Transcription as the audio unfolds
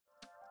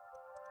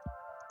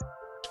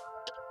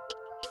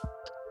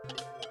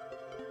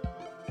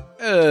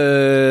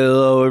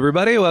Hello,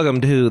 everybody.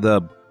 Welcome to the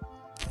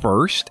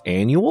first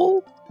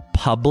annual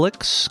public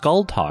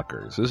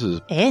Skulltalkers. This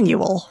is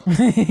annual.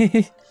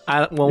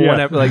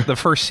 Whenever, like the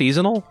first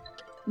seasonal.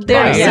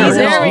 There we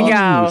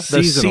go.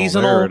 The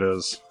seasonal. There it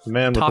is.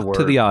 Man with the word.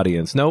 Talk to the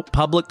audience. No,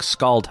 public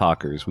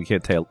Skulltalkers. We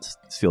can't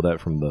steal that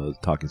from the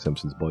Talking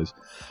Simpsons boys.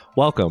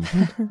 Welcome.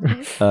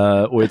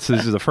 This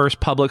is the first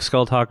public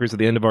Skulltalkers at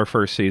the end of our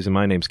first season.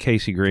 My name's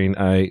Casey Green.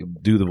 I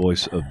do the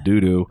voice of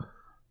Doodoo.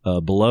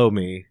 Below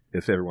me,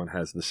 if everyone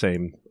has the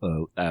same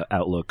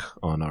outlook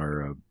on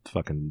our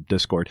fucking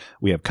Discord,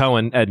 we have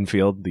Cohen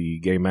Edenfield, the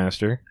game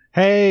master.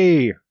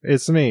 Hey,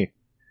 it's me.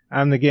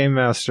 I'm the game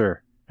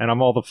master, and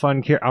I'm all the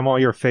fun. I'm all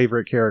your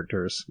favorite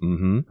characters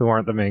who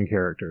aren't the main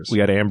characters. We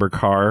got Amber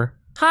Carr.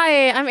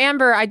 Hi, I'm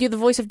Amber. I do the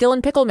voice of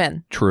Dylan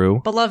Pickleman. True.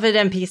 Beloved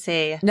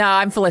NPC. No,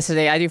 I'm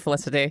Felicity. I do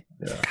Felicity.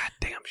 Yeah. God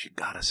damn, she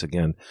got us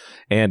again.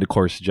 And of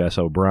course, Jess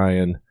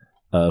O'Brien,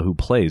 who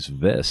plays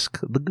Visk,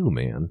 the Goo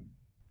Man.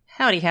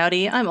 Howdy,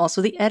 howdy. I'm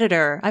also the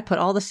editor. I put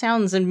all the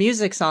sounds and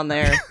musics on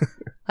there.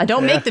 I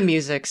don't make the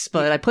musics,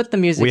 but I put the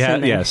musics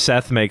in there. Yeah,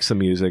 Seth makes the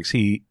musics.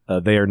 They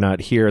are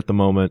not here at the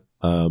moment,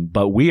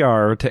 but we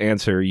are to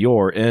answer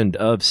your end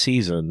of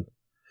season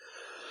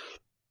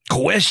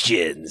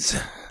questions.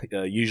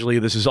 Usually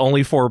this is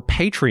only for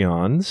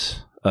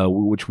Patreons,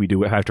 which we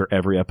do after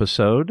every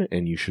episode,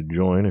 and you should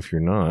join if you're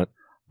not.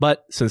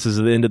 But since this is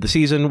the end of the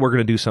season, we're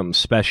going to do something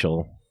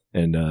special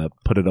and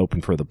put it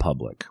open for the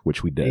public,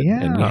 which we did. Yeah.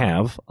 And we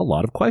have a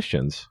lot of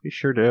questions. We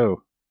sure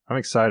do. I'm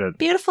excited.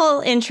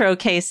 Beautiful intro,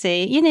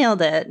 Casey. You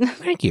nailed it.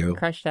 Thank you.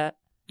 Crushed that.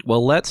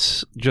 Well,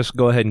 let's just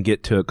go ahead and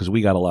get to it because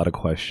we got a lot of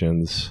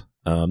questions.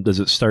 Does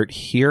it start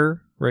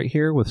here, right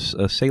here, with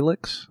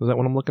Salix? Is that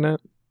what I'm looking at?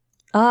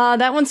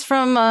 That one's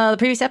from the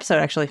previous episode,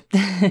 actually.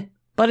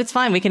 But it's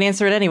fine. We can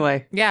answer it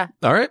anyway. Yeah.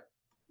 All right.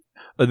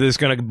 This is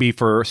going to be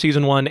for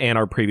season 1 and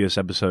our previous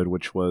episode,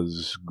 which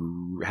was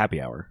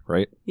Happy Hour,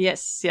 right?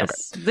 Yes. Okay.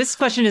 This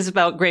question is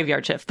about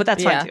Graveyard Shift, but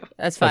that's fine, too.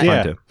 That's fine.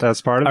 Yeah, that's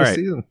part of All the right.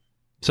 season.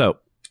 So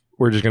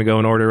we're just going to go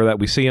in order that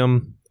we see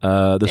them.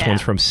 This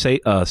one's from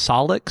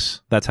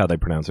Salix. That's how they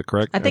pronounce it,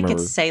 correct? I think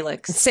it's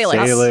Salix.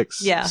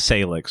 Salix. Yeah.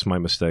 Salix, my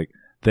mistake.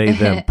 They,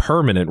 them,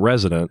 permanent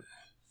resident.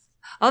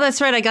 Oh,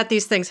 that's right. I got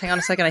these things. Hang on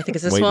a second. I think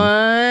it's this Waiting.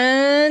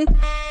 one.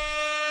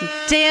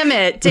 Damn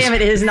it,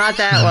 it is not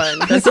that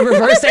one. That's the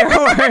reverse air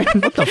horn.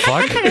 What the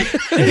fuck?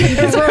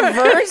 It's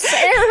reverse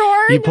air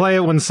horn? You play it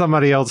when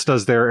somebody else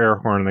does their air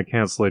horn and they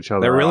cancel each other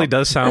That really out.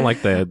 does sound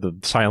like the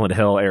Silent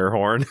Hill air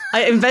horn.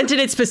 I invented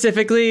it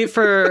specifically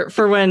for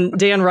when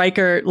Dan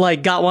Riker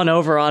got one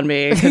over on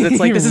me, because it's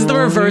like, this is the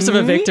reverse of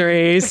a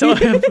victory, so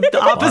the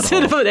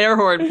opposite of an air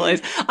horn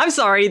plays. I'm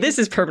sorry, this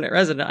is permanent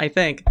resident, I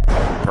think.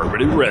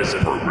 Permanent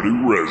resident.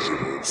 Permanent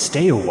resident.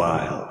 Stay a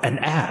while and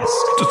ask.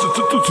 Stay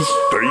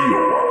a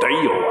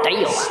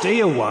while. Stay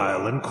a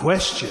while and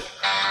question.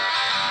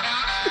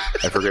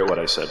 I forget what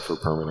I said for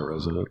permanent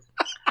resident.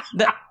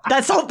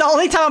 That's the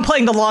only time I'm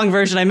playing the long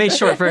version. I made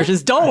short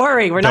versions. Don't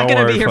worry, we're not Don't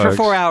going to be worry, here folks.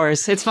 for 4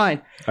 hours. It's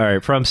fine. All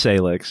right, from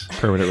Salix,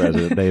 permanent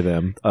resident, they,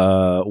 them.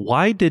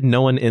 Why did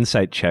no one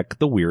insight check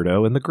the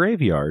weirdo in the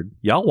graveyard?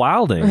 Y'all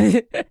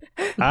wilding.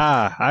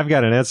 I've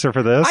got an answer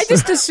for this. I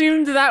just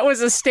assumed that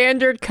was a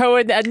standard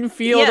Cohen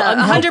Edenfield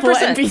unhelpful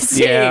 100%. NPC.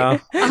 Yeah.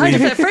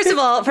 100%.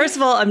 First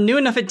of all, I'm new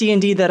enough at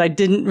D&D that I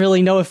didn't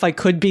really know if I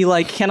could be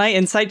like, can I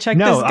insight check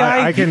No, this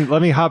guy? I can.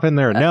 Let me hop in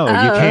there. No, you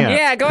can't.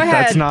 Yeah, go ahead.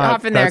 That's not,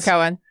 Hop in there, that's-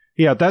 Cohen.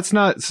 Yeah, that's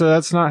not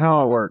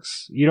how it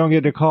works. You don't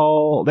get to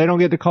call. They don't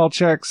get to call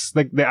checks.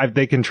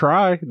 They can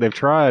try. They've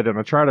tried, and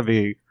I try to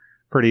be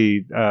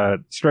pretty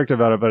strict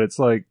about it. But it's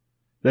like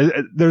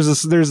there's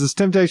this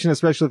temptation,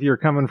 especially if you're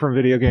coming from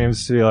video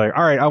games, to be like,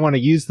 all right, I want to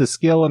use the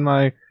skill in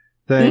my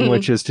thing,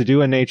 which is to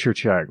do a nature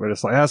check. But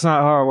it's like, that's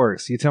not how it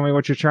works. You tell me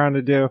what you're trying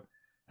to do,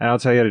 and I'll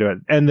tell you how to do it.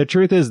 And the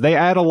truth is, they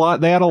had a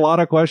lot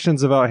of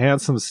questions about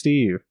Handsome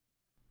Steve,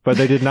 but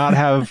they did not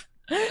have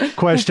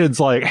questions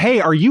like, hey,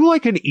 are you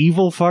like an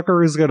evil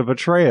fucker who's going to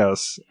betray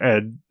us?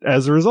 And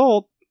as a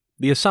result,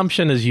 The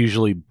assumption is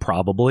usually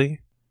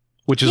probably,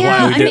 which is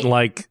Yeah, why we I didn't mean-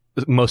 like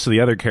most of the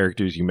other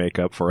characters you make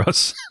up for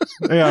us.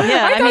 yeah.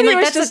 Yeah, I I thought mean, he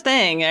was that's just- the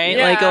thing, right?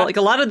 Yeah. Like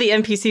a lot of the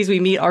NPCs we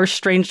meet are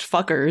strange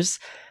fuckers.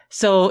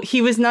 So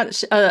he was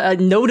not a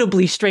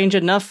notably strange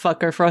enough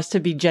fucker for us to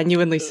be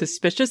genuinely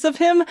suspicious of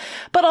him.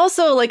 But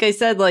also, like I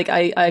said,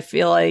 I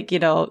feel like,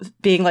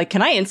 being like,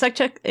 can I insight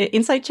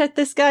check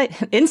this guy?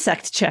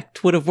 Insect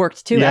checked would have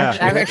worked too, Yeah.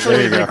 actually. Actually,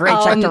 would have been a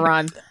great check to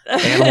run.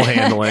 Animal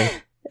handling.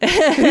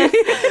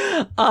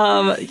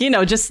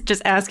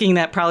 Just asking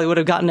that probably would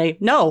have gotten a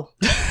no.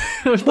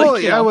 Well,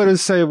 I would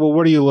say, well,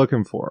 what are you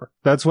looking for?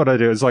 That's what I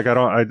do. It's like,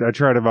 I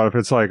try to about if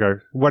it's like,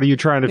 what are you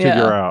trying to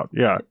figure out?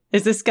 Yeah.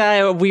 Is this guy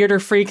a weirder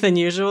freak than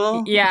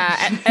usual? Yeah.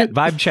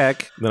 Vibe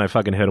check. Then I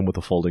fucking hit him with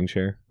a folding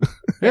chair.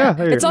 Yeah.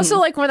 It's also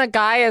like when a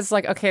guy is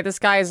like, okay, this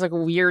guy is like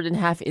weird and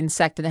half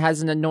insect and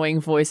has an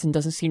annoying voice and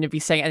doesn't seem to be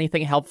saying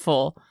anything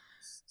helpful.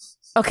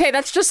 Okay,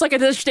 that's just like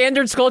a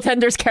standard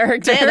Skulltenders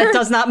character. Yeah, that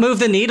does not move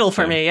the needle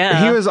for me,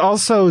 yeah. He was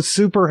also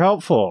super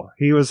helpful.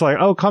 He was like,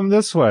 oh, come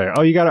this way.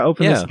 Oh, you got to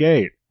open this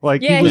gate.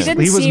 Like Yeah, he was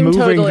didn't seem moving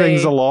totally...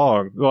 things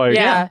along. Like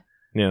Yeah.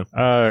 Yeah.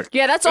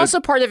 Yeah, that's also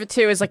part of it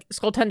too, is like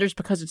Skulltenders,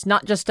 because it's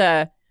not just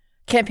a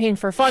campaign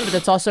for fun, but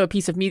it's also a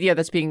piece of media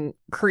that's being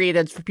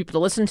created for people to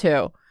listen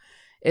to.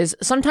 Is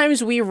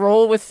sometimes we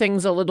roll with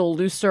things a little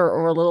looser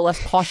or a little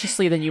less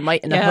cautiously than you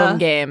might in a home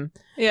game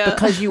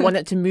because you want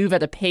it to move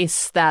at a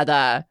pace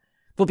that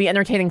will be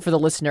entertaining for the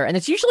listener. And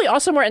it's usually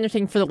also more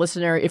entertaining for the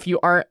listener if you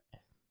aren't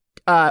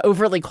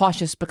overly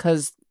cautious,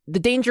 because the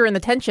danger and the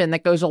tension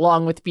that goes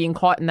along with being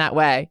caught in that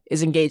way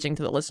is engaging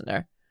to the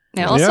listener.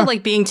 Yeah, also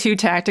like being too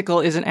tactical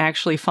isn't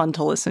actually fun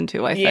to listen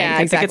to, I think. Yeah, I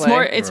think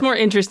exactly. it's more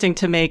interesting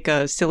to make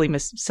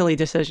silly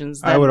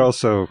decisions than I would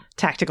also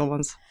tactical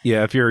ones.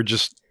 Yeah, if you're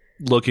just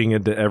looking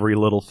into every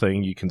little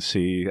thing you can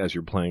see as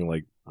you're playing,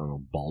 like, I don't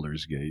know,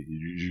 Baldur's Gate,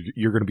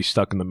 you're going to be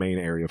stuck in the main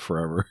area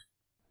forever.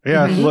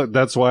 Yeah, look,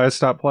 that's why I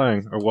stopped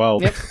playing. Or,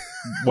 well,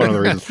 one of the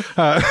reasons.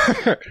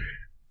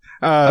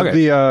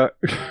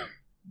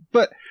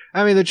 But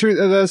I mean, the truth.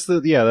 That's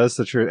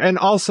the truth. And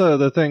also,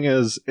 the thing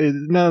is,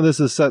 none of this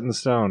is set in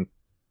stone.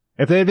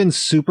 If they had been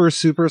super,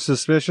 super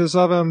suspicious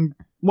of him,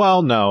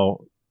 well,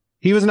 no,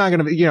 he was not going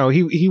to be. You know,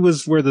 he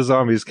was where the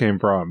zombies came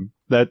from.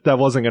 That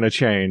wasn't going to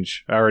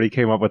change. I already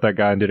came up with that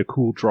guy and did a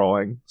cool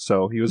drawing,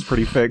 so he was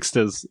pretty fixed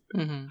as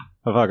a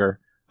fucker.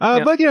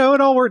 But you know, it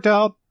all worked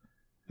out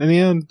in the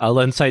end. I'll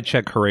insight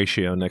check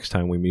Horatio next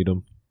time we meet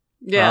him.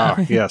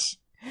 Yeah. Yes.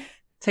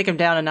 Take him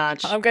down a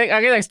notch. I'm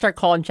gonna start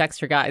calling checks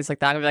for guys like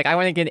that. I'm gonna be like, I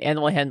want to get an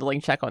animal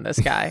handling check on this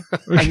guy.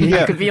 And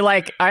you could be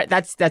like, all right,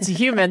 that's a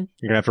human.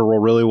 You're gonna have to roll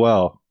really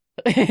well.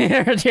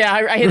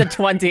 Yeah, I hit a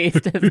 20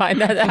 to find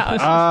that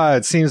out.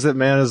 It seems that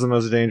man is the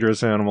most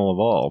dangerous animal of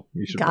all.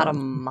 You should Got run.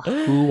 him.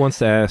 Who wants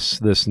to ask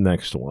this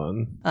next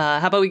one?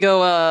 How about we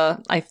go,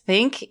 I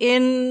think,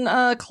 in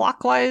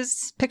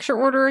clockwise picture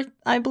order,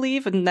 I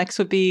believe. And next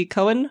would be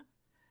Cohen.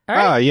 All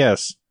right.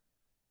 Yes.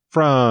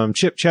 From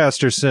Chip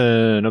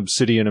Chasterson,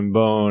 Obsidian and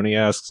Bone, he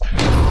asks,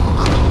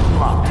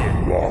 Locked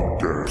in.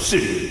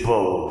 City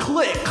Bowl.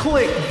 Click,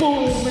 click,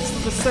 boom.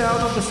 It's the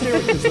sound of the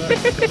Syracuse.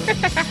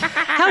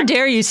 How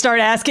dare you start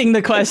asking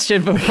the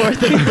question before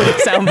the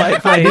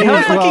soundbite played?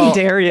 How fucking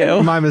dare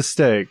you? My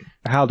mistake.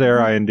 How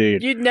dare I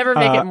indeed. You'd never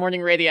make it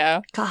morning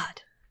radio.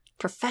 God.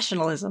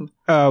 Professionalism.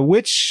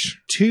 Which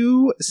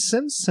two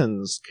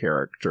Simpsons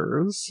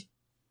characters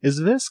is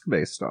Visk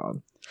based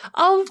on?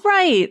 Oh,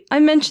 right. I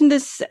mentioned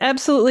this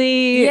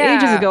absolutely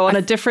ages ago on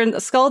a different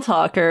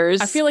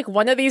Skulltalkers. I feel like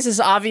one of these is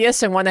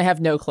obvious and one I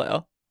have no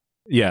clue.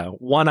 Yeah,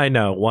 one I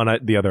know,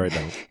 the other I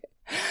don't.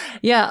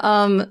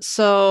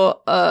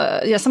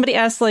 Somebody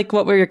asked, like,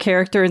 what were your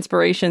character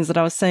inspirations? And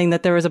I was saying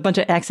that there was a bunch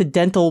of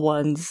accidental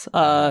ones.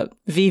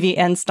 Vivi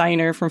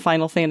Ensteiner from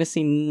Final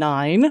Fantasy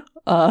IX,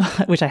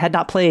 which I had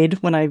not played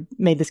when I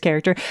made this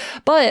character.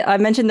 But I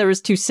mentioned there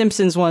was two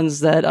Simpsons ones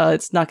that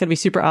it's not going to be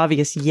super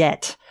obvious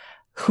yet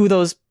who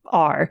those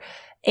are.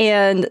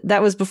 And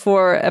that was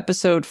before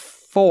episode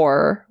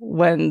 4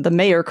 when the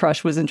Mayor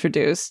Crush was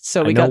introduced.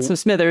 So we got some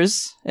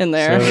Smithers in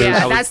there.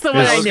 That's the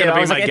one I knew.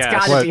 I was like, it's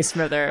gotta be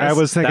Smithers. I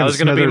was thinking that was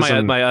going to be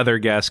Smithers my other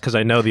guess, because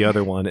I know the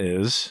other one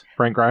is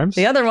Frank Grimes.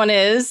 The other one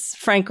is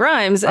Frank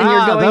Grimes, and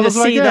you're going to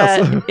see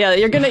that. Yeah,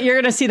 you're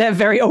gonna see that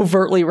very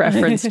overtly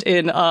referenced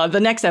in the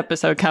next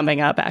episode coming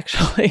up.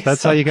 Actually,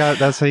 That's how you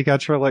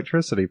got your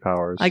electricity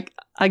powers.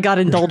 I got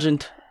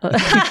indulgent.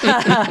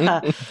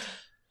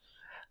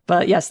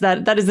 But yes,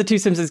 that is the two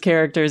Simpsons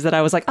characters that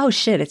I was like, oh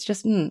shit, it's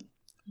just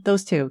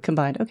those two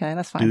combined. Okay,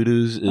 that's fine.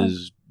 Doo-doos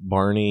is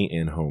Barney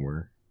and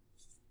Homer.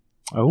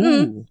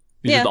 Oh,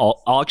 These are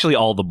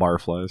all the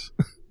barflies,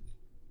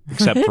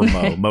 except for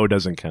Mo. Mo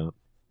doesn't count.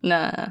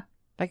 Nah. If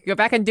I could go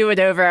back and do it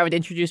over, I would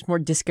introduce more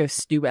disco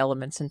stew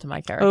elements into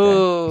my character.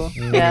 Oh,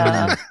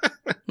 yeah.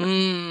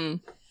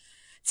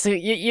 So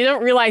you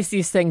don't realize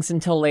these things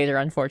until later,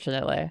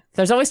 unfortunately.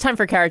 There's always time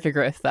for character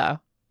growth, though.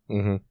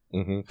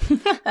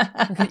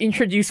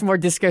 Introduce more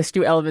disco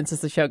stew elements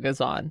as the show goes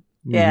on.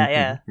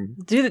 Yeah.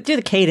 Do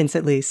the cadence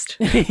at least.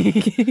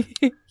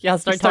 Yeah, I'll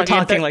start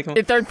talking like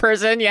in third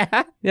person.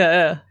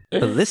 Yeah.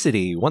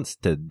 Felicity wants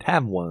to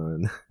have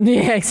one.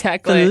 Yeah,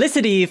 exactly.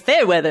 Felicity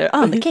Fairweather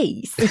on the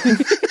case.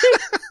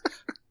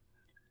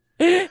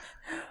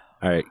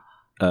 All right,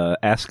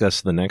 ask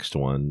us the next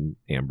one,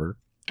 Amber.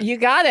 You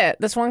got it.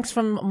 This one's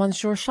from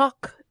Monsieur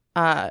Shock,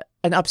 an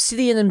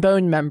Obsidian and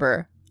Bone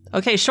member.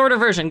 Okay, shorter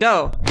version,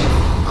 go.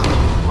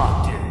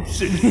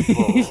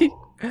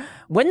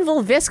 When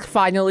will Visk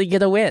finally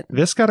get a win?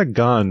 Visk got a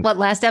gun. What,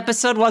 last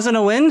episode wasn't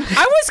a win?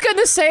 I was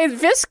gonna say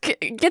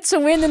Visk gets a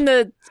win in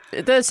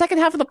the second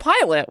half of the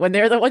pilot when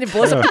they're the one who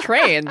blows up the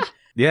train.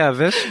 Yeah,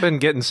 Visk's been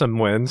getting some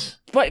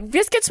wins. But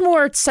Visk gets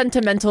more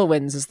sentimental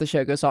wins as the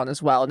show goes on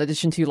as well, in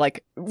addition to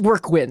like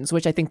work wins,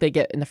 which I think they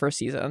get in the first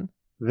season.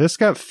 Visk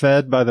got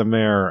fed by the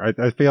mayor.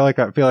 I feel like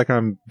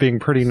I'm being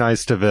pretty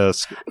nice to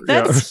Visk.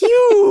 That's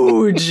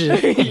huge.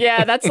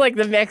 Yeah, that's like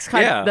the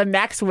the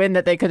max win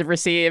that they could have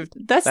received.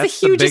 That's the the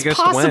hugest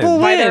biggest possible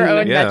win. By their win.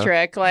 own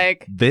metric.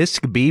 Like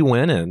Visk be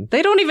winning.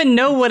 They don't even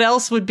know what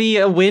else would be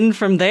a win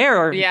from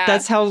there. Yeah.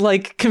 That's how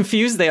like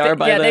confused they are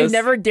by this. they've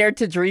never dared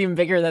to dream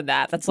bigger than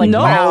that. That's like No.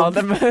 wow,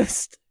 the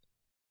most.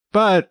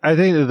 But I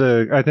think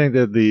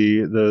that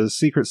the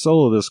secret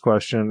soul of this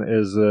question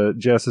is that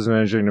Jess is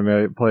managing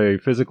to play a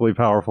physically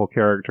powerful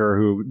character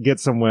who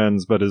gets some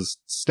wins, but is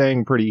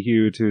staying pretty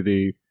Hugh to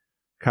the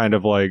kind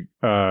of like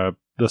the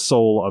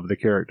soul of the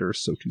character,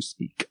 so to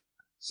speak.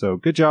 So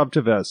good job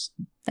to Vess.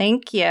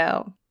 Thank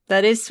you.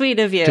 That is sweet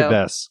of you. To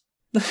Vess.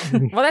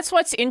 Well, that's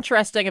what's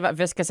interesting about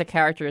Visk as a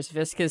character is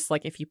Visk is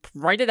like, if you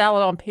write it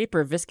out on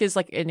paper, Visk is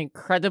like an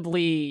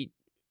incredibly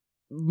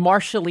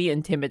martially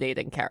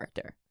intimidating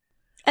character.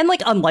 And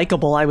like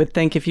unlikable, I would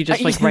think, if you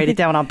just like write it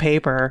down on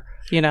paper,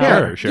 you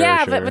know? Sure.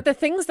 But the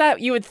things that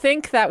you would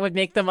think that would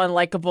make them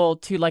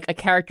unlikable to like a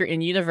character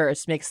in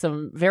universe makes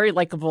them very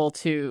likable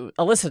to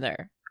a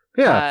listener.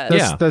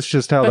 Yeah, that's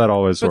just how that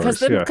always works.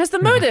 Because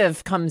the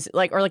motive comes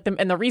like, or like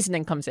and the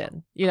reasoning comes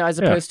in, you know, as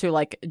opposed to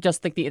like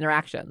just like the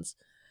interactions.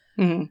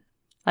 Mm-hmm.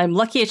 I'm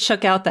lucky it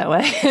shook out that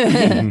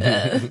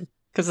way.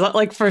 Because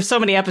like for so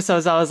many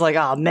episodes, I was like,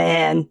 oh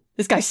man,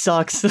 this guy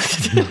sucks.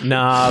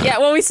 Nah. Yeah,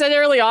 well, we said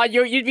early on,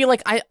 you'd be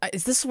like,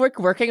 is this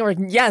working? Or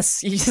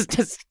yes, you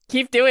just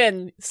keep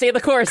doing, stay the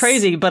course.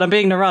 Crazy, but I'm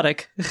being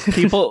neurotic.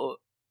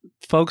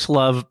 Folks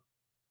love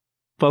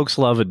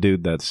a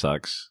dude that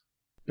sucks.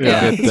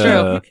 Yeah, it's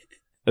true.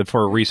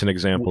 For a recent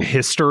example,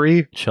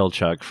 history,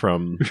 Chilchuck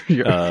from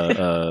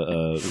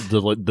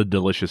the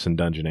Delicious in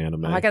Dungeon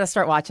anime. Oh, I gotta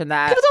start watching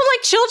that. People don't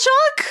like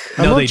Chilchuck?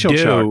 No, they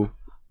do.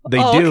 They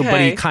do, okay.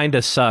 but he kind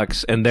of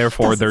sucks, and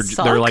therefore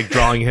they're like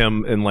drawing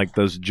him in like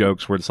those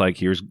jokes where it's like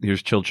here's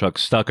Chilchuck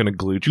stuck in a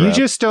glue trap. You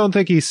just don't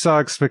think he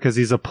sucks because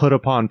he's a put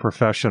upon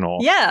professional.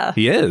 Yeah,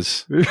 he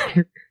is.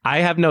 I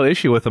have no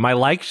issue with him. I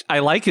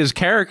like his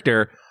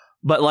character,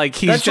 but like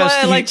that's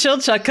why I like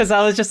Chilchuck, because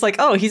I was just like,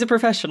 oh, he's a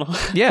professional.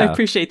 Yeah, I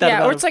appreciate that. Yeah,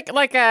 about or it's like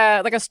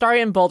a star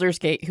in Baldur's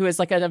Gate who is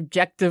like an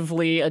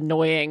objectively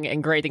annoying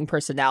and grating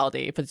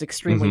personality, but is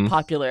extremely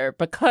popular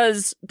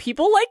because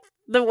people like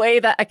the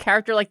way that a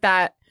character like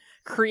that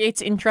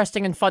creates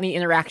interesting and funny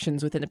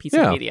interactions within a piece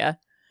of media.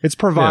 It's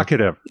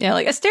provocative. Yeah,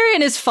 like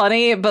Asterion is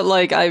funny, but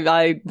like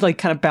I like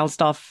kind of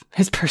bounced off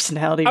his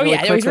personality. Oh really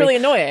yeah, it was really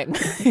annoying.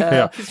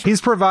 Yeah,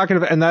 he's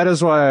provocative, and that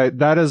is why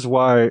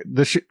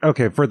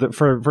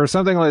for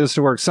something like this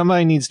to work,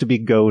 somebody needs to be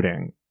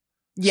goading.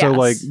 Yes. So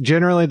like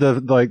generally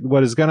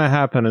what is going to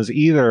happen is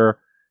either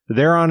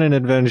they're on an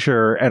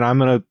adventure, and I'm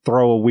going to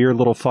throw a weird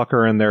little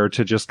fucker in there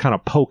to just kind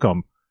of poke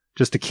them,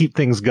 just to keep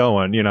things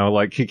going, you know,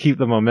 like to keep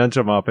the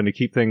momentum up and to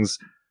keep things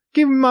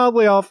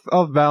mildly off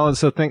balance,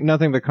 so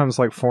nothing becomes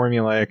like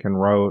formulaic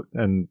and rote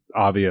and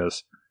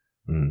obvious.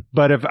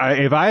 But if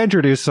I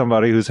introduce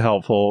somebody who's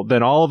helpful,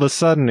 then all of a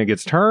sudden it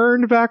gets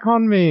turned back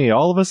on me.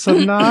 All of a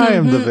sudden I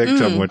am the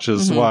victim, which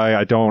is why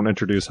I don't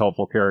introduce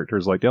helpful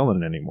characters like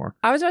Dylan anymore.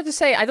 I was about to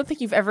say, I don't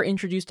think you've ever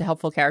introduced a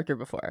helpful character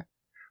before.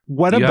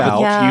 What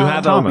about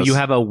Thomas? You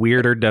have a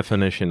weirder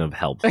definition of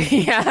help.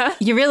 Yeah,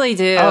 you really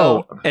do.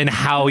 Oh, and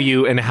how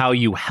you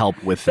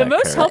help with the that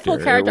most helpful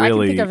character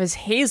really... I can think of is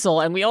Hazel,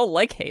 and we all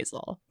like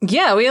Hazel.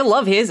 Yeah, we all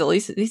love Hazel.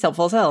 He's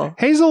helpful as hell.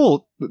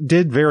 Hazel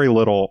did very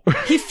little.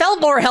 He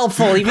felt more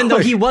helpful, even though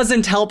he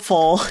wasn't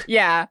helpful.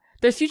 Yeah,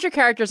 there's future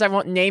characters I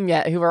won't name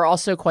yet who are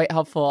also quite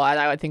helpful, and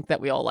I would think that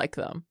we all like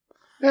them.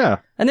 Yeah.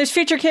 And there's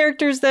future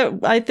characters that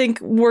I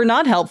think were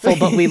not helpful,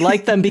 but we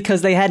like them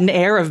because they had an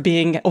air of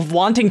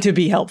wanting to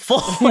be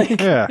helpful.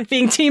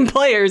 Being team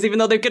players, even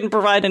though they couldn't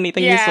provide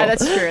anything useful. Yeah,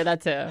 that's true.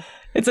 That too.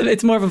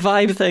 It's more of a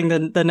vibe thing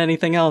than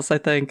anything else, I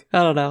think.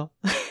 I don't know.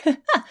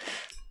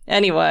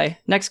 Anyway,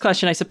 next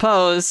question, I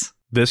suppose.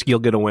 Visk, you'll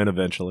get a win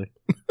eventually.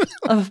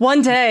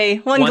 One day.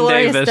 One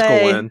glorious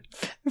day.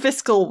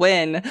 Visk will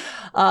win.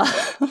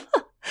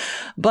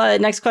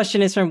 But next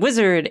question is from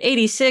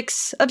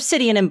Wizard86,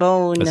 Obsidian and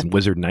Bone. That's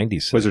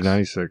Wizard96.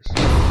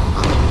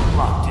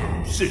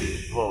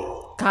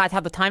 Wizard96. God, how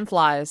the time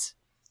flies.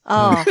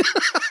 Oh.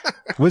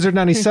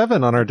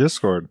 Wizard97 on our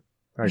Discord,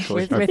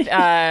 actually. With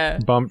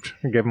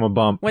gave him a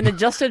bump. When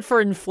adjusted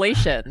for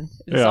inflation,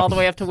 it's all the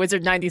way up to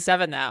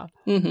Wizard97 now.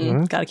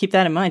 Gotta keep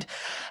that in mind.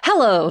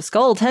 Hello,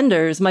 Skull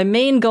Tenders. My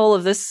main goal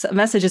of this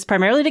message is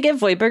primarily to get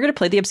Voidburger to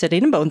play the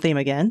Obsidian and Bone theme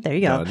again. There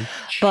you go.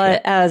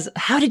 But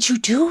how did you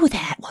do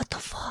that? What the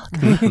fuck?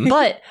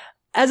 But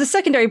as a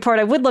secondary part,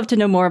 I would love to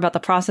know more about the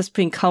process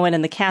between Cohen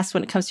and the cast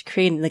when it comes to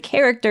creating the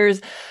characters.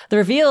 The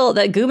reveal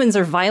that Goomans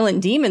are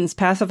violent demons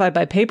pacified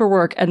by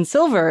paperwork and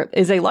silver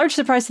is a large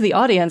surprise to the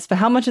audience, but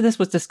how much of this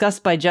was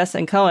discussed by Jess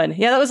and Cohen?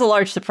 Yeah, that was a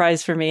large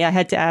surprise for me. I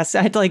had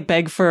to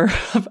beg for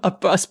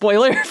a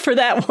spoiler for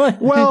that one.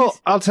 Well,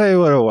 I'll tell you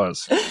what it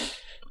was.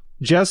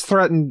 Visk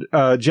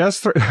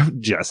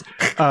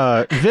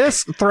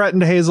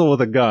threatened Hazel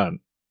with a gun.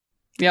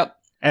 Yep.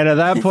 And at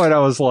that point I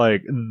was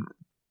like,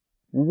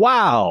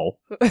 wow,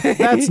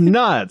 that's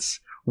nuts.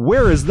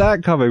 Where is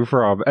that coming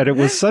from? And it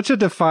was such a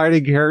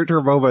defining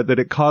character moment that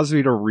it caused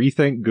me to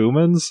rethink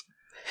Goomans.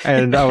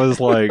 And I was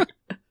like,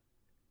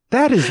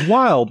 that is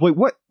wild. Wait,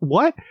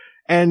 what?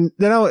 And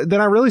then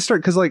I really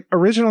started, because like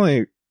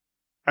originally,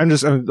 I'm a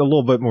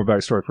little bit more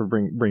backstory for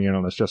bringing in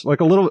on this, just like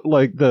a little,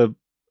 like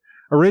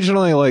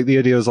originally, like the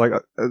idea was like,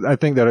 I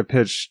think that I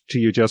pitched to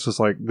you, Jess, was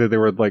like that they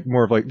were like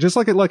more of like just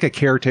like a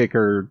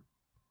caretaker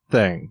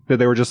thing, that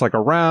they were just like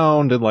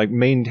around and like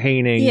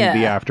maintaining Yeah.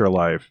 the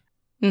afterlife.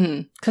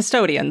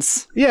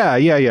 Custodians.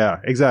 Yeah,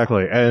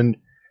 exactly. And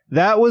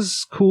that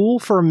was cool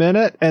for a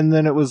minute, and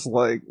then it was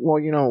like,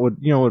 well,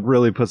 what would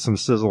really put some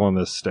sizzle on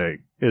this steak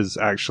is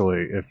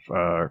actually if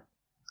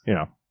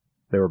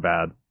they were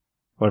bad.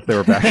 What if they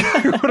were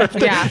bad? What if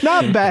they,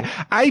 not bad.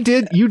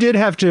 You did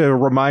have to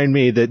remind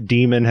me that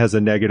demon has a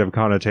negative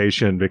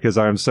connotation, because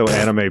I'm so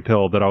anime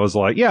pilled that I was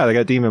like, yeah,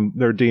 they're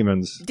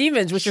demons.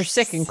 Demons, which are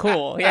sick and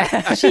cool.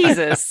 Yeah.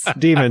 Jesus.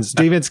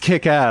 Demons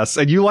kick ass.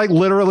 And you like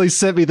literally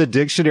sent me the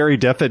dictionary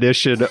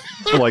definition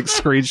like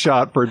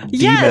screenshot for demon.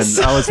 Yes.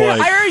 I was like,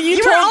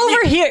 You were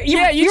over here.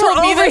 You told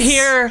were me over this.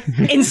 here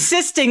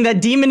insisting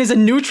that demon is a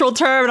neutral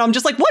term, and I'm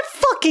just like, what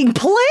fucking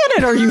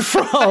planet are you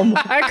from?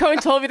 Cohen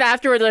told me that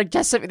afterward. Like,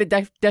 Jess sent me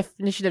the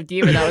definition of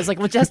demon. I was like,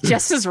 well,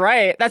 Jess is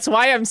right. That's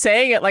why I'm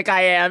saying it like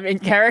I am in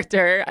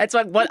character. That's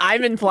what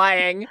I'm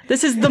implying.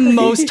 This is the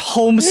most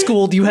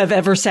homeschooled you have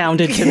ever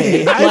sounded to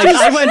me.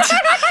 I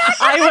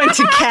went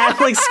to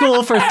Catholic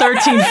school for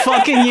 13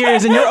 fucking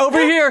years, and you're over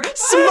here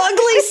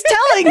smugly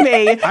telling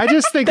me I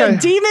just think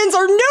that demons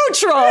are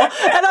neutral,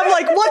 and I'm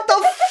like, what the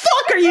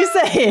fuck are you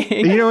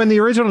saying? in the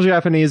original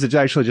Japanese, it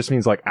actually just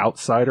means like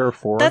outsider,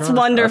 foreigner. That's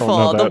wonderful.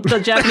 I don't know that. The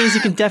Japanese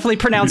you can definitely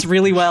pronounce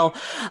really well.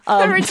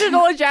 The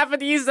original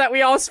Japanese that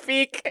we all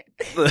speak.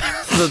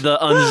 the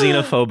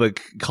unxenophobic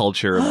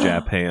culture of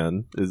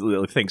Japan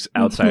thinks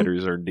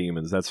outsiders are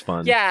demons. That's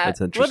fun. Yeah.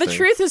 That's interesting. Well, the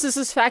truth is, this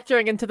is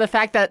factoring into the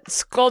fact that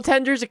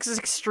Skulltenders is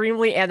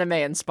extremely anime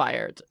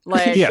inspired.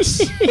 Like,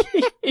 Yes.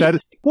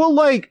 It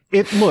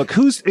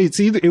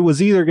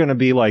was either going to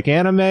be like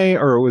anime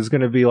or it was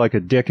going to be like a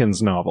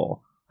Dickens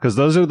novel. Because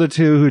those are the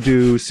two who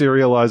do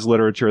serialized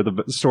literature,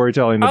 the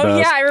storytelling the best. Oh,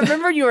 yeah, I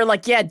remember you were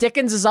like, yeah,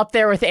 Dickens is up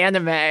there with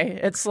anime.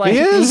 It's like... He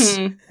is,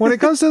 when it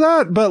comes to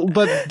that,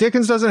 but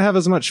Dickens doesn't have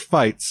as much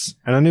fights.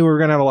 And I knew we were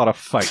going to have a lot of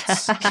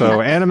fights.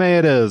 So anime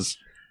it is.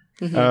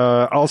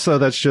 Also,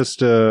 that's just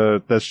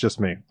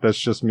me. That's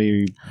just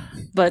me.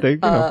 But,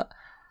 but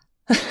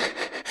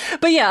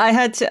yeah, I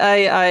had to,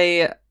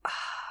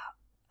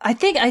 I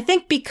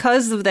think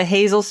because of the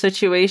Hazel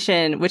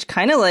situation, which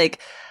kind of like,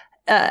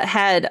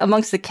 had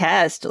amongst the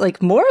cast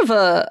like more of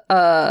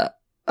a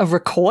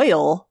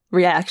recoil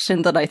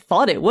reaction than I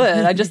thought it would.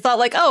 I just thought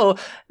like, oh,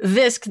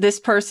 this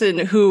person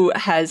who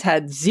has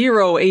had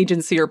zero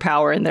agency or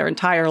power in their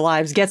entire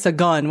lives gets a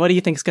gun. What do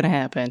you think's going to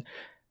happen?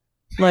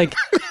 Like,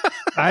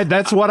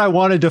 that's what I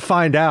wanted to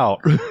find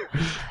out.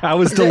 I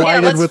was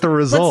delighted with the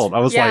result. I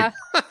was like,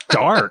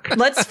 dark.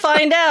 Let's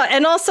find out.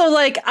 And also,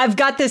 like, I've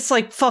got this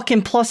like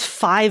fucking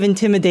 +5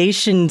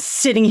 intimidation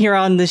sitting here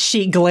on this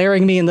sheet,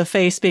 glaring me in the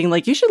face, being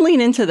like, "You should lean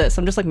into this."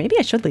 I'm just like, maybe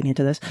I should lean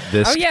into this.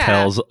 This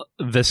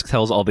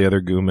tells all the other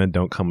goo men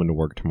don't come into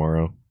work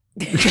tomorrow.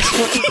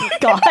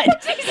 God,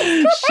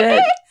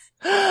 shit.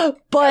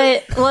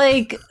 But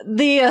like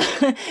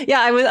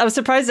I was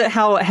surprised at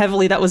how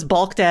heavily that was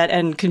balked at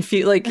and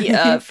confused. Like,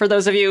 for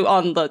those of you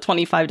on the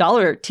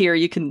 $25 tier,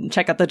 you can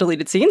check out the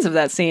deleted scenes of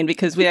that scene,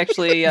 because we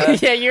actually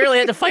yeah, you really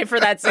had to fight for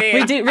that scene.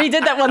 we redid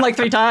that one like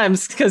 3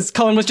 times because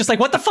Cohen was just like,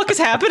 "What the fuck is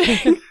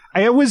happening?"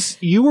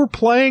 You were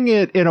playing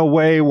it in a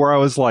way where I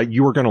was like,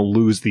 you were going to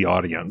lose the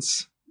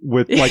audience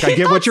with like, I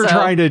get what you're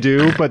trying to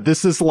do, but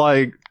this is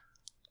a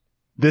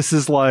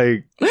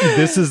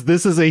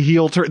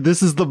heel turn.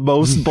 This is the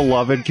most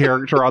beloved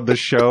character on the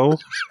show.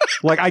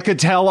 Like, I could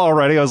tell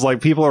already. I was like,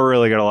 people are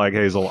really gonna like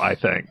Hazel, I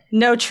think.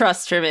 No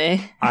trust for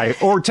me.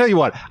 Tell you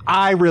what,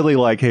 I really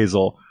like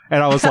Hazel,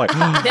 and I was like,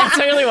 that's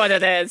really what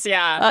it is.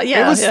 Yeah,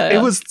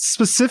 It was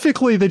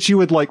specifically that you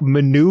had like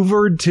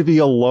maneuvered to be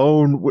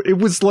alone. It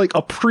was like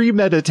a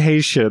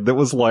premeditation. That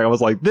was like, I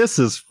was like, this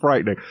is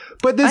frightening.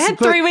 But I had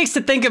 3 weeks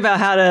to think about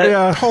how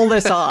to pull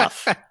this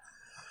off.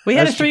 We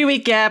had a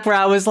 3-week gap where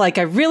I was like,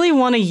 I really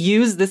want to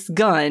use this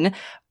gun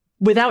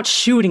without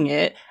shooting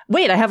it.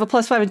 Wait, I have a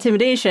 +5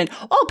 intimidation.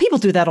 Oh, people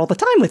do that all the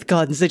time with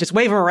guns. They just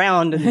wave them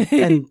around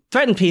and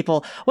threaten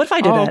people. What if I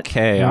do that?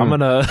 Okay, I'm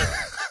gonna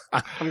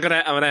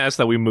ask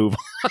that we move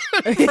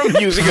on from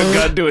using a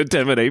gun to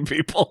intimidate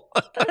people.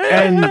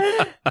 And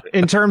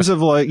in terms of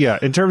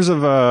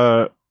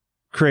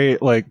creating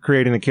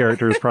the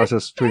characters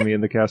process between me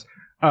and the cast,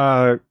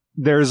 we're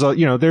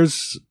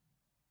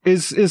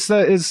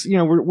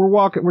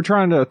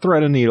trying to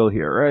thread a needle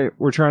here, right?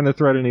 We're trying to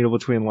thread a needle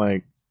between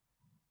like,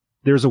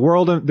 there's a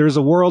world and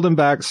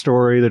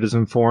backstory that is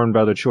informed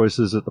by the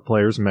choices that the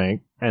players make,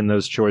 and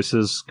those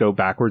choices go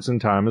backwards in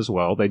time as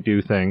well. They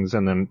do things,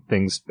 and then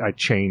I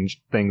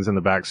change things in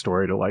the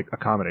backstory to like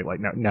accommodate.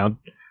 Like now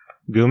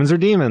Goomans are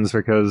demons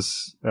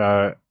because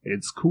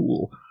it's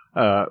cool.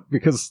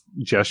 Because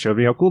Jess showed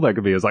me how cool that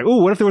could be. It's like,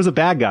 oh, what if there was a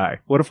bad guy?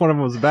 What if one of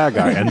them was a bad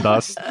guy, and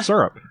thus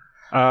syrup?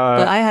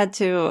 But I had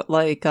to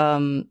like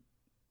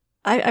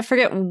I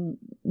forget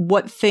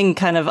what thing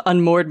kind of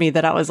unmoored me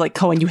that I was like,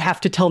 Cohen, you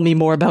have to tell me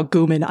more about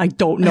Gooman. I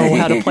don't know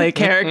how to play a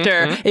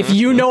character. If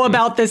you know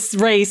about this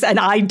race and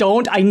I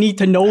don't, I need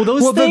to know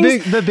those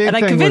things. The big and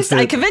thing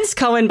I convinced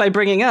Cohen by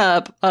bringing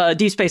up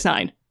Deep Space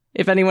Nine.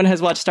 If anyone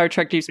has watched Star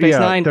Trek Deep Space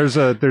Nine, there's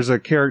a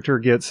character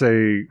gets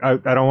I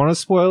don't want to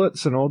spoil it.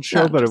 It's an old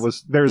show, but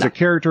there's a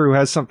character who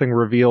has something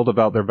revealed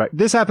about their back.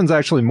 This happens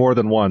actually more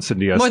than once in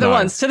DS9. More than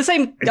once to the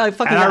same fucking and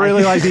guy. I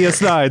really like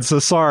DS9, so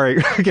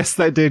sorry. I guess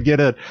that did get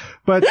it.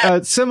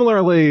 But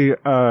similarly,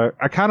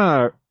 I kind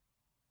of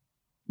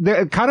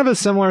a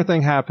similar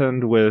thing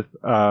happened with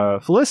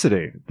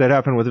Felicity that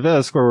happened with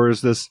Visk, where there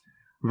was this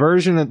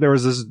version, there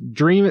was this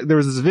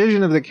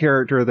vision of the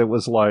character that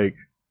was like,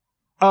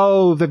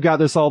 oh, they've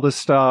got all this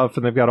stuff,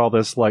 and they've got all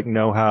this like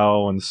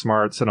know-how and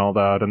smarts and all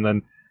that, and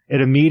then it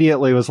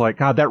immediately was like,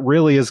 God, that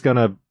really is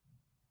gonna.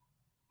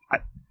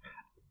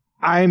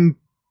 I'm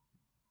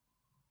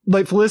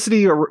like,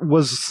 Felicity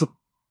was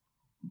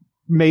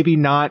maybe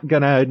not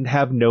gonna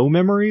have no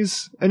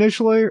memories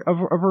initially of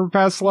her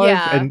past life,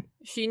 and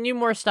she knew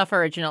more stuff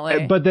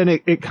originally, but then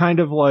it kind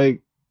of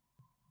like,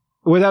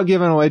 without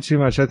giving away too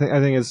much, I think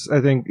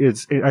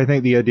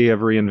the idea of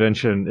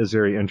reinvention is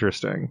very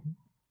interesting.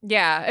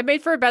 Yeah, it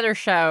made for a better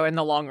show in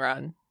the long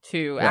run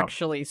to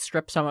actually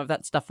strip some of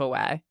that stuff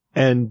away.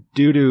 And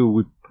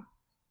Dudu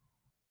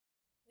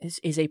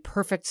is a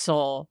perfect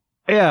soul.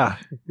 Yeah,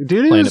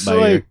 Dudu is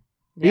like,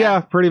 yeah,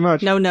 pretty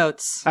much. No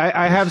notes.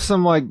 I have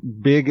some like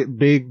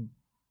big,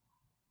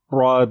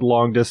 broad,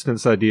 long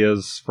distance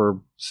ideas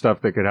for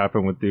stuff that could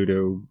happen with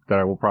Dudu that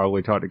I will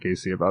probably talk to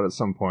Casey about at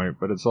some point.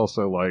 But it's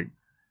also like,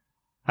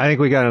 I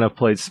think we got enough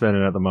plates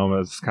spinning at the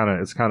moment. It's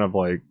kind of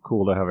like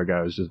cool to have a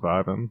guy who's just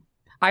vibing.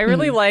 I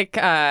really like,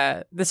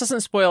 this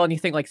doesn't spoil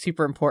anything like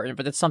super important,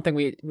 but it's something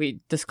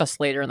we discussed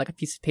later in like a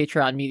piece of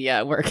Patreon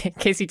media where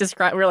Casey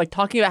described, we were like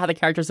talking about how the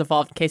characters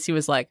evolved. And Casey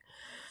was like,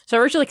 so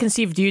I originally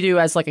conceived Dudu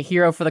as like a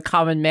hero for the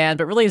common man,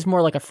 but really is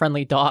more like a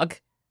friendly dog.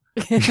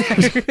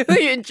 I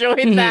really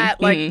enjoyed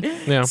that like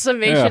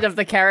summation of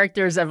the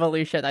character's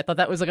evolution. I thought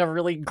that was like a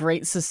really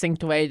great,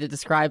 succinct way to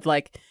describe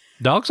like.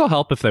 Dogs will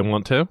help if they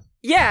want to.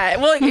 Yeah,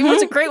 well, it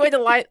was a great way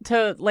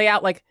to lay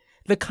out like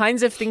the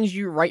kinds of things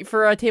you write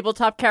for a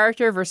tabletop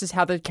character versus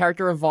how the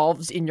character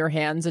evolves in your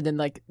hands and in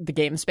like the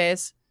game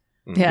space.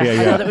 Yeah.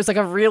 I thought it was like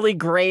a really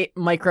great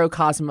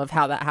microcosm of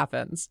how that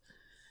happens.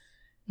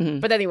 Mm-hmm.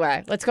 But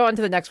anyway, let's go on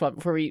to the next one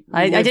before we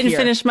I didn't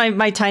finish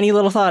my tiny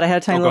little thought. I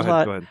had a tiny little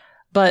thought. Go ahead.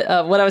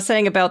 But what I was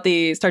saying about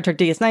the Star Trek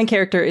DS9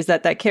 character is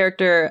that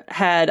character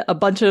had a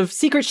bunch of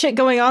secret shit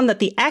going on that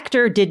the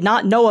actor did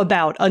not know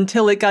about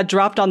until it got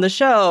dropped on the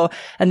show.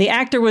 And the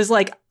actor was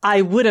like,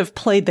 I would have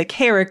played the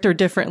character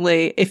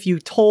differently if you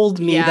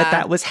told me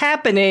that was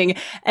happening.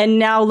 And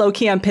now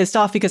low-key I'm pissed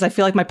off because I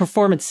feel like my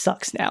performance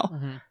sucks now.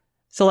 Mm-hmm.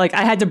 So like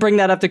I had to bring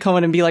that up to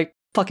Cohen and be like,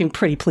 fucking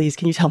pretty please,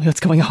 can you tell me what's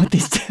going on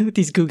with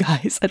these goo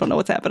guys? I don't know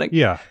what's happening.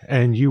 Yeah,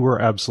 and you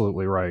were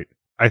absolutely right.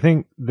 I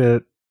think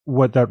that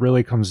what that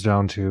really comes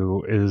down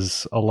to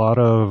is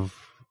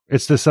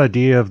it's this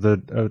idea of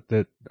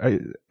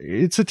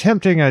it's a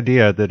tempting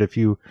idea that if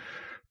you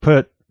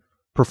put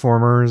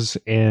performers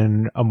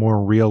in a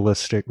more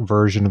realistic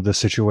version of the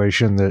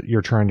situation that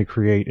you're trying to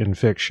create in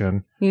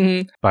fiction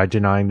by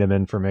denying them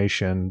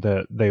information,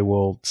 that they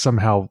will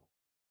somehow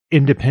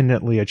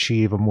independently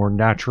achieve a more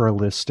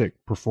naturalistic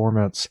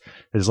performance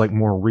that is like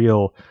more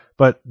real.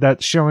 But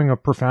that's showing a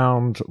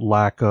profound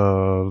lack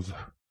of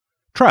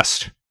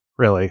trust,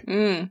 really,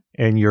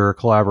 in your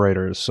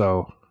collaborators.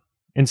 So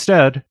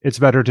instead, it's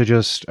better to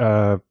just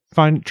try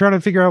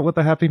to figure out what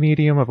the happy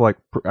medium of like,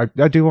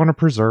 I do want to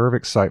preserve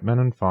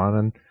excitement and fun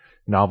and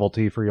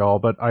novelty for y'all,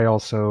 but I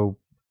also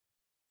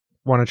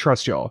want to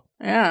trust y'all.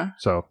 Yeah.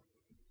 So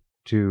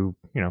to,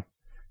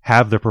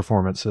 have the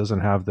performances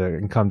and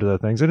come to the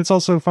things. And it's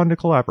also fun to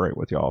collaborate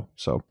with y'all.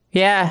 So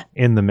yeah,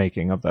 in the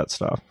making of that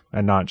stuff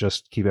and not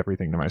just keep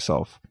everything to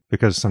myself,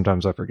 because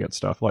sometimes I forget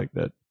stuff like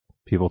that.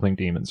 People think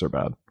demons are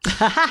bad.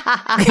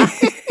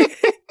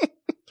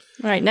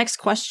 All right, next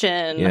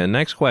question. Yeah,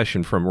 next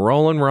question from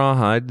Roland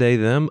Rawhide, They,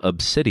 Them,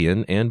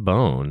 Obsidian, and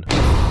Bone.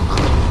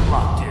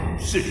 Locked in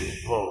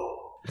City Bone.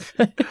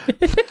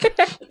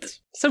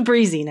 So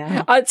breezy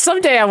now.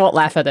 Someday I won't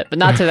laugh at it, but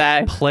not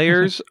today.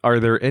 Players, are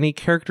there any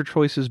character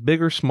choices,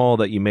 big or small,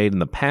 that you made in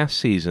the past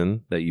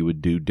season that you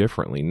would do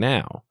differently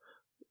now?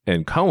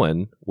 And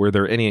Cohen, were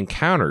there any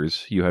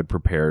encounters you had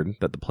prepared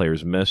that the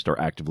players missed or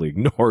actively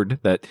ignored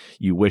that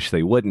you wish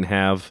they wouldn't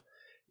have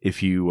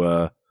if you...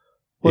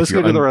 Let's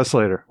get to the rest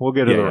later. We'll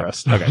get to the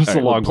rest. Okay. It's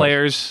a long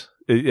players,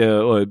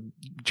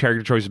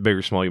 character choices, big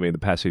or small, you made in the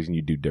past season,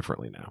 you do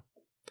differently now.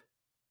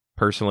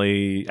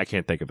 Personally, I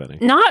can't think of any.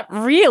 Not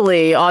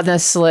really,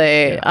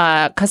 honestly.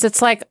 Because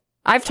it's like,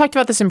 I've talked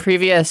about this in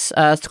previous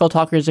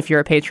Skulltalkers if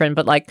you're a patron,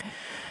 but like,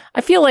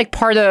 I feel like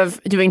part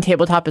of doing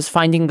tabletop is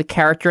finding the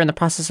character in the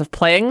process of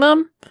playing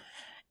them.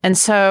 And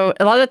so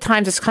a lot of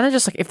times it's kind of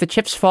just like, if the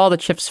chips fall, the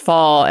chips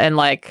fall. And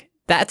like,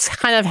 that's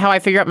kind of how I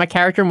figure out my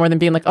character more than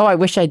being like, oh, I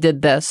wish I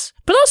did this.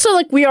 But also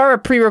like, we are a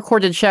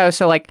pre-recorded show.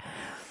 So like,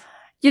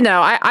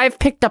 I've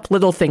picked up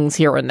little things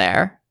here and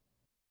there.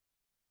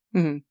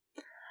 Mm-hmm.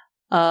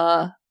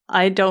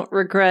 I don't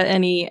regret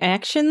any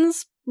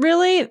actions,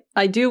 really.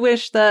 I do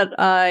wish that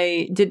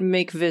I didn't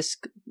make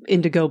Visk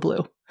indigo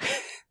blue.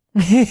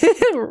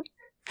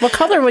 What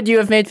color would you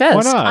have made Fez?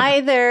 Why not?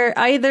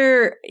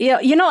 Either, yeah,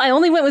 I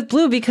only went with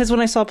blue because when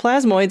I saw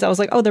plasmoids, I was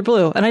like, oh, they're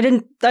blue, and I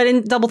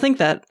didn't double think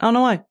that. I don't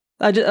know why.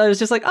 I was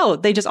just like, oh,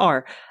 they just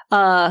are.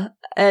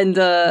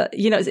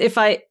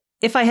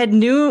 If I had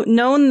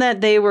known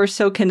that they were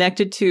so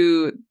connected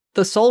to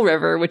the Soul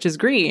River, which is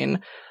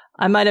green,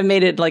 I might have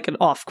made it like an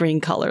off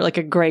green color, like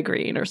a gray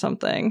green or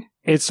something.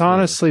 It's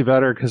honestly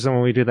better because then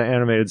when we do the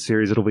animated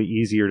series, it'll be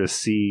easier to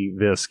see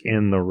Visk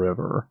in the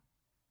river.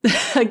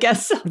 I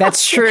guess so.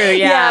 That's true.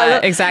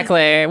 Yeah,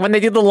 exactly. When they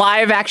do the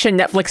live action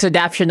Netflix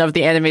adaptation of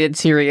the animated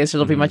series,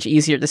 it'll be much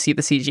easier to see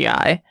the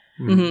CGI.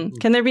 Mm-hmm.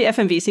 Can there be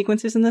FMV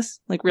sequences in this,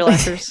 like real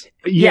actors?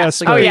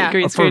 Yes. Like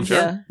green screen.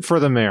 For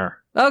the mayor.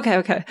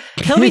 Okay.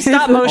 He'll be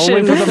stop motion.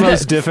 Only for the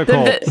most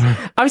difficult.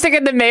 I was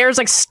thinking the mayor's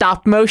like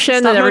stop motion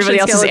and everybody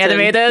else is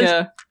animated.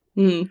 Yeah.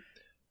 Mm.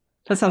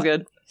 That sounds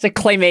good. It's like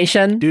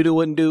claymation. Duda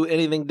wouldn't do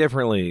anything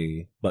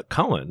differently. But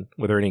Cullen,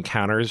 were there any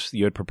encounters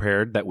you had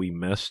prepared that we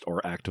missed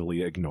or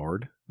actively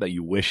ignored that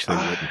you wish they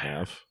wouldn't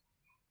have?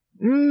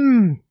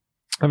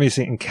 Let me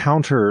see.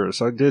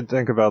 Encounters. I did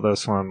think about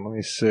this one. Let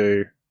me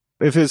see.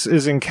 If it's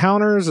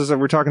encounters, is that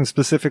we're talking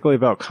specifically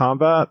about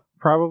combat?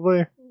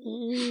 Probably.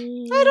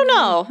 I don't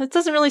know. It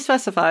doesn't really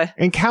specify.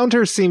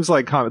 Encounters seems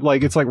like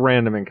it's like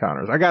random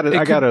encounters. I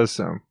gotta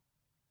assume.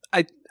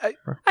 I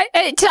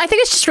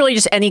think it's just really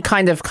just any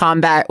kind of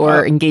combat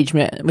or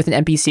engagement with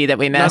an NPC that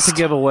we missed.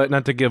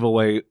 Not to give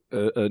away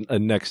a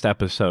next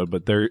episode,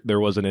 but there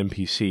was an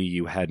NPC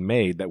you had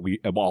made that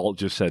we all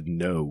just said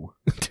no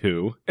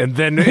to, and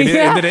then it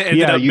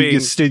ended up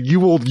being. You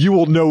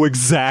will know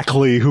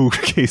exactly who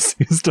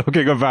Casey is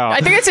talking about.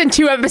 I think it's in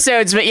 2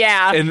 episodes, but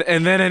yeah,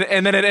 and then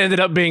it ended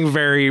up being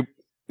very.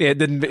 It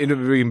didn't end up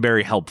being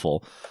very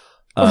helpful.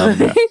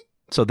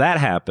 So that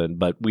happened,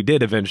 but we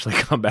did eventually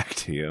come back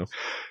to you.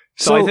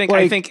 So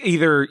I think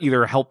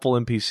either helpful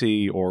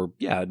NPC or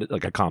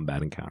like a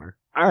combat encounter.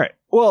 All right.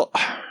 Well,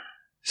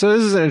 so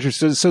this is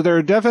interesting. So there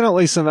are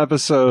definitely some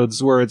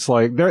episodes where it's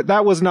like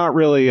that was not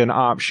really an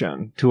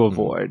option to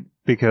avoid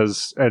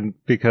because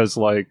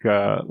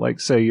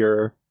say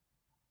your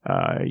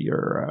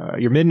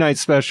midnight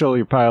special,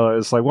 your pilot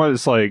is like what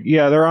it's like.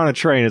 Yeah, they're on a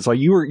train. It's like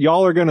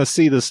y'all are gonna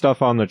see the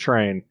stuff on the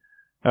train.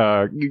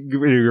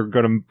 You're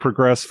gonna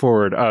progress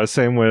forward.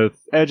 Same with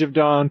Edge of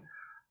Dawn.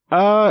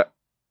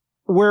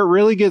 Where it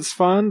really gets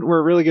fun,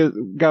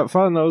 got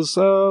fun, those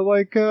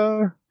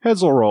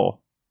Heads Will Roll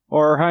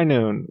or High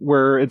Noon,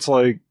 where it's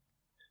like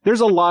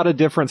there's a lot of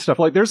different stuff.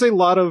 Like there's a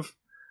lot of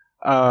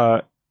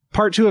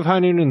part 2 of High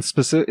Noon in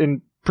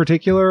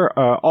particular.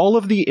 All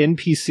of the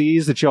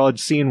NPCs that y'all had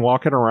seen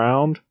walking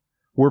around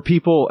were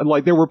people.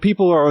 Like there were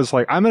people where I was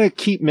like, I'm gonna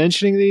keep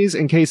mentioning these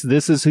in case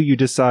this is who you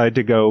decide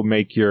to go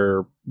make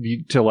to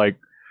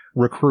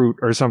recruit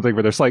or something.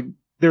 Where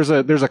there's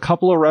a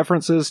couple of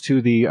references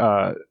to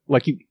the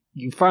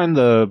you find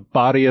the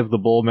body of the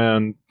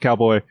bullman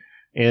cowboy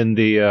in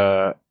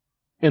the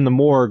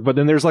morgue, but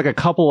then there's like a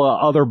couple of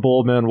other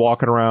bullmen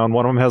walking around.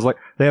 One of them has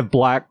they have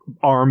black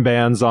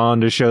armbands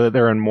on to show that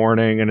they're in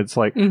mourning, and it's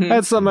like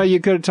that's somebody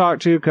you could have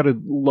talked to, could have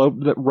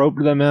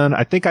roped them in.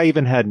 I think I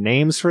even had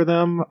names for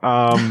them.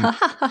 I'm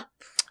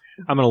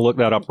gonna look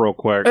that up real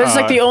quick. It's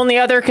like the only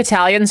other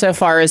Catalan so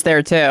far is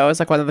there too.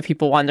 It's like one of the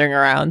people wandering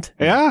around.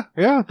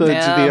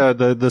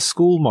 The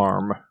school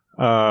marm.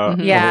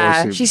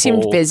 Yeah, she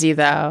seemed busy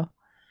though.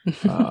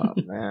 Oh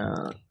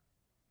man.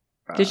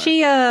 Did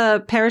she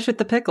perish with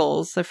the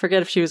pickles? I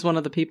forget if she was one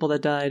of the people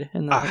that died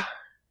in the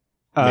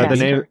the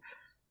name.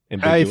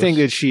 Ambiguous. I think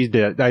that she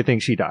did. I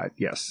think she died.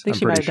 Yes, I think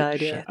she might have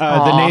died. Yeah.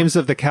 The names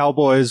of the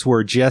cowboys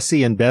were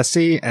Jesse and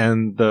Bessie,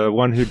 and the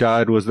one who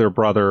died was their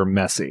brother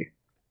Messi.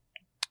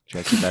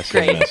 Jesse, Bessie,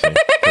 and Messi.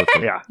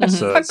 Perfect. Yeah.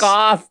 So Fuck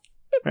off.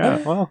 Yeah.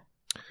 Well.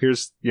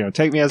 Here's,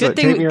 take me or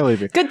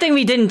leave me. Good thing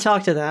we didn't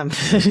talk to them.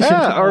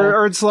 Yeah,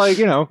 or it's like,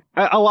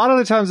 a lot of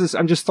the times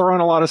I'm just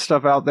throwing a lot of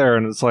stuff out there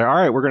and it's like, all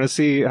right, we're going to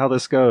see how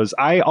this goes.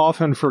 I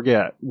often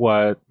forget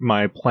what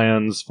my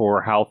plans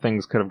for how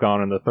things could have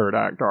gone in the third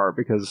act are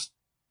because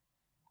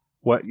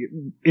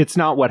it's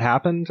not what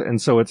happened, and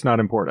so it's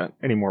not important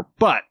anymore.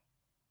 But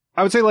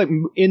I would say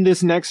in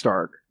this next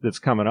arc that's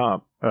coming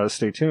up,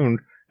 stay tuned,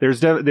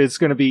 it's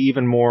going to be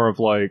even more of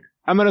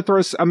I'm gonna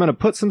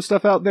put some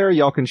stuff out there.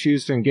 Y'all can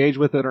choose to engage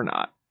with it or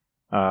not.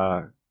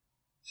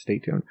 Stay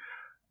tuned.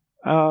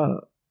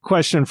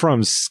 Question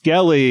from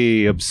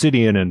Skelly,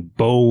 Obsidian, and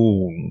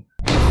Bone.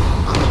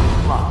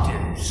 Locked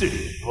in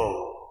City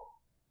Bone.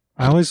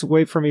 I always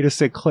wait for me to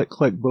say click,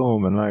 click,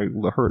 boom,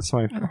 and it hurts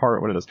my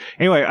heart when it does.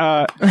 Anyway,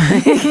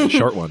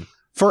 short one.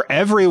 For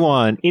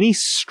everyone, any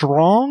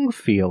strong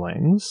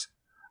feelings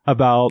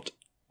about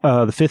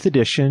the 5th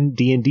edition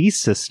D&D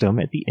system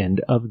at the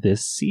end of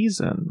this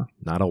season?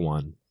 Not a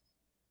one.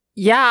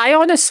 Yeah, I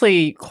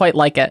honestly quite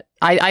like it.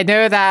 I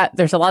know that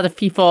there's a lot of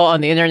people on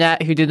the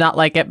internet who do not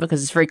like it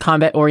because it's very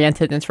combat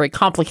oriented and it's very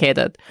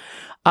complicated.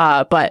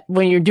 But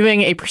when you're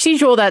doing a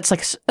procedural that's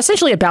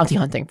essentially a bounty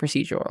hunting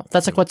procedural,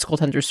 that's what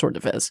Skulltalkers sort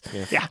of is.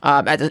 Yeah.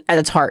 At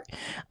its heart.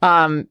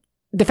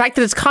 The fact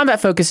that it's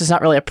combat focused is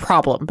not really a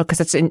problem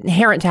because it's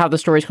inherent to how the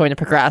story is going to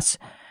progress.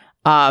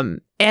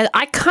 And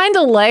I kind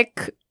of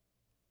like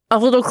a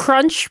little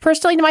crunch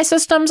personally to my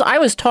systems. I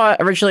was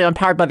taught originally on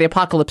Powered by the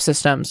Apocalypse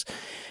systems,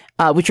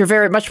 which are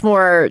very much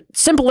more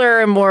simpler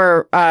and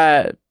more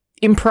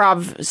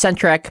improv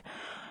centric.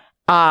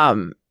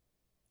 And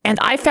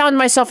I found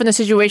myself in a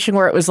situation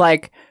where it was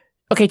like,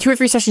 okay, 2 or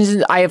 3 sessions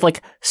in, I have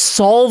like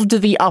solved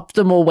the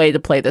optimal way to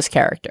play this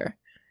character.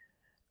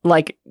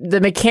 Like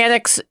the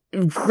mechanics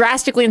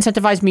drastically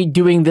incentivize me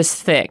doing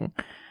this thing.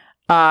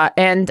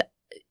 And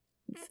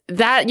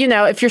that, you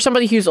know, if you're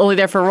somebody who's only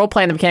there for role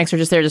play and the mechanics are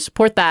just there to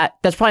support that,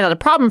 that's probably not a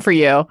problem for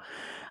you.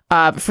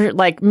 For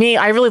like me,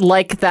 I really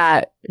like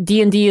that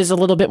D&D is a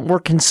little bit more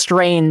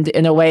constrained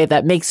in a way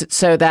that makes it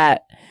so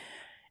that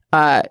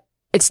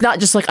it's not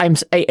just like I'm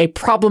a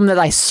problem that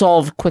I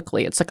solve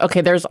quickly. It's like,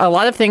 okay, there's a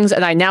lot of things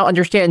and I now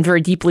understand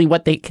very deeply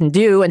what they can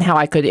do and how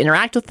I could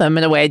interact with them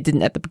in a way I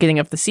didn't at the beginning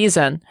of the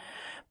season.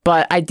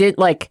 But I did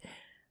like,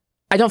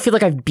 I don't feel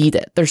like I've beat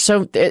it.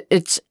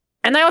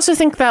 And I also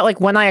think that like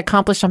when I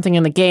accomplish something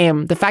in the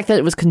game, the fact that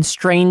it was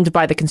constrained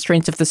by the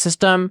constraints of the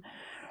system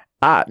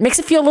makes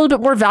it feel a little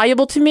bit more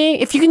valuable to me.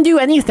 If you can do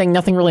anything,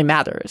 nothing really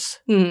matters.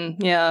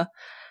 Yeah.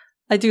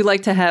 I do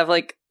like to have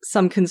like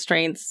some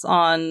constraints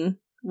on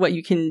what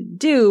you can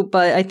do,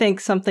 but I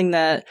think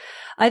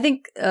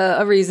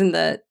a reason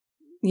that,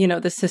 you know,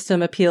 the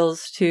system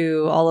appeals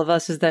to all of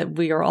us is that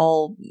we are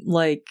all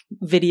like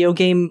video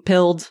game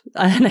pilled.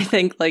 And I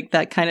think like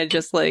that kind of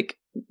just like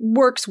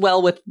works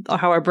well with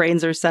how our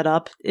brains are set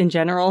up in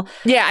general.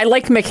 Yeah, I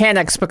like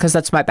mechanics because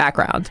that's my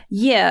background.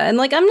 Yeah, and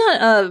like I'm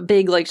not a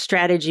big like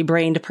strategy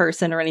brained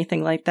person or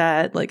anything like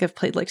that. Like I've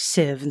played like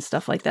Civ and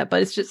stuff like that,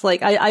 but it's just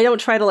like I don't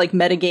try to like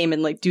metagame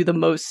and like do the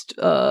most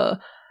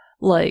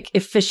like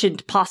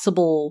efficient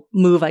possible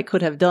move I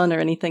could have done or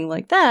anything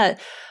like that.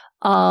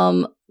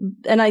 And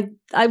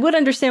I would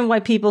understand why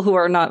people who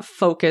are not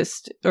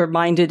focused or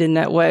minded in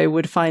that way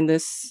would find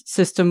this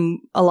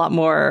system a lot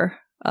more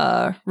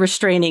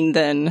restraining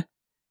than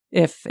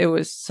if it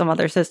was some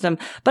other system.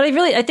 But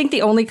I think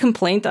the only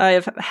complaint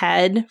I've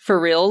had for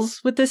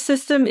reals with this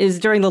system is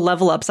during the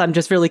level ups, I'm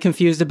just really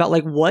confused about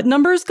like what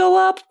numbers go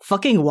up?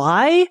 Fucking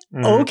why?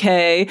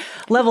 Okay.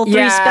 Level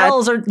 3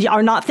 spells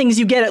are not things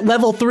you get at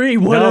level 3,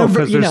 whatever. No,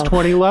 because there's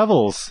 20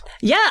 levels.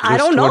 Yeah, There's I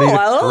don't 20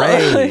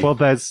 know. Great. Well,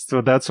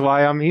 that's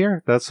why I'm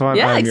here. That's why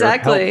I'm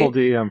exactly. your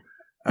helpful DM.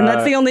 And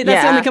that's the only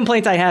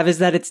complaint I have is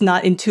that it's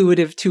not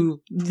intuitive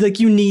to like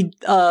you need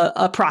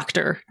a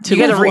proctor to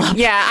level up.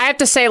 Yeah, I have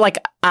to say like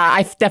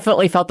I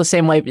definitely felt the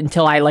same way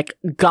until I like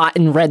got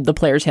and read the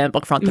player's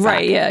handbook front to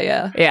back. Right,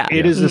 yeah.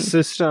 It is a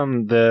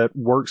system that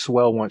works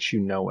well once you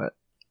know it.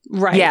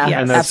 Right. Yeah,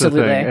 yes. And that's absolutely.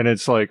 the thing. And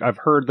it's like I've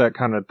heard that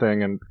kind of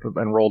thing and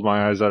rolled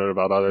my eyes at it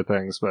about other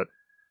things, but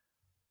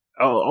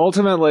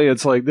ultimately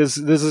it's like this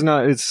is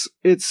not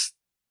it's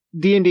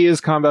D&D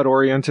is combat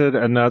oriented,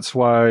 and that's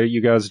why you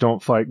guys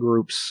don't fight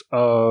groups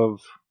of.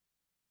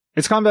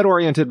 It's combat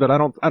oriented, but I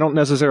don't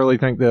necessarily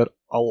think that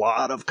a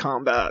lot of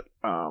combat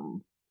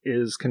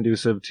is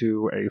conducive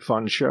to a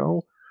fun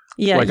show.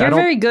 Yeah, like, you're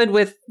very good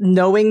with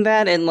knowing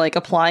that and like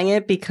applying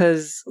it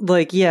because,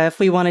 like, yeah, if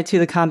we wanted to,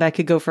 the combat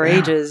could go for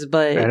ages,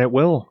 but and it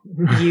will.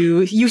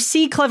 you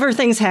see clever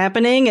things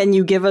happening, and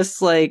you give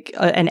us like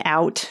an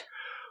out.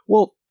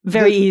 Well.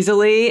 Very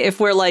easily. If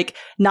we're like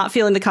not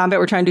feeling the combat,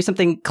 we're trying to do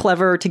something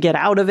clever to get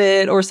out of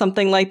it or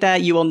something like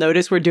that, you will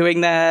notice we're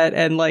doing that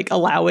and like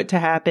allow it to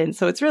happen.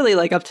 So it's really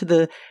like up to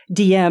the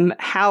DM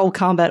how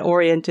combat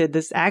oriented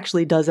this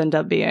actually does end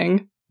up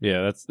being.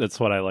 Yeah,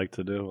 that's what I like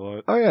to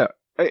do. Oh yeah.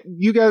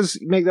 You guys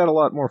make that a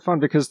lot more fun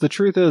because the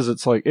truth is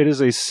it's like it is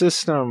a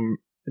system.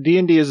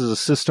 D&D is a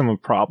system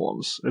of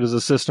problems. It is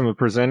a system of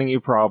presenting you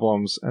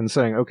problems and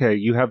saying, okay,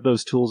 you have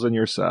those tools in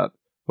your set.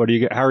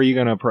 How are you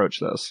going to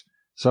approach this?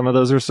 Some of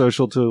those are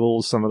social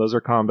tools, some of those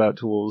are combat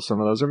tools, some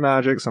of those are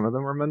magic, some of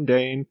them are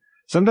mundane.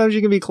 Sometimes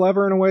you can be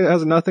clever in a way that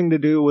has nothing to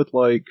do with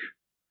like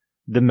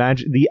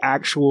the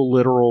actual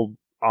literal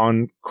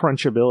on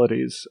crunch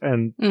abilities.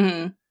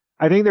 And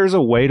I think there's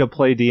a way to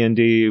play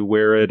D&D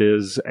where it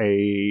is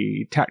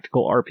a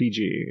tactical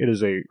RPG. It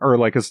is or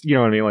like a, you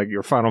know what I mean, like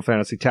your Final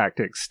Fantasy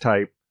Tactics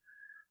type.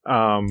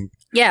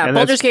 Yeah,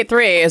 Baldur's Gate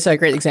 3 is a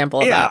great example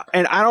of that.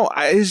 And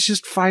it's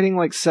just fighting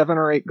like 7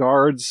 or 8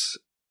 guards.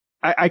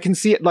 I can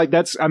see it like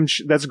that's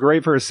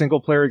great for a single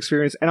player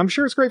experience, and I'm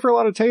sure it's great for a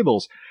lot of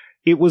tables.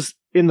 It was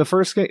in my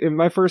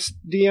first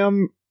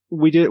DM.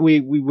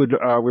 We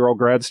were all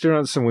grad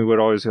students, and we would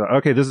always go,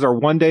 okay, this is our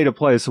one day to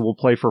play, so we'll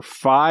play for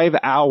 5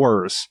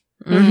 hours.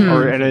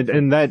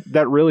 And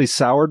that really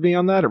soured me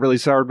on that. It really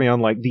soured me on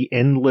like the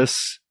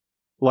endless,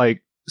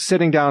 like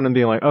sitting down and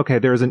being like, okay,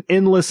 there's an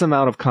endless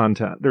amount of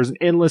content. There's an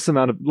endless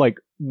amount of like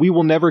we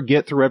will never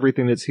get through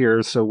everything that's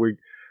here, so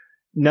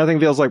nothing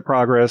feels like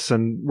progress,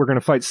 and we're going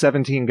to fight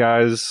 17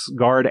 guys,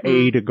 guard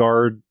A to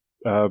guard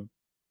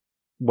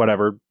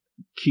whatever,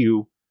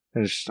 Q.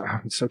 And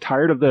I'm so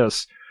tired of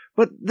this.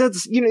 But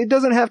that's, it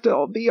doesn't have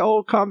to be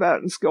all combat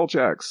and skill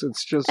checks.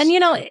 It's just... And,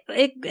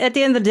 at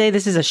the end of the day,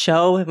 this is a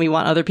show, and we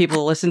want other people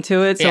to listen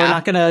to it, so we're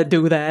not going to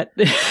do that.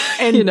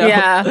 And,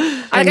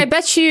 Yeah. I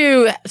bet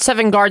you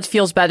 7 guards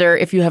feels better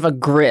if you have a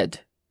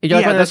grid. You're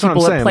like one of that's those what I'm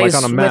people that saying, plays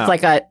like on a with map.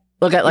 like a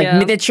look at like Yeah.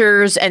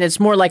 miniatures, and it's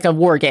more like a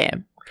war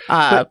game.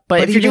 But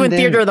but if you're even doing then-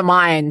 theater of the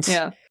mind,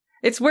 Yeah.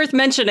 It's worth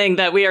mentioning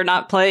that we are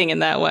not playing in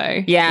that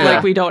way. Yeah.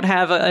 Like, we don't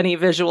have any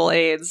visual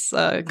aids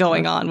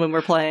going on when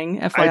we're playing,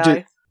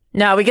 FYI.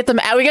 no, we get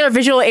our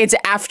visual aids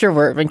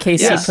afterward when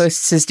Casey Yes.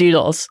 posts his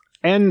doodles.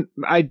 And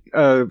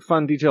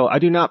fun detail, I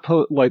do not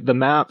post, like, the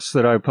maps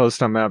that I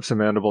post on Maps and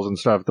Mandibles and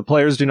stuff, the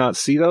players do not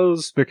see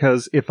those,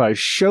 because if I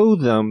show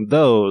them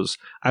those,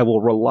 I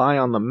will rely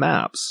on the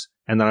maps,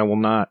 and then I will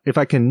not, if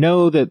I can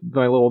know that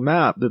my little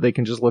map, that they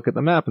can just look at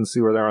the map and see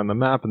where they're on the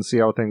map and see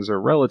how things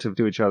are relative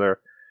to each other,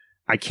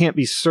 I can't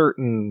be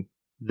certain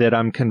that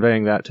I'm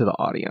conveying that to the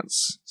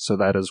audience. So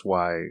that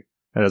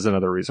is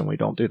another reason we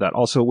don't do that.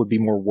 Also, it would be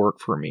more work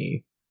for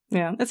me.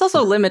 Yeah. It's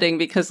also limiting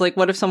because, like,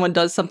 what if someone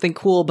does something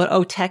cool,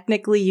 but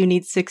technically you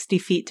need 60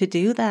 feet to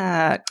do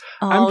that?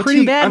 Oh,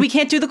 too bad we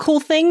can't do the cool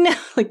thing now.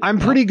 Like, I'm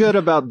pretty good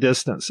about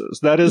distances.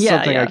 That is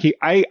something yeah. I keep.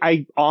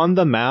 I on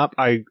the map,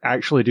 I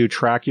actually do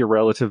track your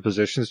relative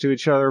positions to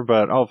each other,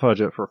 but I'll fudge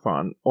it for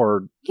fun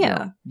or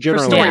Yeah. For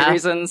generally. story Yeah.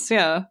 reasons,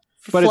 yeah.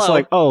 For But it's flow.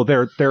 like, oh,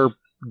 they're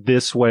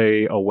this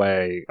way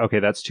away. Okay,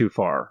 that's too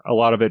far. A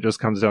lot of it just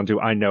comes down to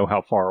I know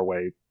how far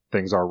away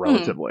things are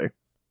relatively.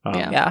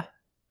 Yeah.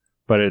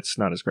 But it's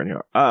not as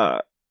granular.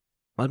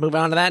 Let's move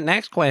on to that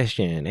next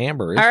question.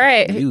 Amber, All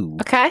right. you.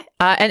 Okay.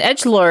 An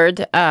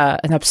edgelord,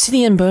 an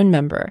Obsidian Bone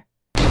member,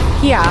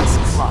 he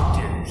asks.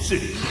 Locked in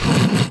city.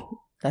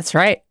 That's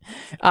right.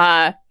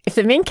 If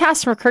the main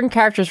cast and recurring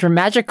characters were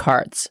magic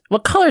cards,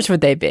 what colors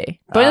would they be?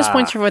 Bonus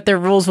points for what their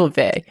rules will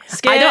be.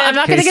 Skip. I'm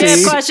not going to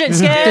Casey. get question.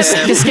 Skip.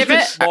 Just skip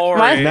it.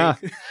 What? No,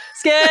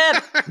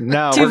 Skip.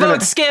 no. Two we're gonna-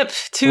 votes. Skip.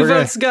 Two we're gonna-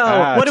 votes. Go.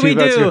 What do two we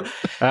votes do? go.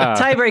 Ah.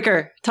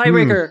 Tiebreaker.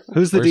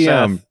 Who's the Where's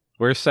DM? Seth?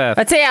 Where's Seth?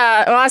 Let's say,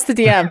 we'll ask the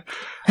DM.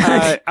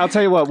 I'll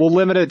tell you what. We'll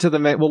limit it to the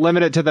main. We'll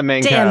limit it to the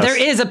main Damn, cast. there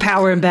is a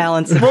power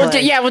imbalance. in We'll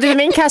play. do the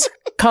main cast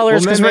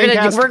colors Well, because main we're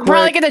cast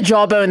probably quick. gonna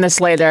jawbone this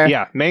later.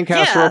 Yeah, main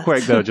cast Yeah. real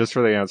quick though, just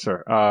for the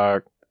answer.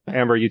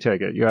 Amber, you take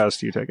it. You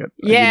asked, you take it.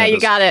 Yeah, know you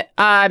this. got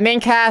it. Main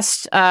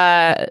cast,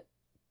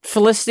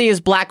 Felicity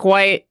is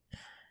black-white.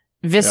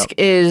 Visk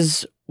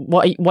is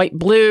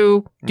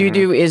white-blue.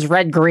 Doo-doo is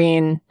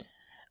red-green.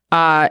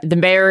 The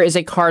mayor is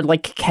a card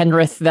like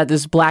Kenrith that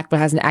is black but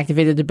has an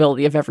activated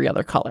ability of every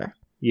other color.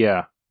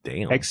 Yeah,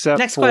 Damn. except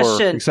Next for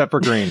question. except for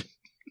green.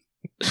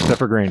 Except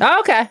for green. Oh,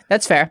 okay,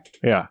 that's fair.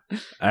 Yeah. All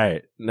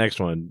right. Next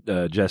one.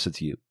 Jess,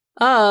 it's you.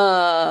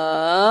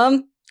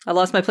 I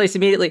lost my place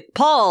immediately.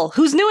 Paul,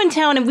 who's new in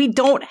town, and we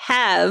don't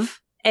have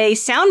a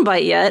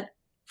soundbite yet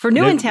for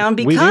new in town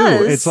We because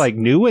do. It's like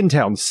new in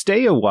town.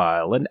 Stay a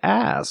while and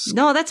ask.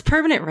 no, that's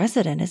permanent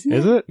resident, isn't it?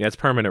 Is it? Yeah, it's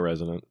permanent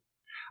resident.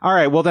 All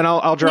right. Well, then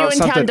I'll draw New in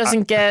something. town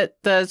doesn't get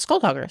the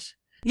Skulltalkers.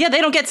 Yeah,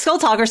 they don't get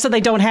Skulltalkers, so they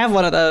don't have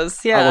one of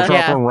those. I will Yeah, drop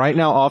Yeah. one right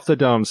now off the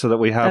dome so that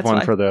we have That's one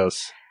fine. for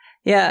this.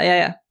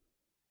 yeah.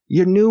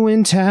 You're new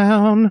in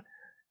town.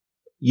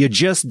 You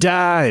just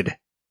died.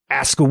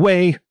 Ask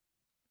away.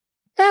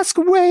 Ask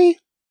away.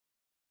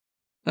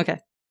 Okay.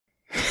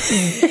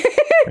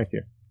 Thank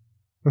you.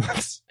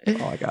 That's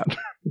all I got.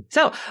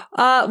 So,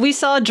 we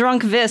saw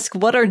drunk Visk.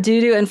 What are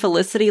Dudu and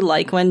Felicity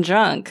like when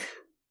drunk?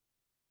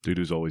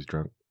 Dude's always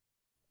drunk.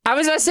 I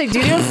was going to say,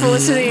 Doo-Doo and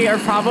Felicity are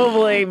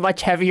probably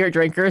much heavier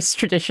drinkers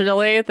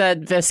traditionally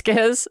than Visk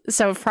is.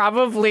 So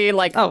probably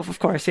like Oh, of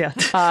course,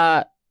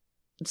 yeah.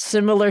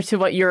 similar to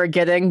what you're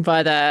getting,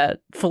 but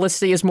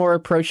Felicity is more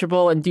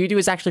approachable, and Doo-Doo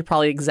is actually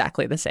probably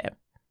exactly the same.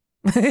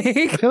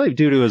 I feel like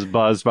Dudu is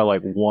buzzed by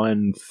like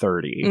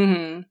 1:30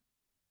 hmm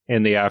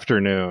in the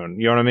afternoon.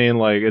 You know what I mean?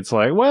 Like it's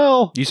like,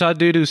 well, You saw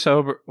Dudu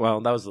sober. Well,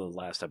 that was the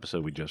last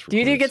episode we just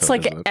recorded. Doo-Doo gets so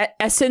like it doesn't-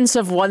 essence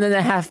of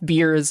 1.5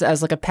 beers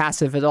as like a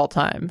passive at all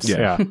times.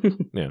 Yeah. yeah.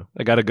 yeah.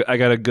 I got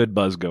a good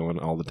buzz going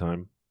all the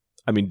time.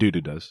 I mean,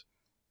 Dudu does.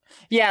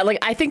 Yeah, like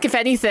I think if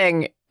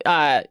anything,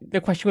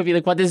 the question would be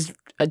like, what does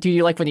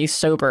Doo-Doo like when he's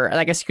sober? And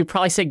I guess you could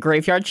probably say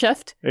graveyard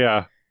shift.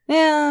 Yeah.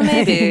 Yeah,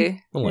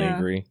 maybe. A little Yeah.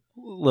 angry.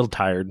 A little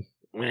tired.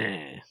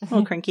 A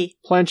little cranky.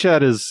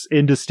 Planchette is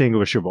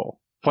indistinguishable.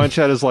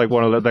 Planchette is like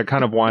one of that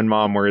kind of wine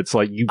mom where it's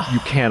like you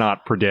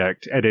cannot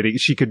predict. And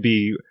she could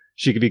be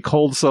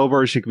cold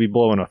sober. She could be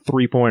blowing a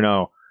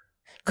 3.0.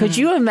 Could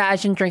you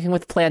imagine drinking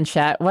with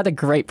Planchette? What a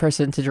great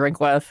person to drink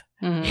with.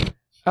 Mm-hmm.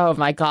 Oh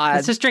my god.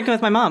 It's just drinking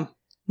with my mom.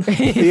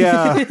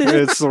 Yeah,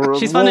 it's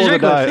She's fun to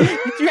drink with.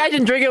 Could you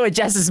imagine drinking with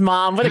Jess's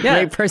mom? What a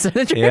Yeah. great person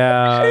to drink.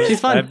 Yeah. She's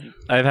fun.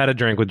 I've had a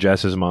drink with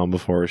Jess's mom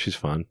before. She's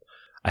fun.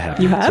 I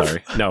have. You have?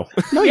 Sorry. No.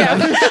 Yeah.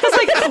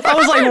 I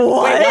was like,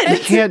 what?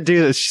 You can't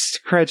do this. She's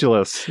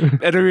credulous.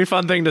 It'd be a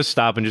fun thing to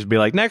stop and just be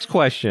like, next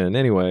question.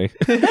 Anyway.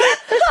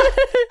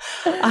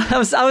 I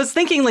was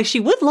thinking like she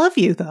would love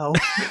you though.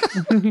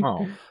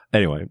 Oh.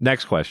 Anyway,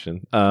 next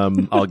question.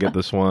 I'll get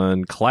this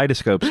one.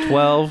 Kaleidoscope's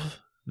 12.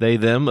 They,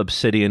 them,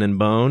 obsidian and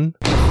bone.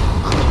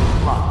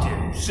 Locked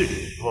in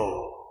city.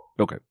 Whoa.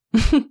 Okay.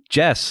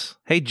 Jess.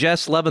 Hey,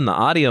 Jess, loving the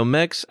audio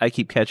mix. I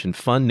keep catching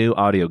fun new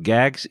audio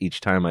gags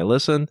each time I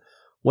listen.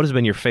 What has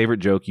been your favorite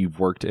joke you've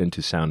worked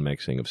into sound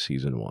mixing of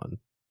season 1?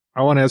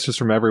 I want answers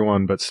from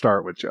everyone, but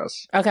start with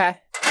Jess. Okay.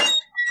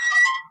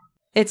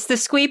 It's the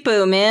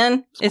squeepoo,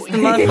 man. It's the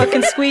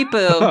motherfucking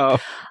squeepoo.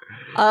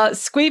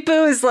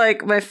 Squeepoo is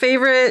like my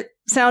favorite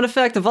sound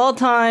effect of all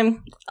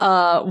time.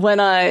 When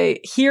I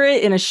hear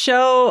it in a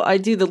show, I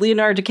do the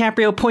Leonardo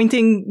DiCaprio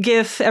pointing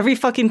gif every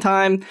fucking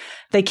time.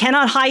 They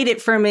cannot hide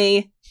it from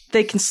me.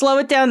 They can slow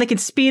it down. They can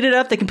speed it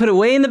up. They can put it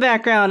way in the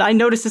background. I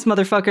noticed this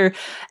motherfucker,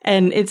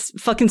 and it's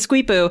fucking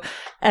Squeepoo.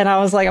 And I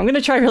was like, I'm going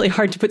to try really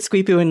hard to put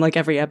Squeepoo in like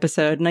every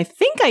episode. And I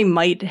think I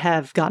might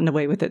have gotten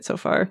away with it so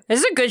far. This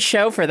is a good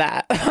show for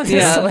that, honestly.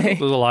 Yeah. There's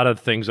a lot of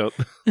things, a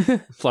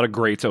lot of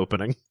greats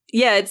opening.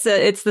 Yeah,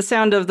 it's the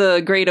sound of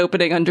the great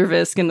opening under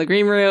Visk in the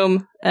green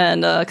room,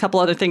 and a couple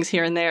other things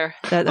here and there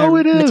that are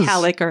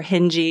metallic or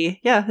hingy.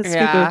 Yeah, it's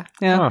Squeepoo.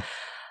 Yeah.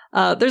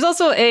 Huh. There's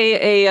also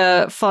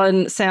a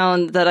fun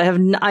sound that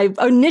I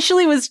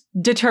initially was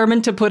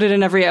determined to put it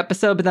in every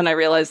episode, but then I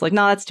realized, like,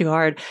 no, that's too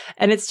hard.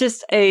 And it's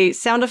just a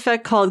sound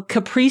effect called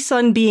Capri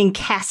Sun being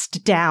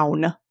cast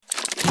down.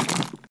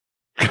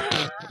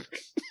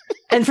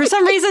 And for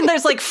some reason,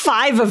 there's like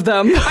 5 of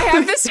them. I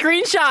have this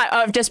screenshot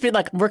of just being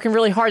like working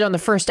really hard on the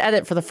first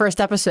edit for the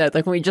first episode,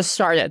 like when we just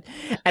started.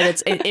 And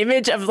it's an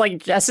image of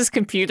like Jess's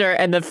computer,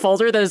 and the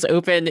folder that is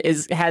open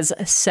has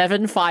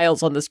 7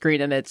 files on the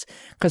screen, and it's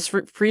because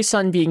Free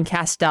Sun being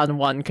cast down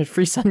 1, because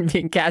Free Sun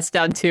being cast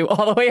down 2,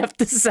 all the way up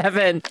to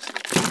 7.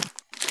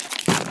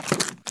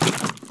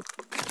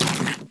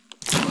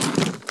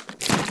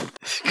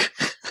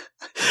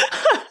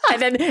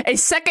 And then a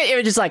second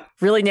image is like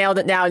really nailed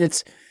it now, and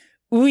it's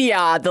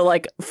Ouya, the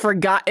like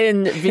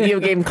forgotten video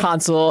game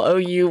console,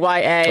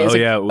 Ouya. Oh, It's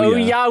yeah, like,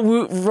 Ouya.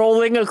 Ouya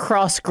rolling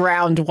across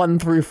ground 1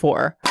 through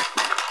 4.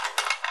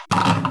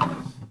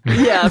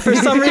 Yeah, for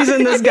some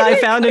reason, this guy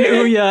found an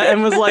Ouya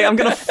and was like, I'm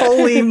going to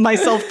Foley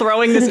myself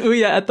throwing this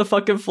Ouya at the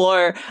fucking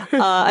floor.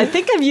 I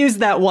think I've used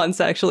that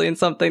once, actually, in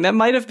something. That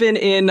might have been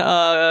in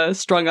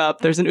Strung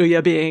Up. There's an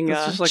Ouya being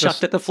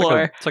chucked at the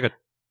floor. It's like a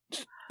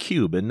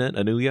cube, isn't it?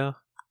 An Ouya?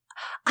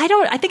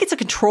 I think it's a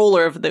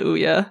controller of the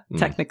Ouya,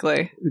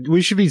 technically.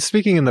 We should be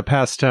speaking in the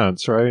past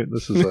tense, right?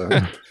 This is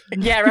a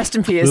Yeah, rest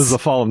in peace. this is a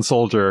fallen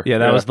soldier. Yeah,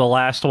 that was the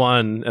last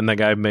one, and the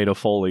guy made a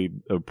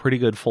pretty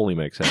good Foley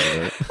mix out of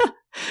it.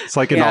 It's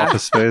like an Yeah.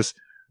 Office Space.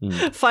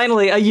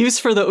 Finally, a use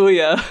for the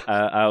Ouya.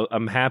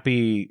 I'm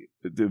happy,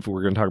 if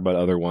we're going to talk about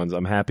other ones,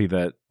 I'm happy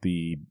that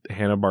the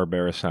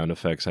Hanna-Barbera sound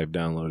effects I've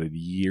downloaded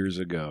years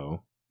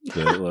ago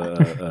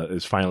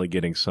is finally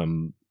getting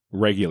some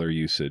regular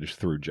usage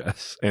through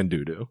Jess and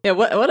Doodoo. Yeah,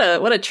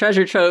 what a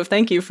treasure trove.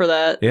 Thank you for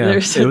that. Yeah,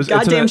 There's a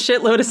goddamn it's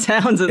shitload of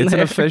sounds in It's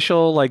there. an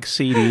official like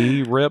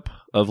CD rip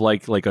of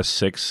like a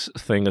 6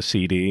 thing a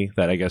CD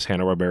that I guess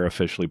Hanna-Barbera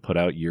officially put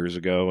out years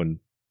ago, and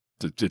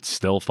it's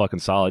still fucking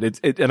solid.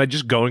 And I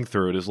just going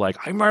through it is like,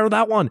 I remember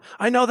that one.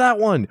 I know that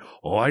one.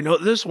 Oh, I know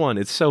this one.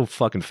 It's so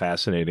fucking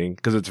fascinating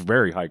because it's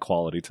very high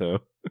quality too.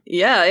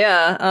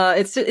 Yeah.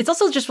 It's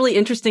also just really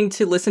interesting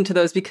to listen to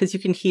those because you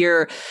can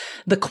hear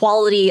the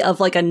quality of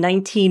like a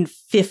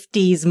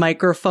 1950s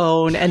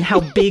microphone and how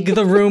big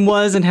the room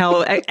was and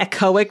how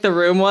echoic the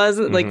room was,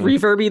 like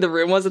reverby the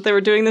room was that they were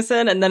doing this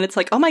in. And then it's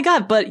like, oh my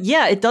God, but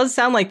yeah, it does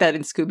sound like that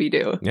in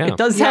Scooby-Doo. Yeah. It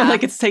does sound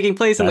like it's taking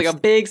place in like a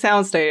big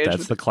soundstage.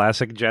 That's the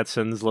classic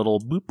Jetsons little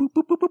boop, boop,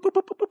 boop, boop, boop, boop,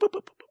 boop,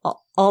 boop, boop.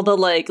 All the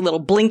like little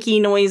blinky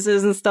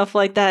noises and stuff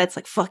like that. It's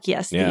like, fuck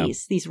yes, Yeah.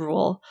 these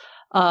rule.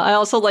 I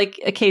also like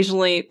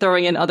occasionally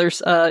throwing in other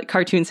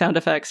cartoon sound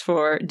effects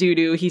for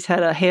Doodoo. He's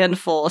had a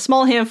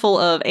small handful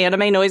of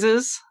anime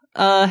noises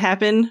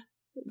happen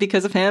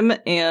because of him,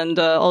 and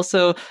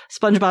also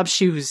SpongeBob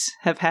shoes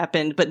have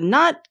happened, but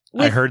not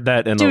with I heard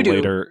that in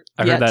Doodoo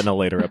a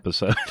later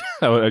episode.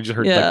 I just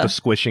heard like the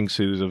squishing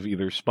shoes of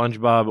either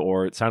SpongeBob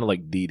or it sounded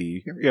like Dee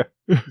Dee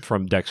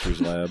from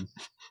Dexter's Lab.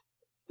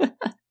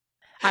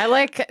 I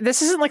like,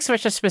 this isn't like so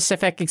much a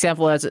specific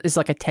example as is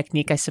like a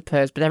technique, I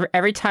suppose, but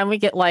every time we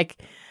get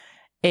like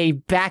a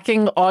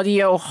backing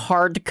audio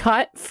hard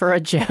cut for a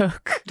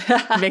joke,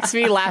 makes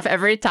me laugh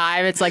every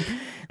time. It's like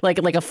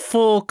a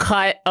full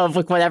cut of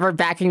like whatever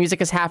backing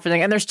music is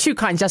happening. And there's 2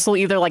 kinds. Jess will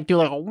either like do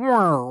like a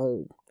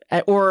wow,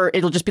 or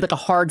it'll just be like a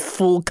hard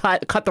full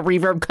cut the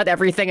reverb, cut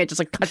everything. It just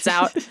like cuts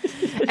out.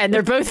 And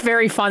they're both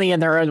very funny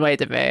in their own way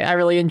to me. I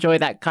really enjoy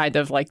that kind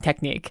of like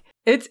technique.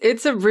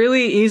 It's a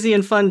really easy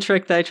and fun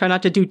trick that I try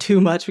not to do too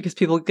much because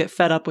people get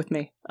fed up with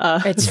me.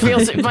 It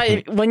feels,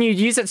 but when you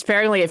use it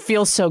sparingly, it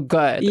feels so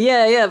good.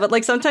 Yeah, but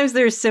like sometimes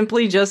there's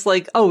simply just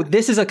like, oh,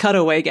 this is a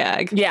cutaway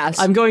gag. Yes.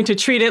 I'm going to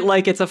treat it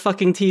like it's a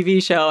fucking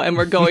TV show, and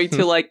we're going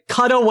to like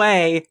cut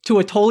away to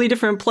a totally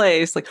different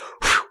place, like.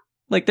 Whew,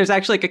 like there's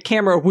actually like a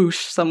camera whoosh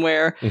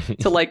somewhere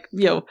to like,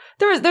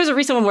 there's a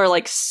recent one where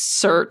like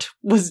Cert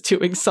was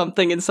doing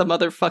something in some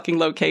other fucking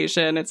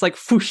location. It's like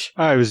whoosh.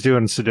 I was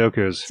doing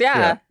Sudokus.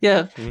 Yeah.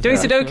 Doing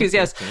Sudokus,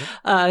 yes.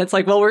 It's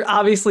like, well, we're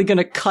obviously going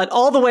to cut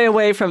all the way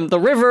away from the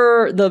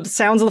river, the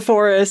sounds of the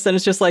forest, and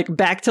it's just like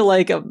back to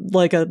like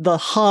the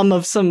hum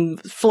of some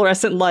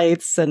fluorescent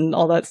lights and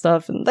all that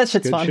stuff. And that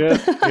shit's Good fun.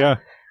 shit. Yeah.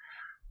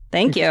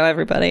 Thank you,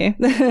 everybody.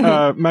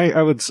 I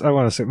want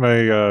to say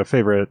my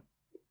favorite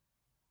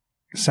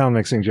sound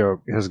mixing joke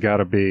has got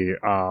to be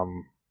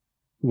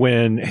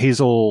when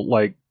Hazel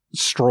like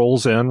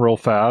strolls in real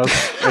fast.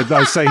 And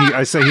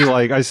I say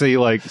he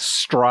like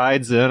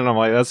strides in, and I'm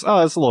like, that's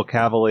a little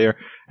cavalier.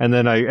 And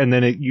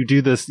then you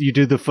do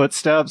the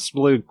footsteps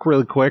really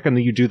quick, and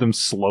then you do them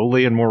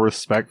slowly and more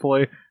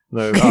respectfully. On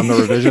the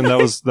revision, that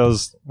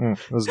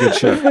was good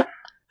shit.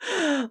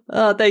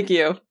 Oh, thank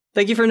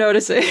you for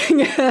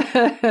noticing.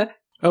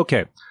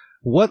 Okay.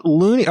 What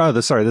loony... Oh,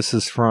 this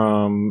is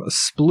from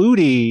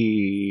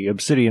Splooty,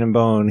 Obsidian and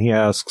Bone. He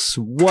asks,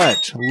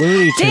 what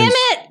Looney Tunes...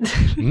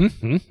 Damn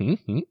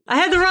it! I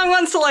had the wrong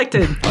one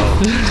selected.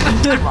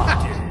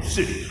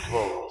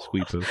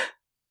 Sweet.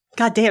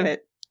 God damn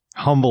it.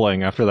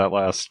 Humbling after that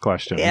last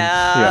question.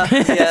 Yeah.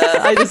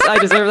 I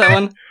deserve that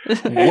one.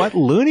 What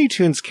Looney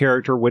Tunes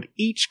character would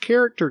each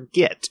character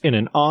get in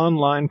an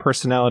online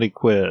personality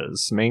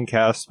quiz? Main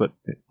cast, but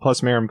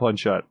plus Mayor and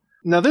Planchette.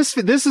 Now, this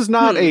is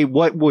not a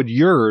what would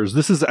yours.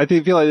 This is, I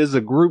feel like this is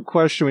a group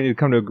question. We need to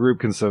come to a group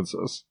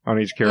consensus on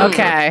each character.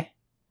 Okay.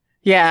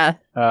 Yeah.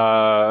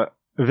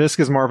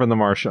 Visk is Marvin the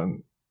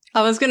Martian.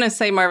 I was going to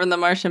say Marvin the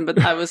Martian, but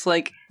I was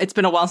like, it's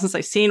been a while since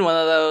I've seen one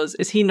of those.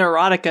 Is he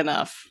neurotic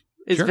enough?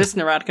 Is Visk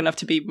neurotic enough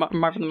to be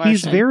Marvin the Martian?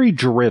 He's very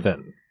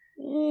driven.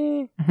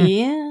 Yeah.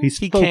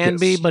 He can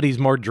be, but he's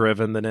more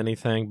driven than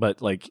anything.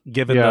 But like,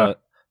 given the...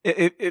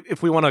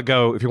 If you want to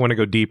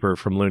go deeper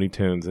from Looney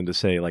Tunes into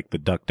say like the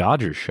Duck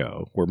Dodgers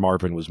show, where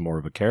Marvin was more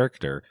of a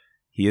character,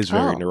 he is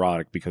very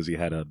neurotic because he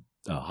had a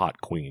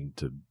hot queen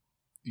to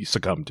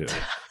succumb to.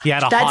 He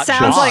had a hot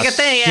sounds boss. like a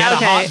thing. Yeah, he had a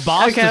hot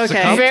boss to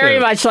succumb Very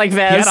to. much like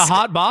this. He had a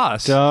hot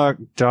boss. Duck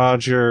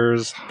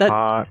Dodgers,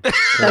 hot.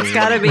 That's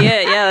got to be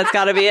it. Yeah, that's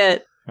got to be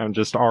it. I'm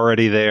just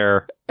already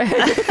there.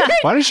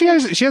 Why does she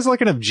has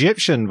like an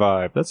Egyptian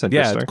vibe? That's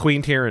interesting. Yeah,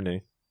 Queen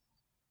Tyranny.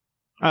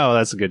 Oh,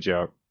 that's a good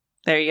joke.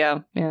 There you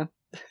go. Yeah.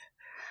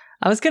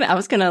 I was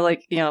gonna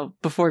like,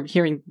 before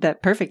hearing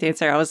that perfect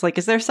answer, I was like,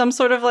 is there some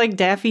sort of like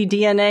Daffy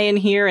DNA in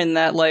here in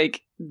that like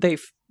they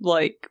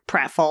like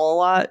pratfall a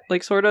lot,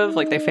 like sort of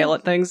like they fail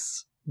at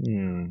things? I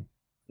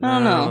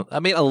don't know. I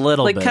mean, a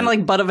little like bit. kind of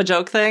like butt of a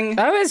joke thing.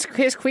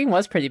 His queen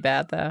was pretty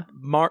bad though.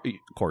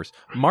 Of course.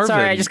 Marvin.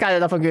 Sorry, I just got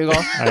it up on Google.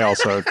 I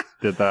also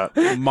did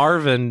that.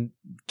 Marvin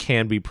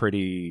can be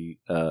pretty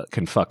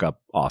can fuck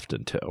up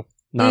often too.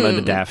 Not in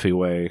a Daffy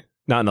way.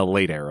 Not in a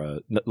late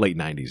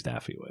 90s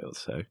Daffy way,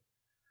 let's say.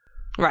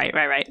 Right.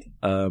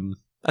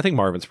 I think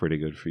Marvin's pretty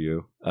good for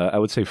you. I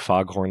would say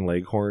Foghorn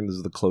Leghorn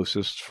is the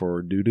closest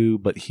for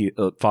Doodoo, but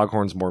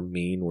Foghorn's more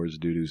mean, whereas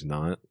Doodoo's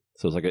not.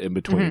 So it's like an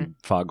in-between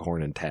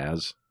Foghorn and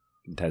Taz.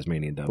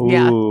 Tasmanian Devil.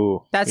 Yeah,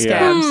 that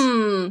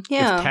scams.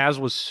 Yeah. If Taz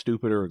was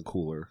stupider and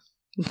cooler.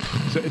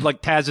 So,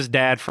 like Taz's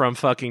dad from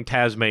fucking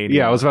Tasmania.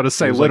 Yeah, I was about to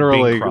say, It was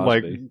literally, Bing Crosby.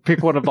 like,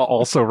 pick one of the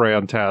also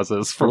ran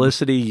Taz's.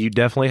 Felicity, you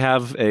definitely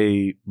have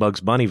a Bugs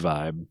Bunny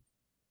vibe.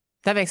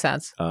 That makes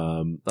sense.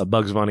 A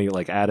Bugs Bunny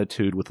like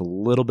attitude with a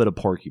little bit of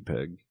Porky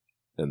Pig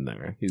in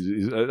there.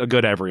 He's a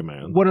good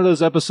everyman. One of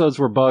those episodes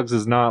where Bugs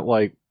is not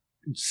like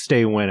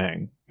stay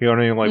winning. You know what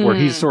I mean? Like where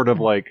he's sort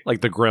of like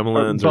the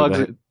Gremlins Bugs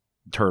or the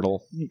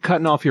turtle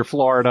cutting off your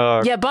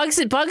Florida. Yeah, Bugs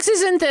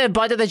isn't the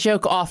butt of the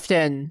joke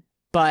often.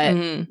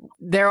 But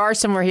there are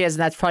some where he is,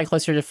 and that's probably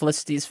closer to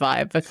Felicity's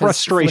vibe. Because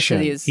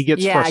frustration. He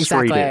gets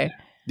frustrated. Exactly.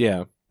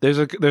 Yeah. There's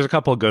a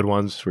couple of good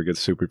ones where he gets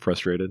super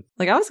frustrated.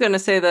 Like I was going to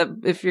say that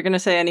if you're going to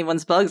say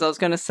anyone's Bugs, I was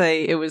going to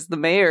say it was the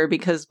mayor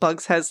because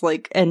Bugs has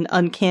like an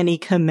uncanny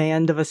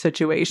command of a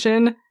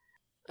situation.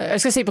 I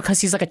was going to say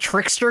because he's like a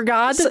trickster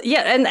god. So,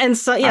 yeah, and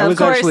so yeah, I was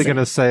of course. actually going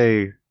to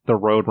say the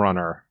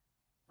Roadrunner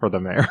for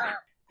the mayor.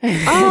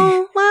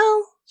 Oh,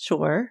 well,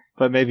 sure.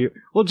 But maybe,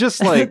 well,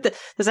 just like...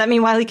 Does that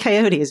mean Wile E.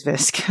 Coyote is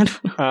Visk? I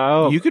don't know.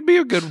 Oh. You could be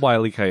a good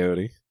Wile E.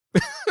 Coyote.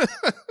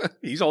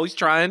 He's always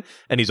trying,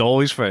 and he's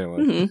always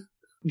failing. Mm-hmm.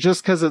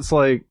 Just because it's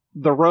like,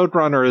 the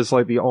Roadrunner is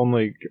like the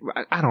only...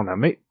 I don't know.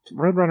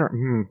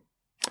 Roadrunner...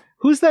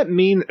 Who's that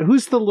mean...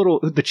 Who's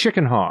the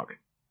chicken hawk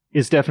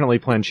is definitely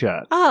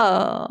Planchette.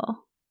 Oh.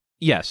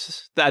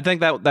 Yes. I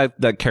think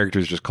that character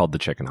is just called the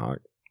Chicken Hawk.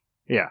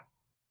 Yeah.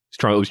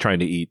 He's trying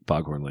to eat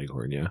Foghorn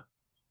Leghorn, yeah.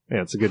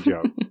 Yeah, it's a good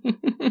joke.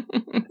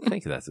 I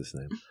think that's his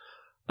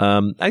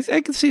name. I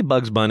can see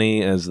Bugs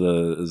Bunny as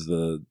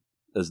the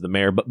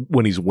mayor, but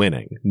when he's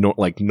winning,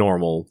 like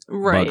normal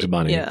Bugs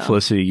Bunny. Yeah.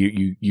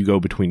 Felicity, you go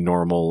between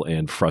normal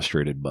and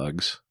frustrated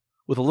Bugs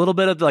with a little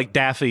bit of like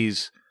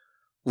Daffy's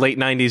late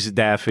 90s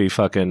Daffy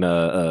fucking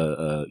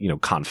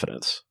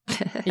confidence.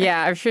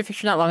 Yeah, I've seen a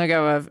picture not long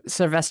ago of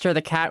Sylvester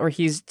the cat where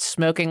he's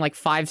smoking like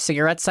 5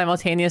 cigarettes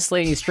simultaneously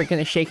and he's drinking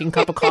a shaking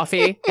cup of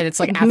coffee and it's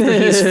like after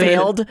he's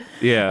failed.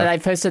 Yeah. And I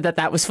posted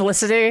that was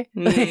Felicity.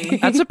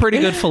 That's a pretty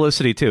good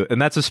Felicity too.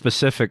 And that's a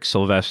specific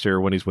Sylvester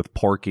when he's with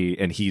Porky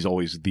and he's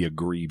always the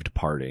aggrieved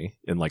party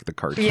in like the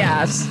cartoon.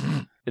 Yes.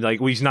 Like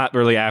he's not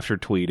really after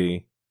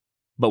Tweety,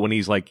 but when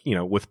he's like,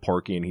 with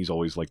Porky and he's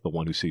always like the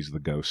one who sees the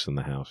ghosts in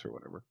the house or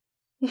whatever.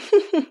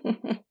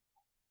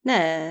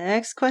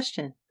 Next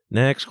question.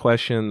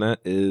 That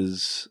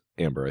is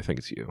Amber. I think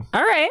it's you.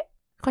 All right.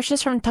 Question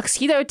is from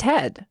Tuxedo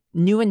Ted,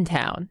 new in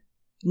town.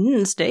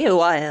 Stay a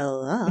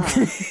while.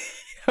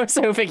 I was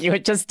hoping you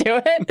would just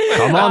do it.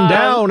 Come on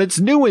down. It's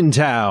new in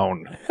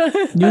town.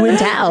 New in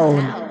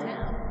town.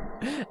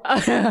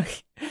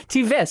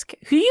 To Visk,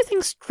 who do you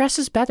think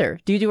dresses better,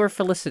 Dudu or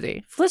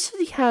Felicity?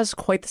 Felicity has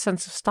quite the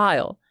sense of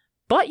style,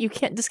 but you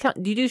can't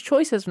discount Dudu's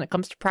choices when it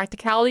comes to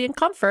practicality and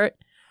comfort.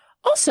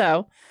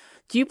 Also,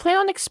 do you plan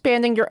on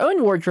expanding your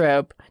own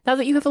wardrobe now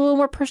that you have a little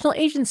more personal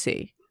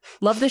agency?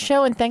 Love the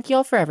show and thank you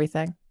all for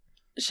everything.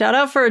 Shout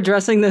out for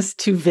addressing this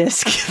to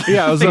Visk.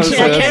 Yeah, I was going to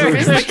say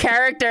This is a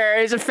character.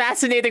 It's a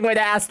fascinating way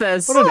to ask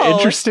this. what an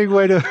interesting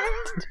way to.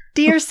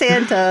 Dear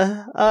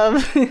Santa.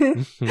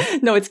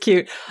 No, it's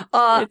cute.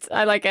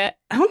 I like it.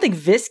 I don't think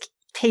Visk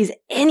pays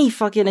any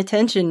fucking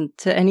attention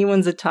to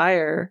anyone's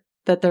attire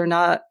that they're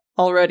not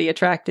already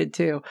attracted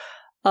to.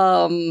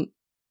 But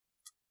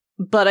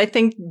I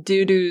think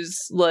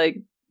Dudu's, like,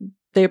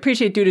 they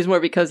appreciate Dudu's more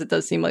because it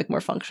does seem like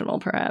more functional,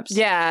 perhaps.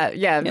 Yeah.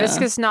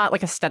 Visk is not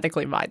like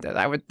aesthetically minded.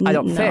 I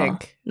don't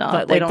think. No,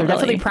 but they like, don't they're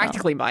definitely really,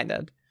 practically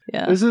minded.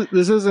 Yeah. This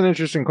is an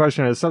interesting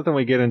question. It's something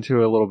we get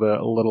into a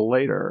little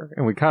later,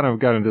 and we kind of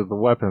got into the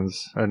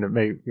weapons, and it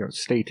may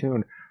stay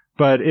tuned.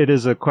 But it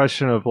is a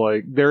question of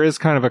like there is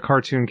kind of a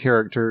cartoon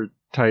character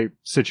type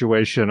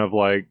situation of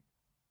like,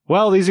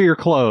 well, these are your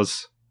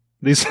clothes.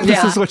 This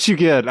is what you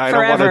get. I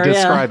don't want to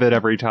describe it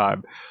every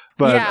time.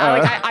 But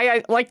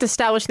I like to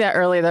establish that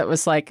earlier. That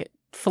was like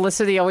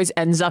Felicity always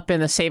ends up in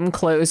the same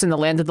clothes in the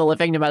land of the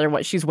living, no matter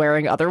what she's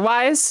wearing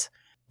otherwise.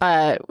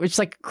 Which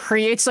like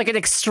creates like an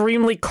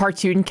extremely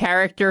cartoon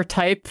character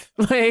type.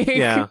 Like,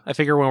 yeah, I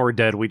figure when we're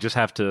dead, we just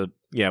have to.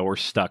 Yeah, we're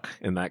stuck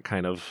in that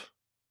kind of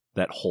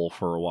that hole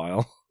for a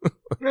while.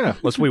 yeah,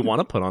 Unless we want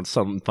to put on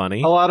something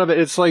funny. A lot of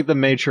it's like the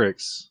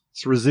Matrix.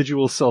 It's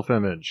residual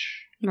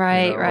self-image,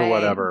 Right. or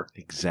whatever.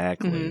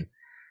 Exactly. Mm-hmm.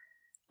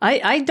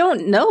 I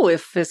don't know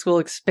if this will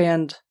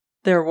expand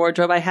their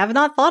wardrobe. I have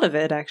not thought of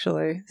it,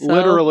 actually. So.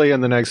 Literally, in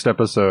the next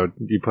episode,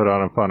 you put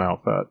on a fun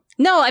outfit.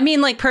 No, I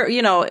mean like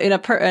in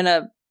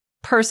a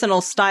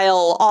personal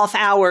style, off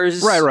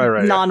hours,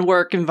 right,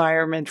 non-work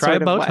environment. Try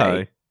sort a bow of tie.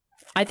 way.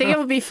 I think it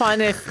would be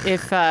fun if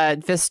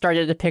this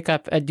started to pick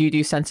up a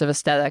Dudu sense of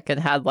aesthetic and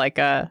had like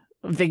a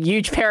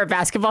huge pair of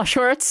basketball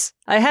shorts.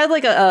 I had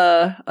like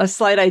a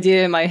slight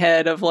idea in my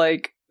head of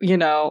like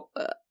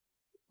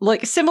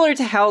like similar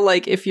to how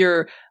like if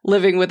you're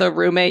living with a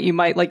roommate, you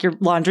might like your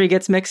laundry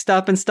gets mixed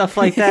up and stuff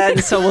like that,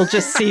 and so we'll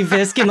just see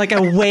Visk in like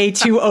a way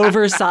too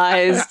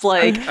oversized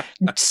like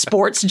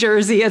sports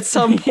jersey at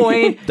some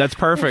point. That's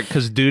perfect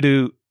because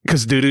Dudu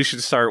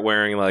should start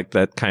wearing like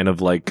that kind of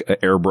like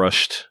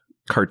airbrushed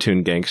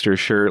cartoon gangster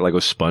shirt, like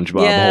with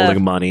SpongeBob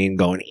holding money and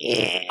going.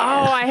 Yeah. Oh,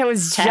 I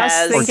was Taz.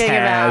 just thinking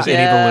about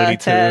any of the Looney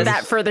Tunes.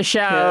 that for the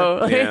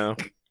show. Yeah,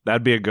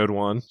 that'd be a good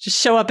one.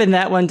 Just show up in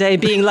that one day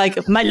being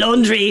like, my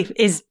laundry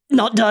is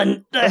not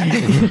done.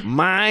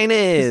 Mine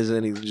is,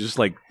 and he's just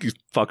like he's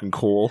fucking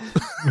cool.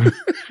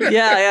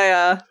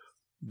 Yeah.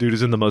 Dude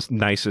is in the most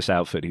nicest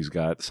outfit he's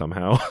got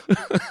somehow.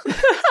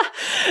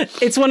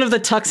 It's one of the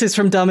tuxes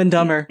from Dumb and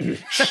Dumber.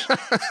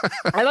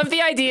 I love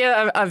the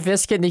idea of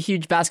Visk in the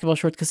huge basketball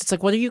shorts because it's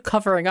like, what are you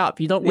covering up?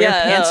 You don't wear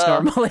pants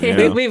normally.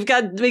 Yeah. We've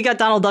got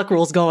Donald Duck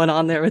rules going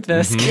on there with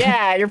Visk. Mhm.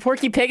 Yeah, you're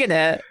Porky Pigging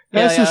it.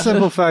 That's the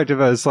simple fact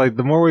of it. It's like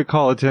the more we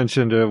call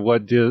attention to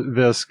what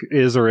Visk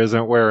is or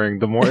isn't wearing,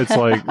 the more it's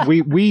like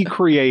we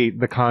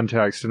create the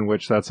context in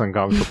which that's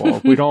uncomfortable.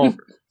 If we don't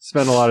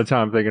spend a lot of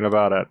time thinking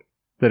about it,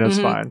 then it's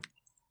fine.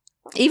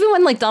 Even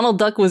when like Donald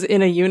Duck was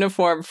in a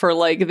uniform for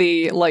like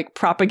the like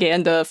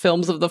propaganda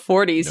films of the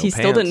 40s, he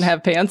still didn't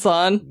have pants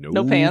on.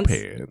 No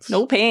pants.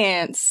 No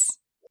pants.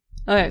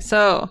 Okay,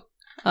 so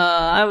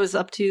I was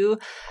up to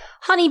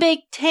Honey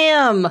Baked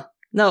Ham.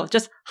 No,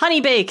 just Honey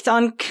Baked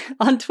on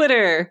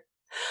Twitter.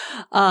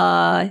 He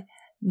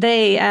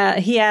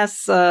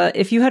asks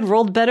if you had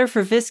rolled better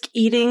for Visk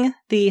eating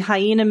the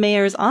hyena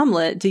mayor's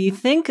omelet, do you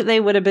think they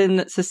would have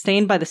been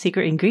sustained by the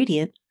secret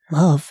ingredient,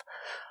 love?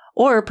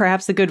 Or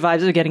perhaps the good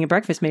vibes of getting a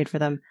breakfast made for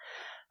them.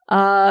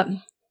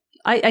 I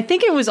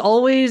think it was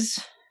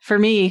always, for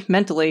me,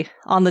 mentally,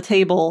 on the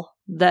table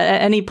that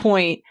at any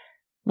point,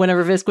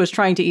 whenever Visk was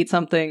trying to eat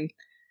something,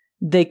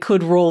 they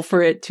could roll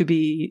for it to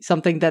be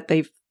something that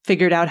they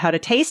figured out how to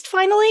taste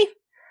finally.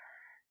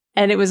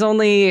 And it was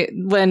only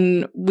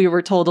when we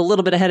were told a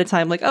little bit ahead of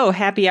time, like, oh,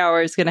 happy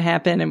hour is going to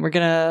happen and we're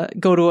going to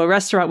go to a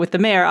restaurant with the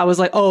mayor. I was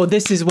like, oh,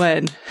 this is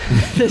when. When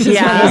this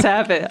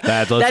happened.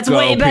 That's go,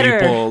 way better.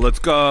 People. Let's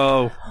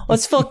go.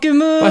 Let's fucking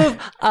move.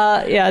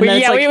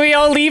 We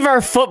all leave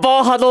our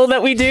football huddle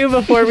that we do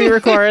before we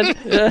record.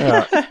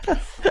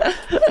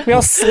 We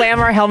all slam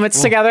our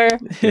helmets together.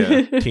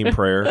 Yeah, team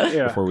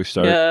prayer before we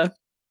start. Yeah.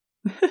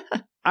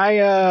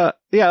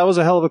 That was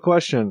a hell of a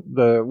question.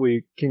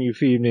 Can you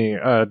feed me?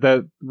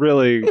 That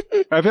really,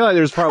 I feel like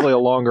there's probably a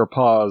longer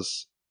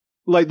pause.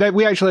 Like that,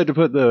 we actually had to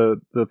put the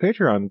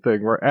Patreon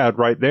thing ad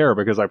right there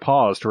because I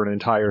paused for an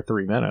entire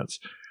 3 minutes.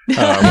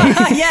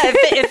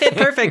 It fit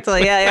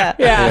perfectly. Yeah.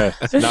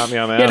 Not me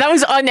on that. Yeah, that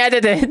was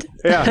unedited.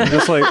 Yeah,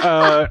 just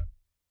like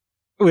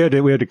we had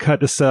to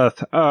cut to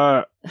Seth.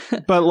 But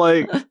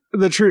like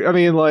the truth, I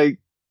mean, like,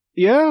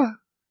 yeah.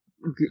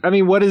 I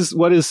mean, what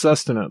is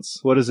sustenance?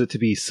 What is it to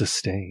be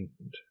sustained?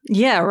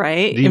 Yeah,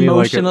 right. Do you mean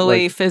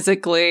Emotionally, like-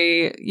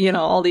 physically,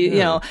 all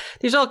the,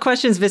 these are all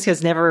questions Visk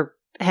has never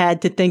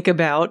had to think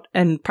about,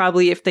 and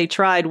probably if they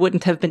tried,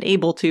 wouldn't have been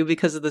able to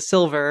because of the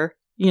silver,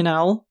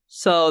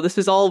 So this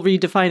is all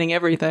redefining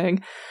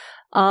everything.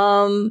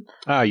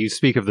 You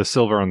speak of the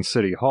silver on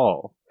City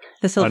Hall.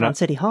 The silver on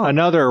City Hall.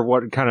 Another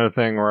what kind of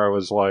thing where I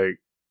was like,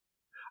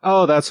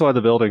 oh, that's why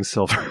the building's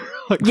silver.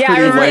 Yeah,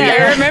 pretty late.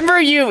 I remember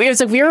you. It was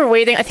like we were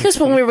waiting. I think it was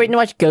when we were waiting to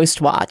watch Ghost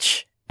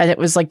Watch. And it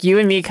was like you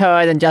and Miko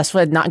and Jess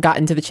had not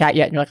gotten to the chat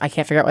yet. And you're like, I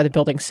can't figure out why the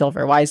building's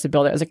silver. Why is the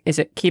building? I was like, is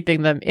it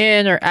keeping them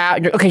in or out?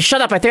 And you're, okay,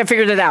 shut up. I think I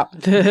figured it out.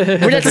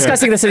 We're not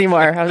discussing this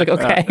anymore. I was like,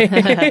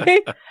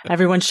 okay.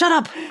 Everyone, shut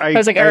up. I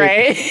was like, all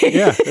right.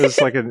 Yeah, it's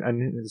like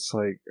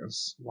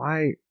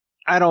why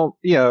I don't.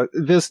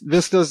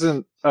 This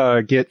doesn't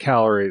get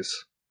calories.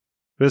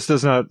 This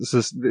does not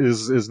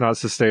is not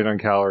sustained on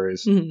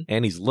calories. Mm-hmm.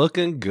 And he's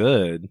looking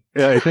good.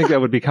 Yeah, I think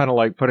that would be kind of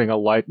like putting a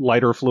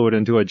lighter fluid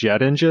into a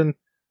jet engine.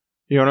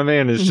 You know what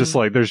I mean? It's just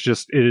like this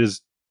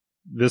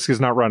is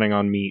not running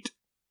on meat.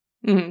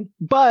 Mm-hmm.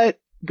 But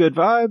good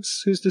vibes.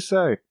 Who's to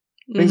say?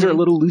 Things are a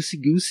little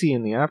loosey goosey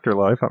in the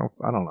afterlife. I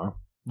don't know.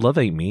 Love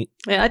ain't meat.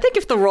 Yeah, I think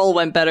if the roll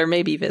went better,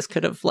 maybe Viz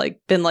could have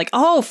been like,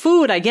 "Oh,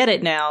 food, I get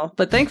it now."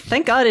 But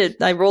thank God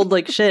I rolled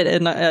like shit,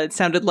 and it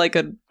sounded like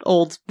an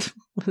old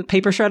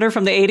paper shredder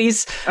from the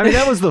 80s. I mean,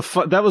 that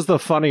was the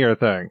funnier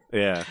thing.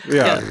 Yeah.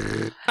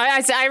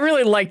 I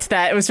really liked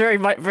that. It was very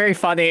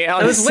funny.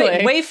 Honestly. It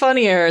was way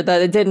funnier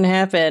that it didn't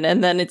happen,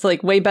 and then it's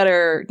like way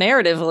better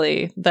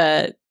narratively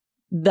that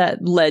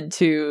led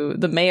to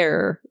the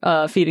mayor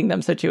feeding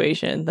them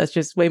situation. That's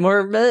just way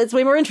more. It's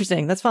way more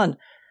interesting. That's fun.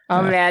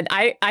 Oh man,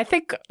 I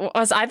think,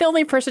 was I the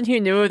only person who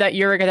knew that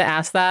you were going to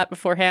ask that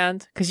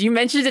beforehand? Because you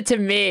mentioned it to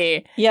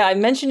me. Yeah, I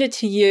mentioned it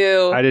to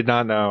you. I did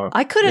not know.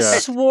 I could have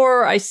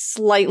swore I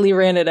slightly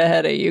ran it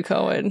ahead of you,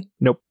 Cohen.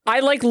 Nope. I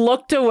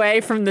looked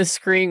away from the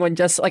screen when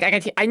Jess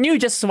I knew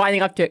Jess was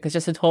winding up to it because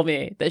Jess had told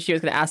me that she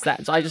was going to ask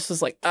that. So I just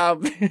was like,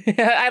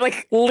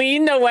 I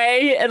leaned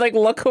away and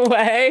look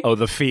away. Oh,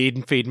 the feed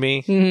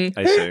me. Mm-hmm.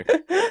 I see.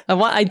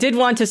 I did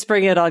want to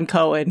spring it on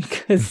Cohen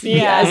because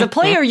as a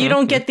player, you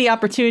don't get the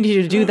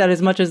opportunity to do that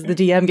as much as the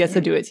DM gets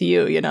to do it to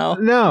you. No.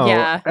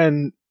 Yeah.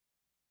 And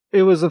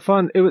it was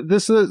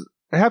this is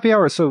happy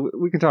hour, so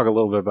we can talk a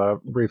little bit about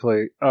it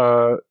briefly.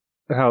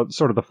 How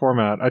sort of the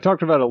format. I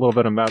talked about it a little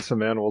bit in Maps and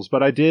Manuals,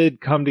 but I did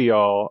come to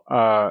y'all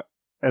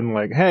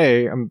and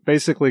hey, I'm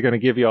basically going to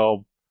give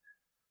y'all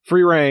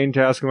free reign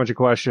to ask a bunch of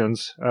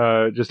questions.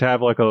 Just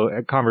have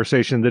a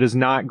conversation that is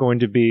not going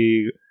to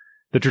be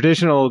the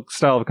traditional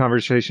style of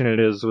conversation it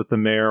is with the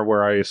mayor,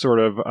 where I sort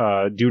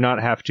of do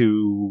not have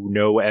to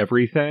know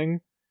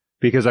everything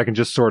because I can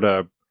just sort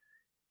of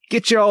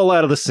get you all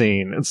out of the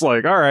scene. It's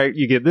like, all right,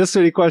 you get this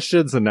many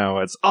questions and now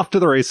it's off to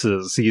the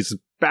races. He's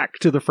back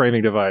to the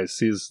framing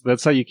device.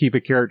 That's how you keep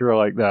a character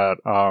like that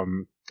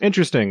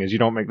interesting, is you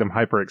don't make them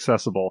hyper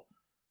accessible.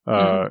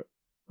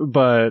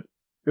 But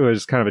it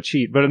was kind of a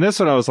cheat. But in this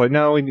one, I was like,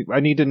 no, I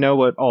need to know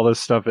what all this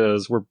stuff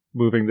is.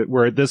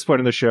 We're at this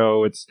point in the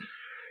show.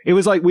 It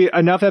was like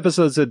enough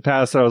episodes had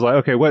passed that I was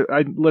like, okay,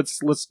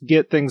 let's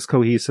get things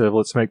cohesive.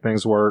 Let's make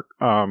things work.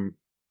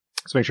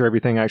 Let's make sure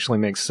everything actually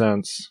makes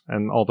sense,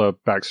 and all the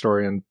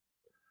backstory and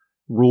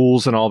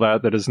rules and all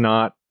that is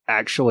not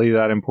actually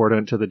that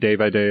important to the day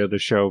by day of the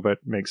show, but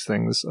makes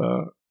things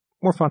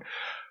more fun.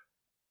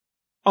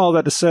 All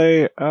that to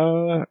say,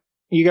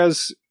 you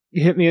guys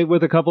hit me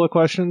with a couple of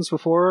questions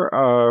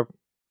before,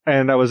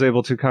 and I was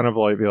able to kind of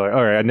be like,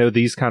 all right, I know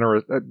these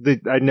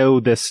I know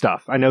this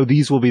stuff. I know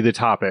these will be the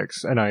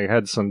topics, and I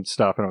had some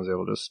stuff, and I was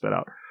able to spit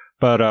out.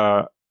 But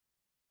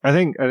I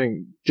think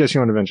Jess,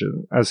 you want to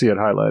mention? I see it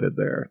highlighted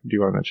there. Do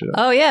you want to mention it?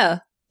 Oh yeah,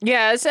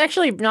 it's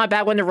actually not a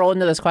bad one to roll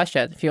into this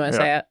question if you want to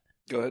say it.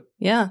 Go ahead.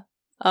 Yeah.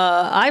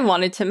 I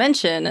wanted to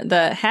mention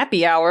that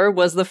Happy Hour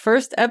was the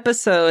first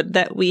episode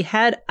that we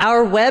had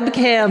our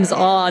webcams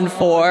on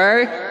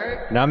for.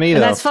 Not me,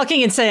 and though. that's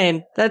fucking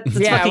insane. That's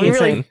fucking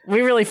insane.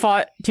 We really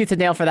fought tooth and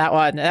nail for that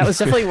one. That was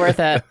definitely worth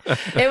it.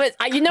 It was,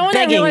 when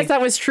I realized that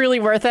was truly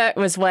worth it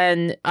was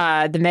when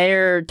the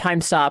mayor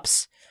time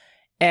stops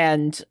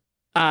and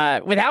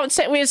without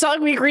saying, it's not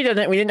like we agreed on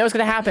it. We didn't know it was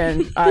going to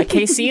happen.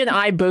 KC and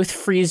I both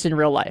freezed in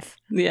real life.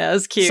 Yeah, it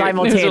was cute.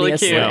 Simultaneously. It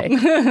was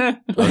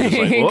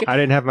really cute. I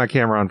didn't have my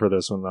camera on for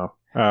this one though.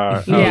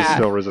 I was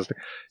still resisting.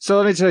 So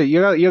let me tell you,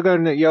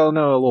 y'all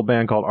know a little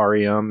band called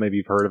REM. Maybe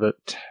you've heard of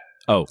it.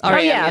 Oh,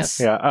 REM, yes.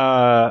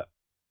 Yeah.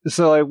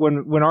 So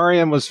when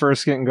REM was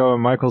first getting going,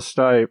 Michael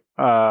Stipe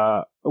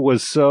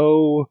was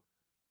so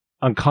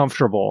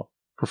uncomfortable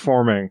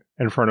performing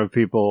in front of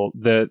people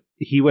that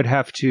he would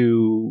have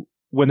to,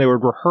 when they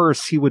would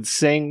rehearse, he would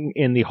sing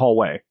in the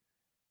hallway.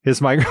 His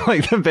mic,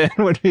 the band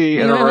would be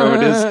in a room,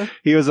 and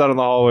he was out in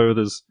the hallway with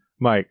his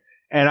mic.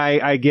 And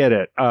I get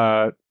it.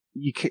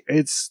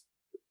 It's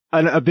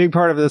a big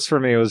part of this for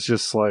me was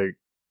just like,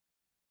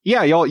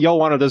 yeah, y'all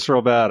wanted this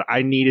real bad.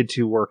 I needed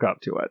to work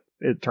up to it.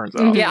 it turns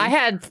out. Yeah, I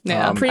had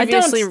Yeah.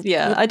 previously.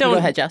 I don't Go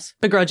ahead, Jess.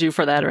 begrudge you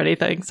for that or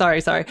anything.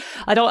 Sorry.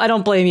 I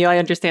don't blame you. I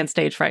understand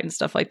stage fright and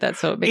stuff like that,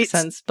 so it makes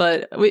sense.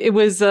 But it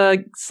was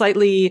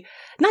slightly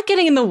not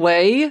getting in the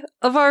way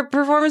of our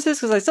performances,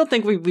 because I still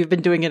think we've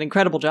been doing an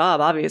incredible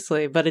job,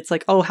 obviously. But it's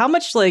like, oh, how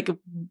much like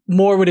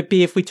more would it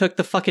be if we took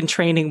the fucking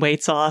training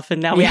weights off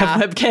and now we have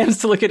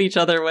webcams to look at each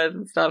other with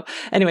and stuff?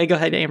 Anyway, go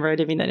ahead, Amber. I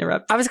didn't mean to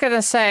interrupt. I was going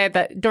to say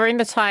that during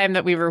the time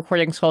that we were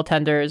recording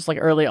Skulltenders, like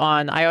early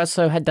on, I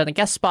also had done a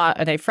guest spot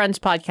on a friend's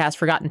podcast,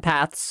 Forgotten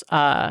Paths,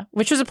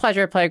 which was a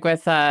pleasure playing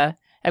with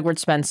Edward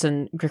Spence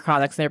and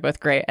Draconics, and they're both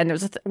great. And it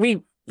was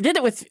we did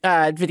it with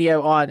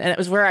video on, and it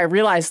was where I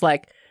realized,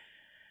 like,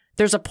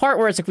 there's a part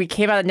where it's like we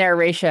came out of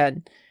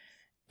narration,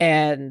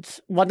 and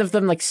one of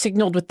them like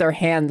signaled with their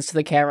hands to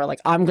the camera, like,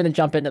 I'm going to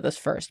jump into this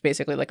first,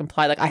 basically, like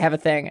imply like I have a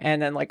thing,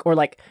 and then like, or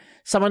like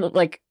someone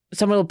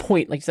will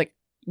point, like, it's like,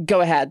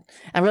 go ahead.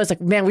 And I realized, like,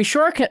 man, we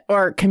sure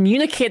are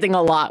communicating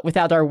a lot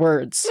without our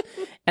words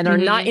and are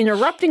not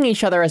interrupting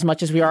each other as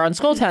much as we are on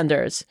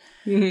Skulltenders.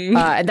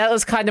 And that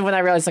was kind of when I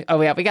realized, like,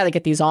 oh yeah, we got to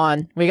get these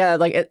on. We got to,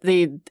 like,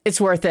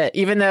 it's worth it.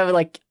 Even though,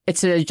 like,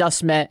 it's an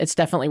adjustment, it's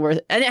definitely worth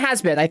it. And it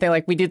has been. I think,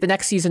 like, we do the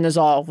next season is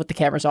all with the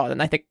cameras on.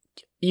 And I think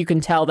you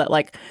can tell that,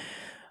 like,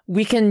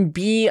 we can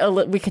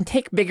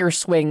take bigger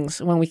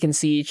swings when we can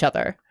see each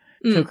other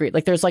to agree.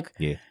 Like, there's, like,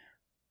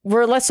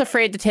 we're less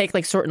afraid to take,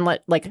 like, certain,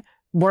 like,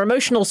 more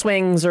emotional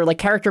swings or like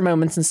character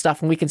moments and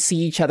stuff, and we can see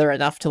each other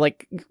enough to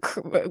like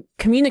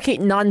communicate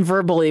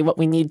non-verbally what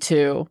we need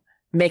to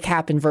make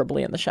happen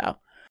verbally in the show.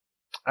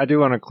 I do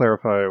want to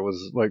clarify, it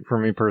was like, for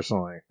me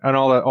personally, and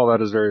all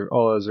that is very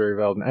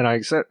valid, and I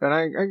accept, and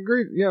I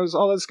agree. Yeah, it was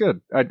all that's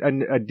good. I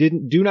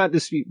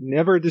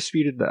never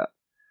disputed that.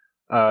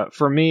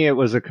 For me, it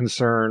was a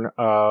concern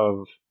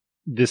of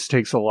this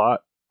takes a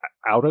lot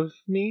out of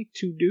me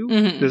to do.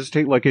 Does it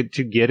take like it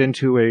to get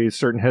into a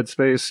certain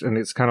headspace, and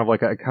it's kind of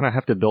like I kind of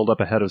have to build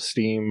up a head of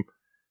steam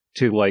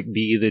to like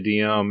be the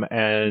DM,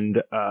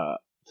 and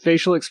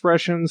facial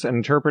expressions and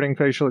interpreting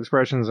facial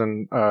expressions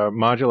and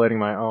modulating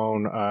my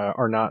own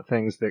are not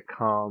things that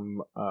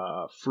come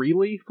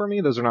freely for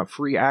me. Those are not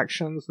free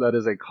actions. That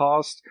is a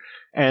cost.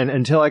 And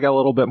until I got a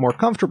little bit more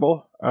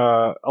comfortable,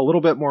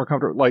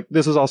 like,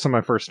 this is also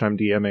my first time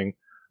DMing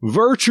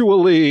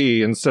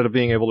virtually instead of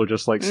being able to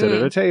just like sit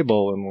at a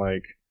table, and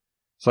like,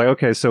 it's like,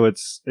 okay, so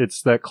it's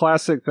that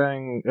classic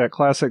thing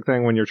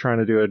when you're trying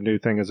to do a new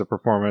thing as a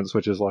performance,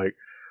 which is like,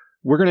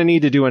 we're going to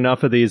need to do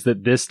enough of these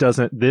that this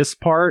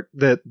part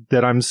I've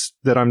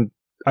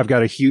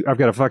got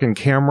a fucking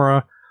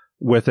camera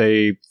with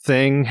a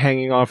thing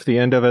hanging off the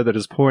end of it that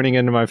is pointing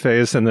into my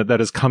face, and that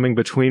is coming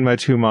between my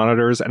two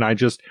monitors, and I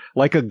just,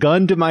 like a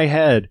gun to my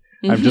head,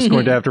 I'm just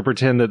going to have to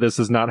pretend that this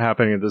is not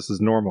happening and this is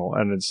normal.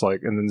 And it's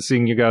like, and then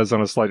seeing you guys on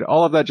a slide,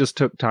 all of that just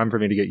took time for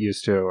me to get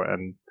used to.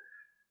 And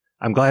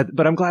I'm glad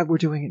we're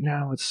doing it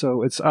now. It's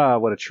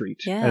what a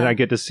treat. Yeah. And I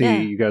get to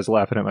see you guys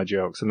laughing at my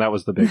jokes. And that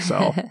was the big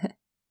sell.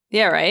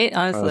 Yeah, right.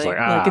 Honestly,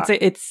 like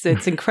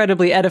it's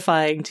incredibly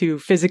edifying to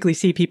physically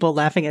see people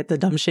laughing at the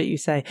dumb shit you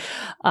say.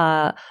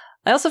 I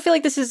also feel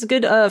like this is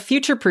good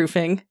future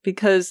proofing,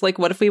 because like,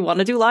 what if we want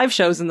to do live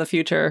shows in the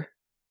future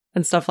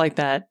and stuff like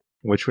that?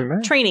 Which we may.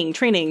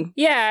 Training.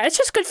 Yeah, it's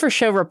just good for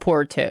show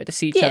rapport too, to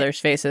see each other's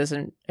faces,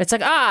 and it's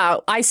like,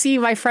 I see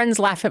my friends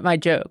laugh at my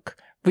joke.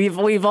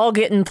 We've all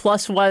gotten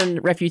 +1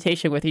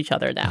 reputation with each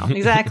other now.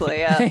 Exactly.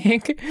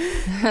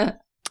 Yeah.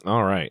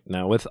 All right,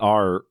 now with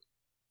our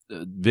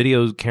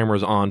video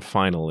cameras on,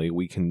 finally,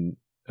 we can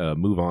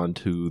move on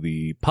to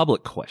the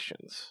public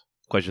questions.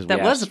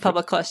 That was a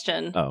public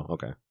question. Oh,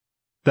 okay.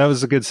 That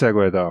was a good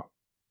segue, though.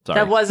 Sorry.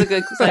 That was a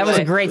good segue. That was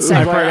a great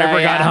segue. I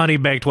forgot Honey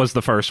Baked was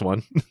the first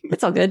one.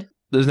 It's all good.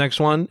 This next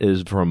one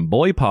is from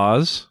Boy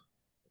Paws,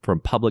 from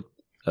public,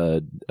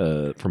 from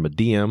a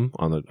DM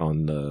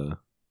on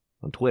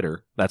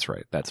Twitter. That's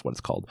right. That's what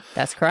it's called.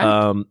 That's correct.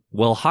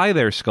 Well, hi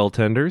there,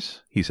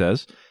 Skulltenders. He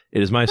says,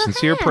 it is my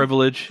sincere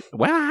privilege.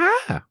 Skulltenders.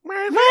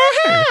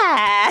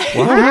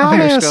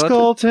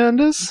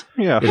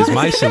 Yeah. It is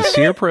my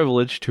sincere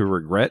privilege to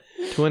regret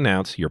to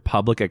announce your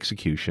public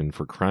execution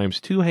for crimes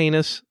too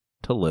heinous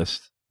to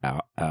list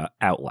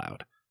out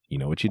loud. You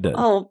know what you did.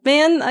 Oh,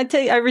 man, I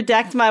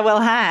redact my well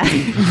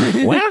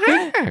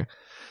hi.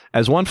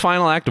 As one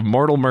final act of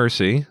mortal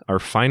mercy, our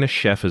finest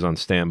chef is on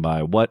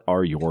standby. What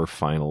are your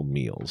final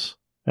meals?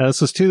 Now,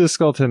 this was to the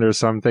Skulltenders,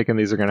 so I'm thinking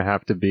these are going to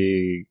have to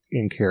be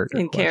in character.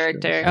 In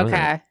questions. character.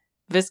 Okay.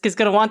 Visk is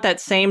going to want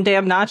that same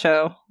damn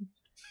nacho.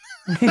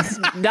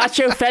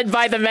 Nacho fed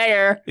by the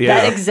mayor.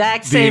 Yeah. That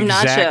exact same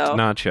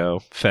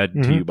nacho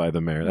fed to you by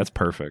the mayor. That's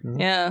perfect.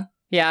 Yeah.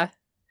 Yeah.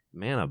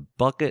 Man, a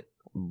bucket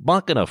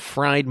of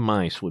fried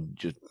mice would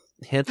just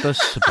hit the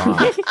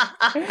spot.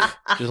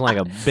 Just like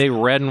a big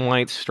red and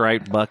white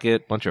striped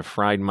bucket, bunch of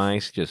fried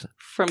mice, just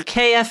from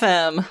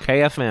KFM.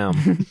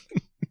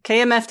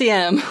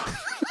 KMFDM.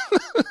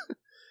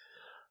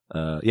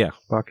 Yeah.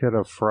 Bucket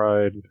of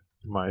fried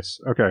mice.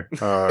 Okay.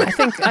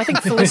 I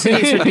think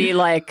Felicity's would be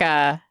like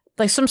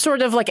like some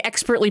sort of like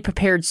expertly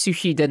prepared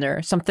sushi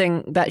dinner,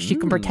 something that she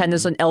can pretend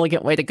is an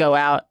elegant way to go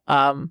out.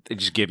 They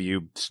just give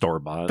you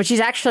store-bought. But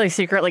she's actually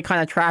secretly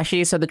kind of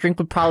trashy, so the drink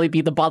would probably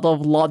be the bottle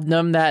of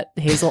laudanum that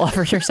Hazel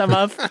offers her some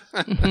of.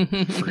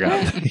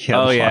 Forgot. We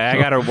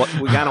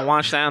gotta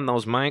wash down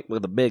those Mike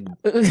with a big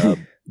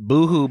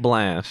Boohoo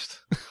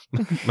Blast.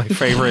 My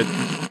favorite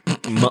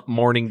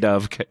morning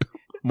dove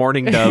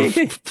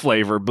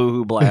flavor,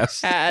 Boohoo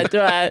Blast.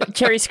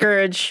 Cherry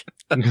Scourge.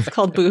 It's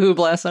called Boohoo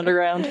Blast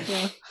Underground.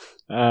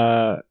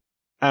 Yeah.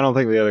 I don't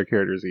think the other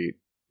characters eat.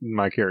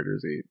 My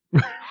characters eat.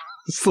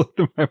 Slipped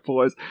in my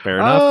voice. Fair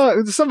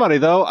enough. Somebody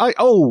though.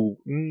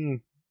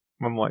 I'm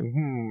like,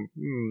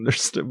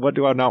 what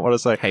do I not want to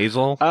say?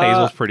 Hazel.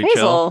 Hazel's pretty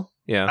chill.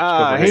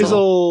 Yeah.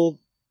 Hazel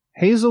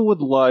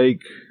would like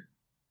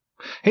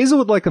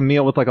a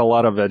meal with like a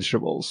lot of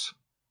vegetables.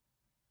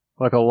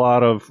 Like a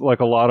lot of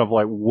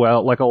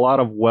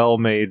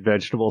well-made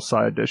vegetable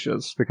side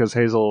dishes, because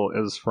Hazel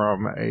is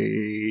from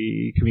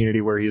a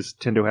community where he's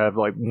tend to have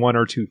like one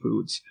or two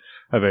foods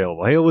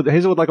available.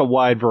 Hazel would like a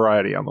wide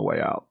variety on the way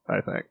out,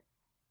 I think.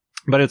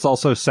 But it's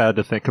also sad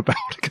to think about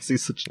because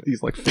he's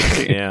like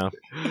 15. Yeah,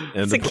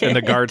 and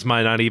the guards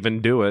might not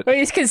even do it. But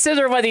he's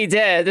consider what he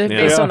did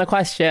based on the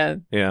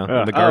question. Yeah,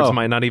 and the guards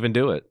might not even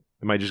do it.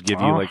 They might just give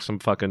you like some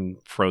fucking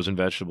frozen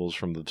vegetables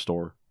from the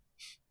store.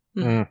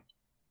 Mm.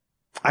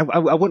 I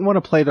wouldn't want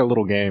to play their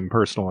little game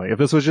personally. If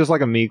this was just like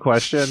a me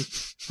question,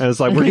 and it's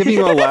like, we're giving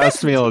you a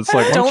last meal. It's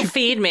like, don't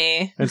feed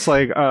me. It's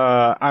like,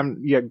 why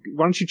don't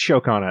you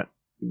choke on it?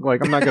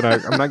 Like, I'm not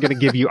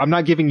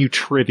giving you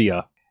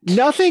trivia.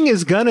 Nothing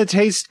is gonna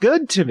taste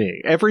good to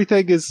me.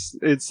 Everything is,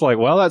 it's like,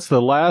 well, that's the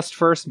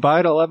first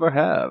bite I'll ever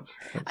have.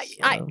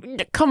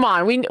 Come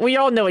on, we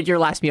all know what your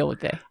last meal would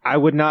be. I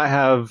would not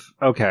have,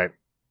 okay.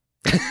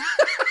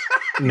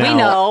 No. We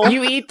know.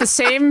 You eat the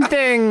same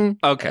thing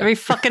every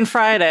fucking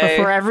Friday.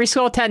 Before every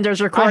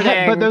Skulltenders recording.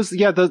 I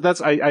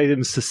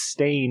am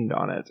sustained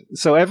on it.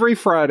 So every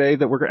Friday if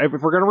we're going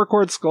to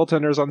record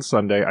Skulltenders on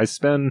Sunday, I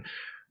spend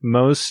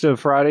most of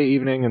Friday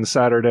evening and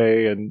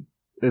Saturday and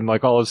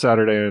like all of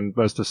Saturday and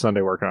most of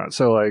Sunday working on it.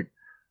 So like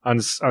on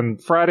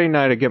Friday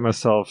night, I get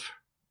myself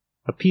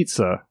a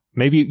pizza.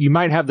 Maybe you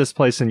might have this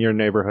place in your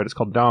neighborhood. It's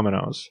called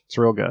Domino's. It's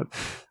real good.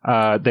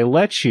 They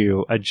let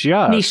you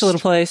adjust. Niche little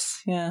place.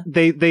 Yeah.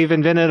 They've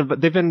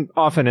been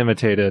often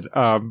imitated.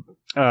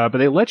 But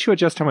they let you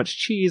adjust how much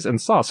cheese and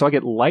sauce. So I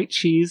get light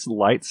cheese,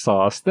 light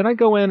sauce. Then I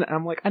go in and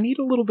I'm like, I need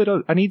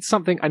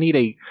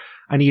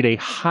a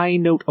high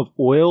note of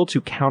oil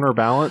to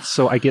counterbalance.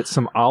 So I get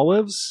some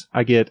olives.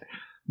 I get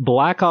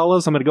black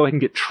olives. I'm going to go ahead and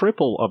get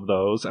triple of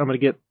those. I'm going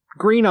to get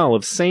green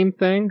olives. Same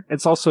thing.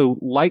 It's also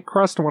light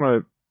crust. I want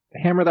to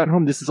hammer that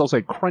home. This is also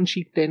a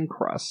crunchy, thin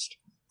crust.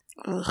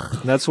 Ugh.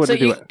 That's what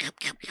You're not going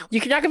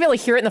to be able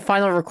to hear it in the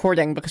final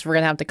recording because we're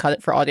going to have to cut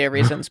it for audio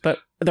reasons, but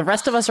the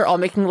rest of us are all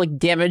making like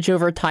damage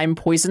over time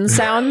poison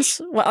sounds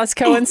as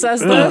Cohen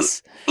says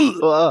this.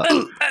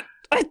 I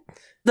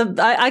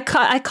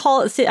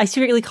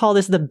secretly call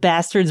this the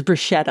bastard's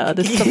bruschetta.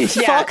 This is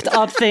the fucked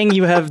up thing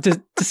you have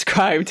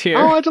described here.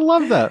 Oh, I'd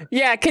love that.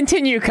 Yeah,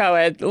 continue,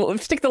 Cohen.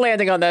 Stick the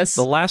landing on this.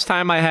 The last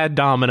time I had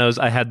Domino's,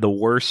 I had the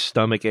worst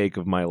stomach ache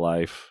of my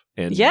life.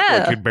 And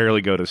I could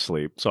barely go to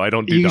sleep. So I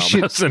don't do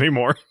Domino's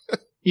anymore.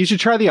 You should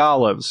try the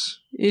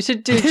olives. You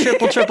should do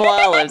triple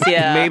olives,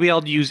 yeah. Maybe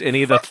I'll use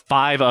any of the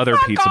 5 other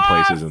pizza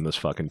places in this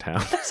fucking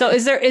town. So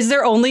is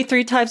there only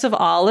 3 types of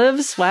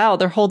olives? Wow,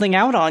 they're holding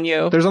out on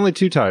you. There's only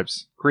 2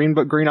 types. Green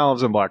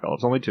olives and black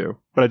olives. Only 2.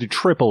 But I do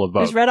triple of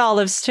both. There's red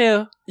olives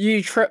too.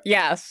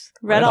 Yes.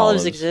 Red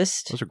olives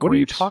exist. Those are what are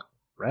you talking?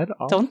 Red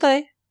olives? Don't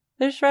they?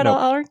 There's red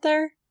olives, aren't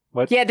there?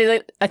 What? Yeah,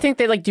 I think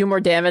they like do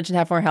more damage and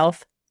have more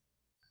health.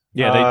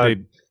 Yeah,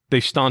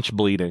 they staunch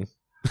bleeding.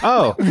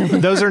 Oh,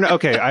 those are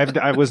okay.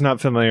 I was not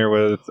familiar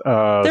with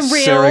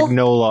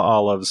Serignola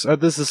olives.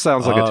 This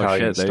sounds like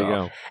Italian stuff. There you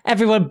go.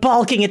 Everyone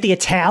balking at the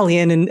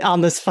Italian and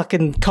on this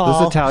fucking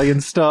call. This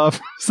Italian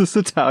stuff.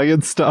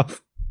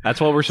 That's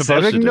what we're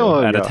supposed to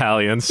do at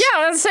Italians.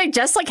 Yeah, I was saying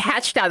just like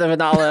hatched out of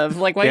an olive.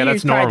 Like what are you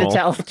trying to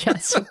tell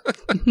Jess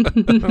what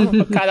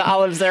kind of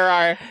olives there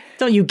are?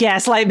 Don't you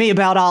gaslight me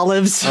about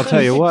olives. I'll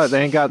tell you what,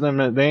 they ain't got them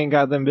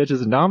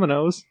bitches at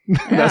Domino's.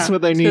 That's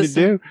what they need to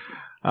do.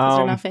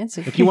 They're not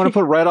fancy. If you want to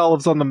put red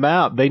olives on the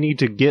map, they need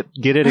to get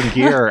it in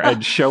gear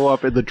and show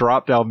up in the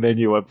drop-down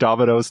menu of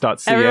Domino's.ca.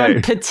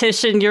 Everyone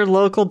petition your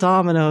local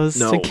Domino's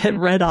to get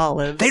red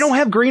olives. They don't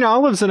have green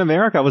olives in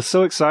America. I was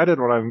so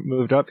excited when I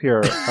moved up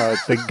here.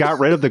 They got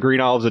rid of the green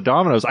olives at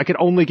Domino's. I could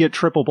only get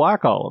triple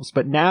black olives,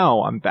 but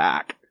now I'm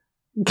back.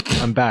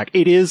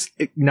 It is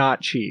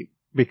not cheap.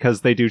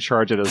 Because they do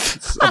charge it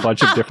as a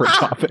bunch of different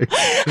toppings.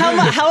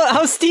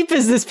 How steep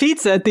is this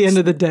pizza at the end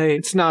of the day?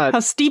 It's not. How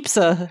steep's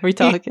are we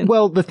talking?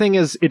 Well, the thing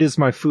is, it is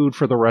my food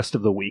for the rest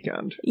of the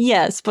weekend.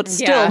 Yes, but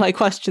still, my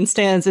question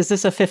stands: is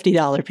this a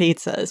 $50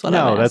 pizza? Is what I'm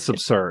asking. No, that's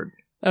absurd.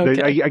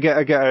 Okay.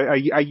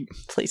 I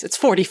please, it's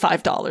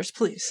 $45.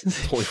 Please,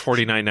 it's only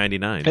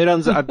 $49.99. It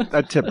ends.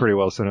 I tip pretty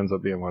well, so it ends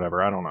up being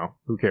whatever. I don't know.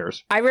 Who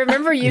cares? I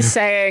remember you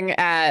saying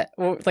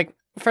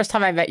first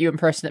time I met you in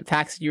person at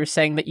PAX, you were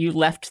saying that you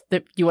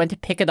went to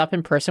pick it up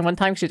in person one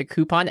time because you had a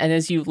coupon, and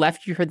as you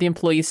left, you heard the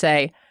employee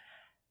say,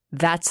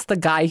 "That's the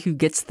guy who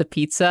gets the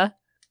pizza."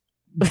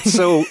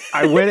 So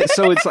I went.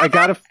 So I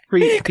got a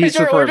free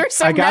pizza for.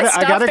 I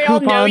got a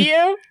coupon.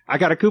 I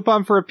got a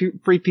coupon for a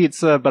free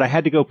pizza, but I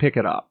had to go pick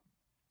it up.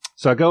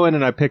 So I go in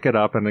and I pick it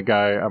up, and the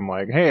guy, I'm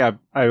like, "Hey,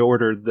 I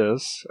ordered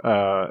this.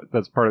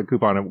 That's part of the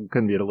coupon. It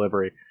couldn't be a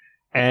delivery."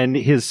 And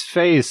his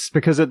face,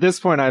 because at this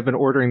point I've been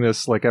ordering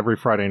this like every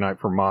Friday night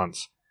for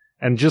months,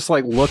 and just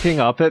like looking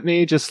up at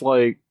me, just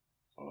like,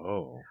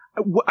 oh,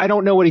 I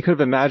don't know what he could have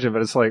imagined,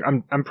 but it's like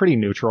I'm pretty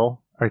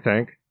neutral, I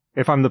think.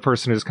 If I'm the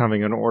person who's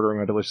coming and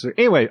ordering a delicious...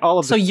 Anyway, all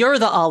of So you're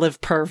the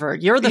olive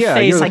pervert. You're the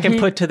face I can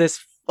put to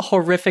this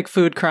horrific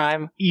food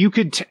crime. You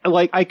could...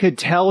 I could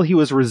tell he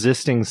was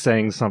resisting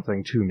saying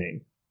something to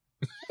me.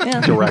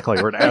 Directly,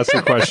 or to ask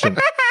a question.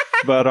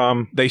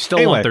 But, they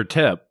still want their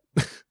tip.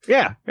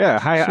 Yeah.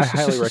 I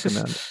highly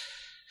recommend.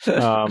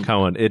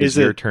 Cohen, it is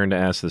your turn to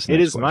ask this next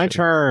question. It is my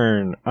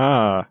turn.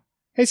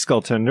 Hey,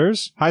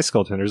 Skulltenders. Hi,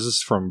 Skulltenders. This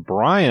is from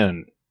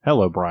Brian.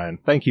 Hello, Brian.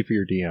 Thank you for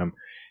your DM.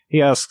 He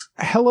asks,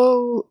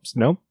 hello...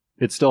 No,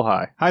 it's still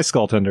hi. Hi,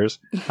 Skulltenders.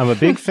 I'm a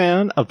big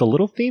fan of the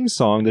little theme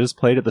song that is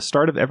played at the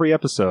start of every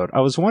episode.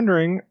 I was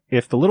wondering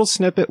if the little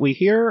snippet we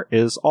hear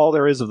is all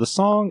there is of the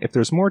song. If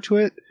there's more to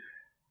it,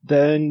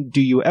 then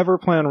do you ever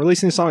plan on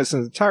releasing the song in its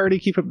entirety?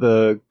 Keep up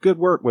the good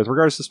work with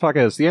regards to this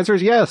podcast. The answer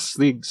is yes.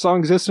 The song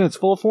exists in its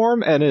full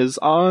form and is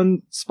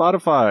on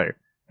Spotify.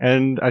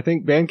 And I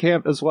think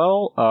Bandcamp as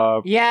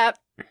well. Yeah.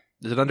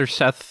 Is it under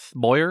Seth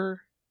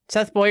Boyer?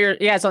 Seth Boyer,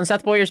 yeah, it's on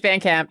Seth Boyer's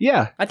Bandcamp.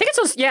 Yeah. I think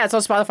it's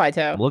on Spotify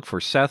too. Look for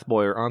Seth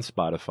Boyer on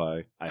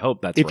Spotify. I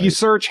hope that's If you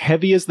search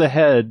Heavy as the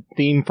Head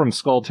theme from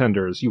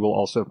Skulltenders, you will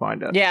also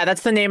find it. Yeah,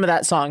 that's the name of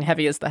that song,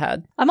 Heavy as the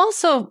Head. I'm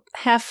also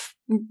half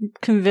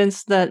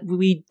convinced that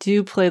we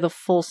do play the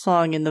full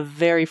song in the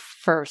very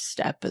first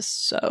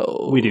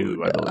episode. We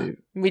do, I believe.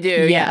 We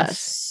do,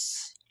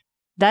 yes.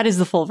 That is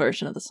the full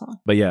version of the song.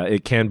 But yeah,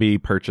 it can be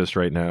purchased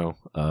right now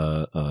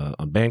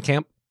on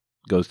Bandcamp.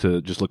 Goes to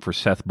just look for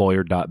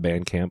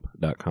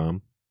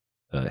sethboyer.bandcamp.com.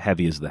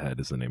 Heavy as the Head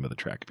is the name of the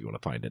track if you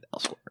want to find it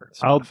elsewhere.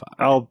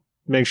 I'll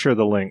make sure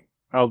the link.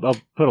 I'll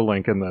put a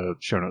link in the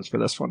show notes for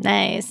this one.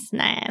 Nice.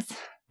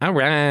 All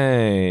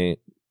right.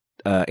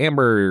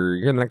 Amber,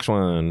 you're the next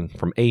one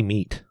from A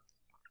Meat.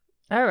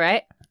 All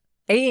right.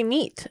 A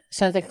Meat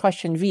sent a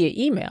question via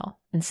email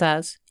and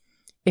says,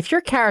 if your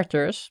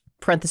characters,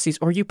 parentheses,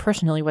 or you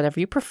personally, whatever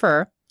you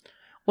prefer,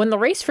 won the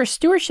race for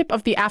stewardship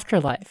of the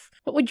afterlife,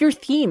 what would your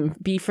theme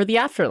be for the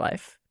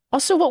afterlife?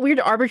 Also, what weird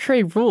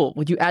arbitrary rule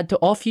would you add to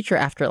all future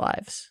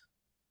afterlives?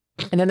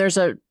 And then there's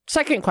a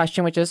second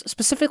question, which is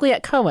specifically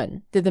at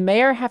Cohen. Did the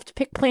mayor have to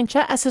pick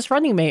Planchette as his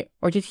running mate,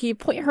 or did he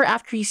appoint her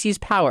after he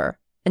seized power?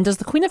 And does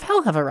the Queen of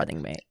Hell have a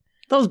running mate?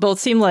 Those both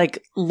seem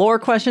like lore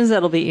questions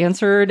that'll be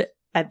answered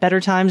at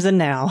better times than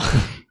now.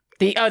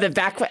 The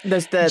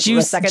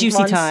second juicy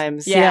ones?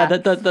 times. Yeah.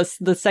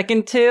 The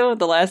second two,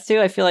 the last two,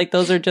 I feel like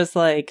those are just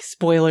like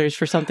spoilers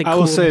for something. I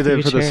will say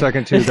that for the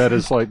second two, that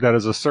is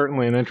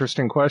certainly an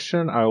interesting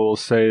question. I will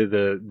say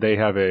that they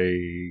have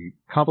a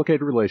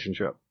complicated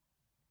relationship.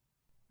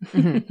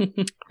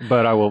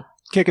 But I will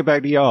kick it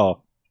back to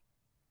y'all.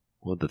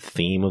 What would the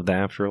theme of the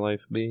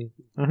afterlife be?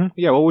 Mm-hmm.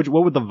 Yeah, what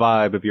would the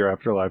vibe of your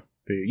afterlife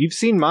be? You've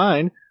seen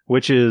mine,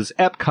 which is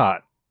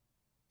Epcot.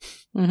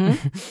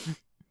 Mm-hmm.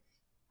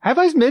 Have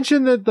I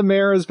mentioned that the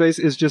mayor is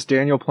just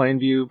Daniel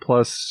Plainview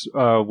plus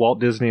Walt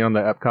Disney on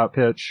the Epcot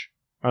pitch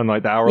on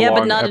like the hour long? Yeah,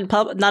 but not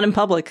in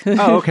public.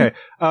 Oh, okay.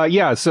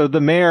 Yeah. So the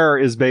mayor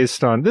is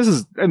based on this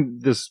is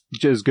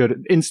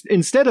good.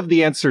 Instead of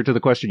the answer to the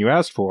question you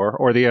asked for,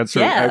 or the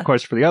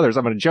question for the others,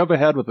 I'm going to jump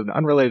ahead with an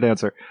unrelated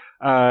answer.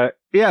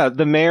 Yeah,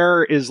 the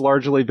mayor is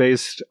largely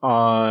based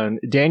on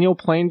Daniel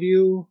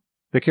Plainview,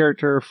 the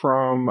character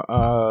from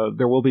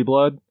There Will Be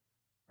Blood.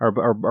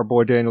 Our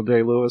boy Daniel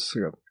Day-Lewis.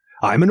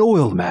 I'm an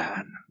oil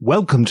man.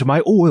 Welcome to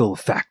my oil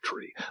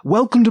factory.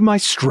 Welcome to my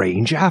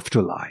strange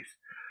afterlife.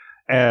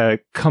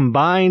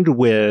 Combined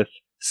with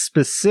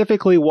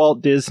specifically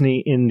Walt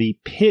Disney in the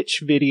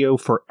pitch video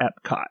for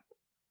Epcot.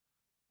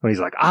 When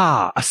he's like,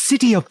 a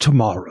city of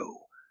tomorrow.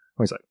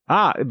 When he's like,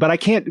 but I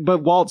can't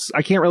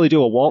really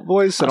do a Walt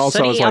voice. And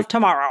also I was like,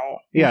 tomorrow.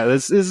 Yeah,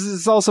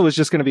 this also is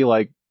just going to be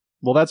like,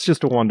 well, that's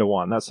just a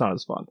 1-to-1. That's not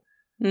as fun.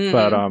 Mm.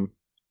 But,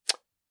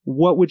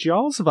 what would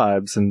y'all's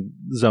vibes and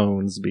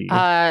zones be?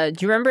 Do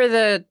you remember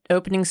the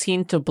opening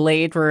scene to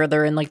Blade where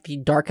they're in like the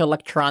dark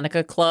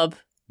electronica club?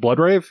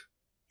 Bloodrave?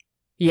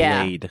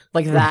 Yeah. Blade.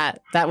 Like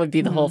that. That would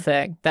be the whole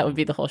thing. That would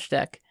be the whole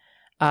shtick.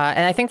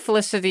 And I think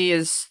Felicity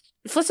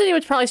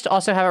would probably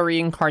also have a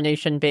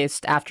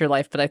reincarnation-based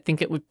afterlife, but I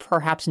think it would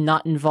perhaps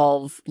not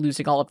involve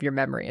losing all of your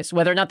memories.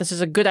 Whether or not this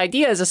is a good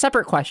idea is a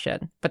separate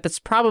question, but that's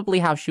probably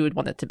how she would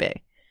want it to be.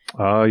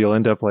 Oh, you'll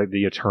end up like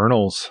the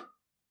Eternals.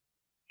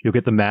 You'll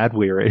get the Mad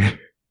Weary.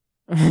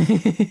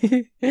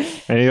 Anybody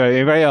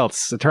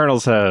else?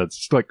 Eternals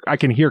heads. Like I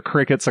can hear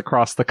crickets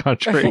across the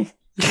country.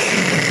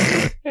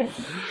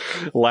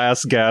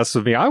 last gasp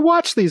of me. I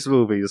watch these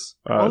movies.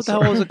 What the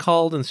hell was it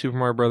called in Super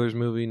Mario Brothers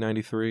movie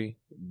 93?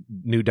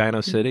 New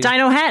Dino City?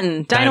 Dino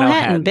Hatton,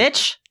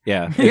 bitch.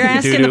 Yeah. You're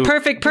asking the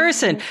perfect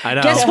person. I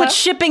know. Guess what's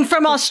shipping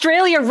from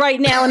Australia right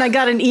now? And I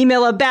got an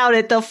email about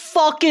it. The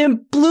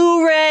fucking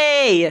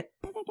Blu-ray.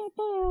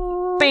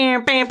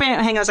 Bam, bam,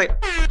 bam. Hang on a second.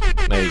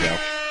 There you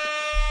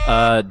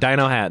go.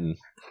 Dino Hatton.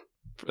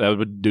 That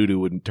would Doo-Doo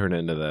wouldn't turn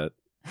into that.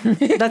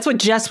 That's what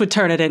Jess would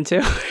turn it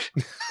into.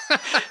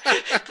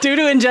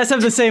 Doo-Doo and Jess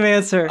have the same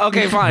answer.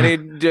 Okay,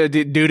 fine.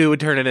 Doo-Doo would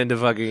turn it into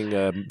fucking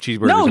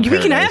cheeseburgers. No, in we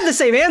can paradise. have the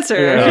same answer.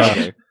 Yeah.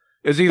 Okay.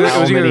 It was either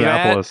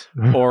that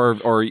or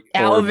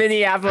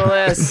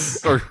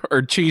Minneapolis. or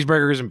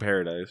cheeseburgers in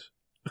paradise.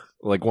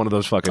 Like one of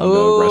those fucking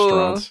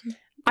restaurants.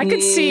 I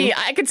could see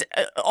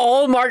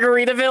all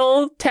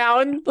Margaritaville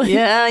town.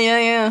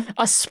 Yeah.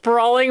 A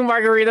sprawling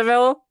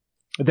Margaritaville.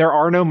 There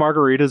are no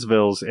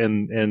Margaritasvilles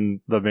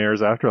in the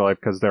Mayor's Afterlife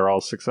because they're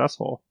all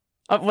successful.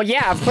 Well,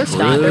 yeah, of course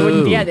not. There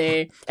wouldn't be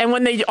any. And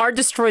when they are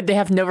destroyed, they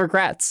have no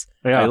regrets.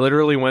 Yeah. I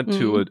literally went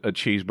to a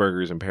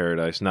Cheeseburgers in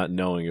Paradise not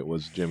knowing it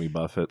was Jimmy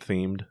Buffett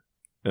themed.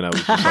 And I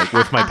was just like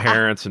with my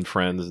parents and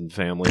friends and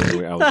family.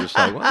 And I was just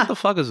like, what the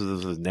fuck is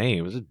his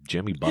name? Is it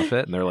Jimmy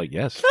Buffett? And they're like,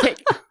 yes.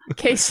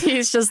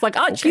 Casey's just like,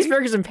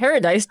 Cheeseburgers in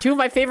Paradise, two of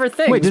my favorite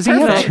things. Wait, does he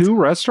have two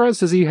restaurants?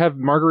 Does he have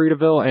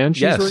Margaritaville and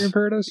Cheeseburger in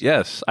Paradise?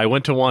 Yes. I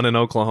went to one in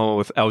Oklahoma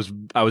with I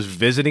was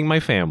visiting my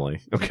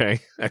family.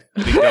 Okay.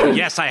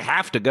 Yes, I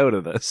have to go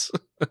to this.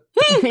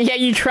 Yeah,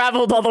 you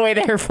traveled all the way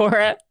there for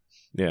it.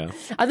 Yeah.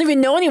 I don't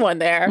even know anyone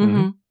there.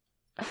 Mm-hmm.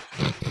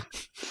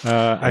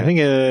 I think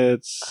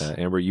it's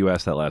Amber, you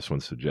asked that last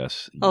one, so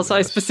Jess. Also,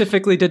 I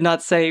specifically did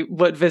not say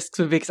what Visks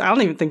would be because I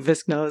don't even think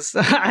Visk knows.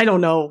 I don't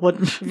know what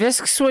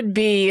Visks would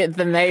be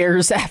the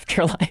Mayor's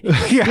Afterlife.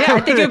 Yeah, I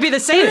think it would be the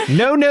same.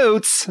 No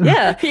notes.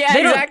 Yeah,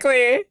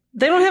 exactly.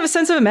 They don't have a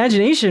sense of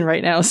imagination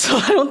right now, so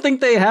I don't think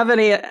they have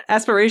any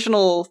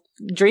aspirational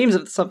dreams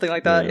of something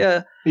like that.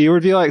 Yeah. You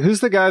would be like,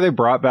 who's the guy they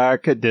brought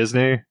back at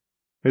Disney?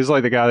 Who's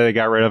like the guy that they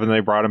got rid of and they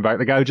brought him back?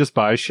 The guy who just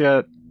buys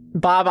shit?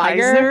 Bob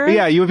Iger?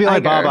 Yeah, you would be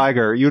like Bob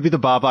Iger. You would be the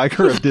Bob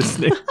Iger of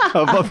Disney,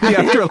 of the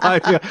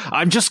afterlife. Yeah.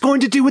 I'm just going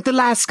to do what the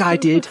last guy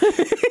did.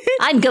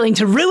 I'm going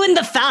to ruin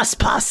the fast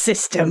pass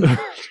system.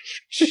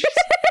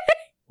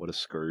 What a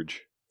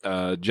scourge.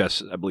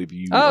 Jess, I believe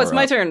you. Oh, it's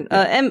my turn.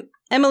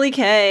 Emily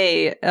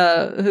K,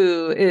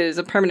 who is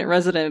a permanent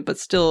resident but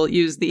still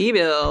used the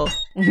email.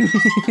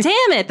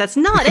 Damn it, that's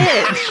not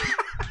it.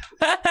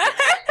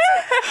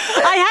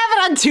 I have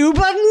it on 2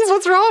 buttons.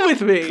 What's wrong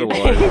with me?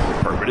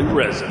 Permanent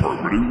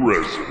resident.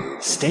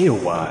 Stay a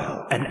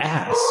while and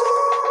ask.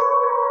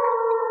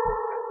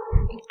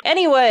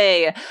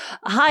 Anyway,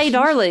 hi,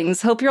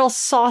 darlings. Hope you're all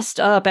sauced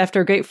up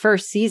after a great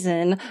first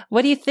season.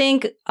 What do you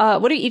think?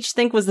 What do you each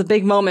think was the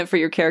big moment for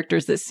your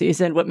characters this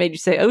season? What made you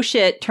say, "Oh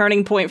shit,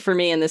 turning point for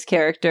me in this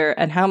character"?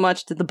 And how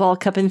much did the ball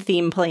cupping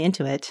theme play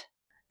into it?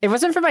 It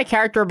wasn't for my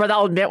character, but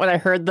I'll admit when I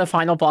heard the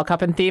final ball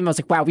cupping theme, I was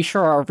like, "Wow, we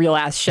sure are a real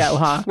ass show,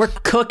 huh?" We're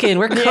cooking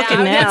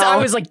now. I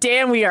was like,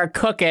 "Damn, we are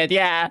cooking."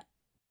 Yeah.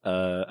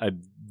 I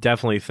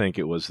definitely think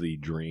it was the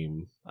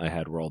dream I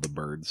had where all the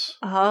birds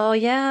Oh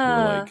yeah.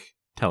 were like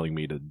telling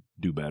me to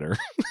do better.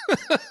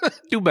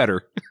 Do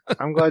better.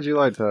 I'm glad you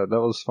liked that.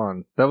 That was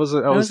fun. I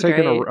was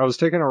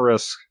taking a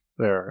risk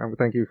there.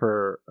 Thank you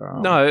for.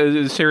 No,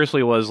 it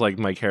seriously was like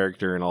my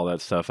character and all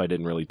that stuff. I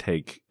didn't really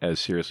take as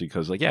seriously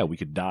because, like, yeah, we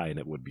could die and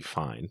it would be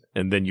fine.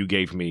 And then you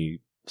gave me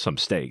some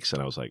stakes,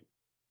 and I was like,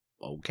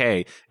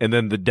 okay. And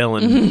then the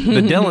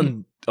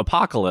Dylan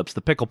apocalypse,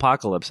 the pickle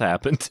apocalypse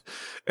happened,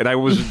 and I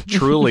was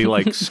truly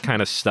like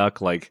kind of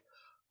stuck. Like,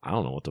 I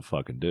don't know what to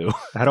fucking do.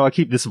 How do I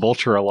keep this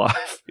vulture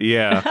alive?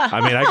 Yeah, I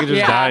mean, I could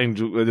just die and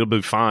it'll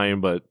be fine.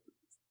 But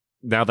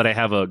now that I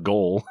have a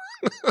goal,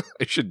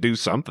 I should do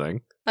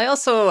something. I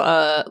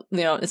also,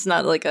 it's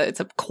not like it's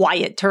a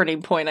quiet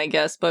turning point, I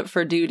guess, but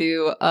for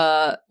Doo-Doo,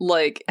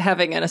 like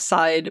having an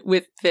aside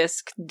with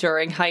Fisk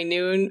during High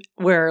Noon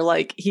where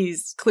like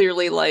he's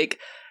clearly like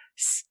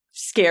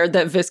scared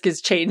that Fisk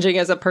is changing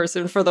as a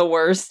person for the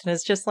worst and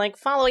it's just like,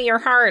 follow your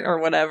heart or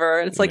whatever.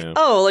 And it's like,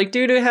 oh, like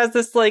Doo-Doo has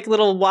this like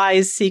little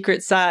wise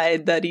secret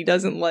side that he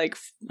doesn't like,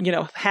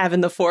 have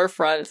in the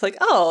forefront. It's like,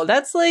 oh,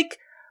 that's like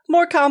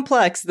more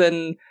complex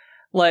than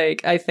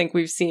like I think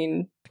we've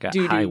seen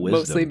Doo-Doo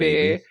mostly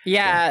be.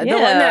 Yeah,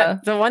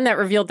 the one that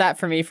revealed that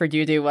for me for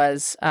Doo-Doo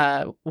was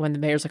when the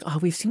mayor's like, "Oh,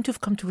 we seem to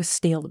have come to a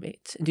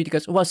stalemate," and Doo-Doo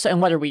goes, "Well, so,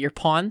 and what are we? Your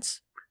pawns?"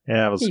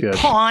 Yeah, it was good.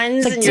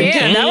 Pawns. Like,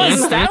 damn,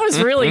 that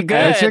was really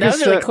good. That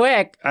was really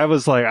quick. I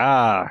was like,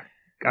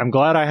 I'm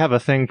glad I have a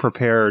thing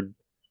prepared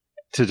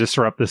to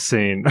disrupt this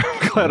scene.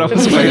 I'm glad I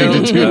was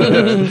waiting to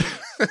do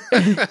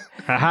that.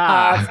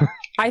 Haha.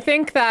 I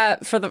think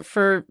that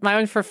for my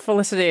own for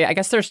Felicity, I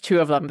guess there's 2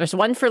 of them. There's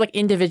one for like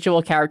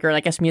individual character, and I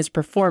guess me as a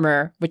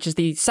performer, which is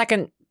the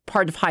second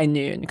part of High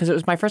Noon, because it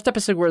was my first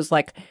episode where it was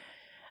like,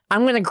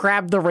 I'm going to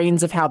grab the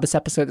reins of how this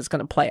episode is going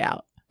to play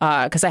out,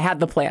 because I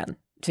had the plan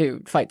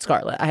to fight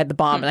Scarlet. I had the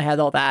bomb and I had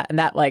all that, and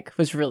that like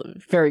was really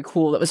very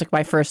cool. It was like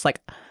my first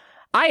like,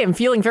 I am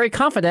feeling very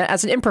confident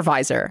as an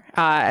improviser,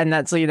 and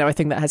that's a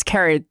thing that has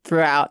carried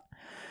throughout.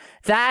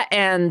 That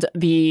and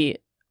the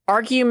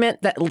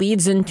argument that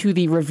leads into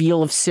the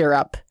reveal of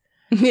syrup.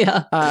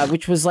 Yeah.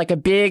 Which was like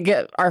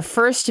our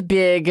first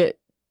big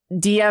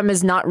DM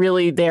is not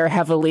really there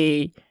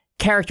heavily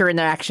character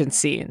interaction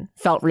scene.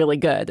 Felt really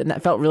good. And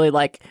that felt really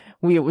like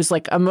it was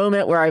like a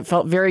moment where I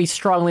felt very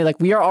strongly like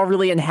we are all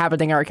really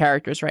inhabiting our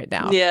characters right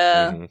now.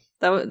 Yeah.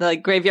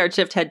 Like Graveyard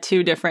Shift had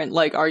two different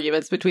like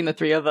arguments between the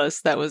three of us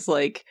that was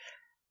like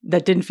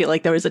that didn't feel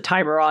like there was a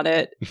timer on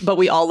it, but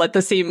we all let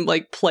the scene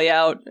like play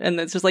out, and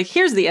it's just like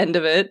here's the end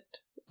of it.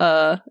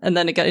 And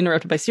then it got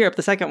interrupted by Syrup,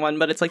 the second one,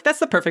 but it's like that's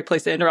the perfect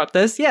place to interrupt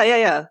this.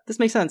 Yeah. This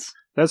makes sense.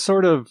 That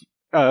sort of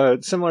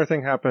similar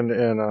thing happened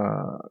in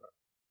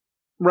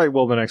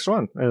the next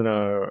one. And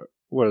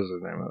what is the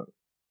name of it?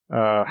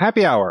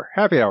 Happy Hour.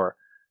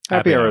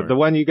 The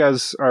one you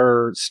guys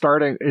are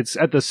starting, it's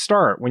at the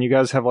start when you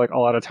guys have like a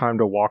lot of time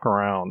to walk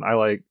around.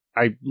 I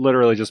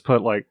literally just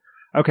put like,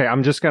 okay,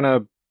 I'm just gonna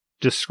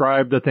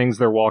describe the things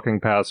they're walking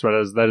past, but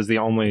that is the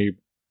only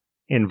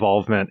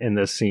involvement in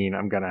this scene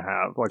I'm gonna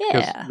have. Like,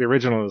 because the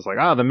original was like,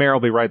 the mayor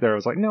will be right there. I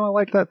was like, no, I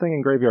like that thing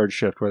in Graveyard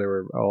Shift where they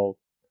were all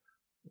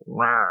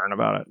roaring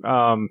about it.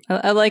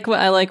 I like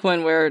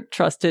when we're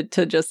trusted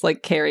to just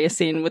like carry a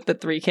scene with the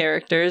three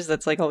characters.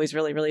 That's like always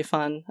really, really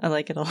fun. I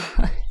like it a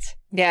lot.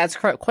 Yeah, it's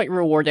quite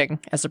rewarding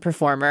as a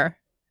performer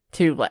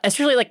too.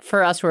 Especially like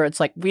for us, where it's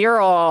like we are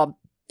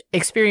all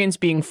experienced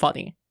being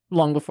funny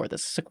long before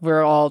this. Like,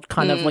 we're all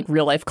kind of like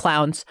real life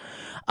clowns,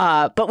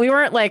 but we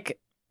weren't like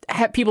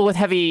people with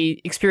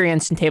heavy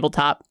experience in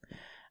tabletop.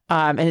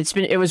 And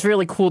it was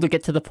really cool to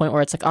get to the point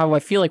where it's like, I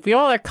feel like we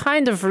all are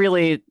kind of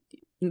really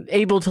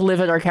able to live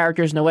in our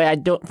characters in a way I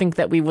don't think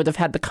that we would have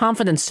had the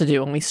confidence to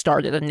do when we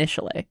started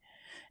initially.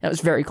 That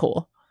was very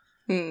cool.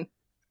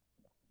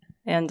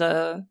 And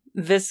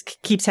Visk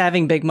keeps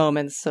having big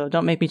moments, so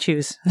don't make me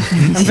choose.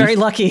 I'm very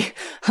lucky.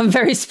 I'm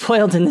very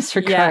spoiled in this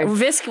regard. Yeah,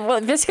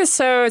 Visk is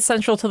so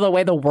essential to the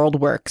way the world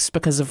works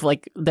because of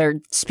like their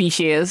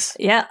species.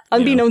 Yeah,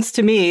 unbeknownst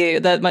to me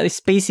that my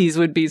species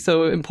would be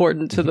so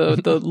important to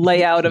the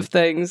layout of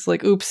things.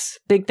 Like, oops,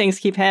 big things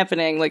keep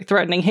happening. Like,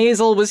 threatening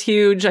Hazel was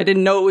huge. I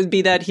didn't know it would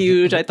be that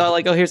huge. I thought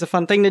like, oh, here's a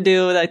fun thing to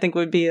do that I think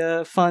would be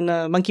a fun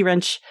monkey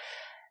wrench.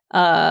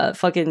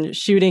 Fucking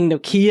shooting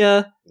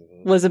Nokia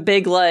was a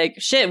big like,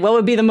 shit, what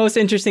would be the most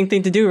interesting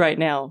thing to do right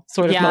now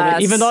sort of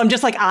moment. Even though I'm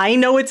just like, I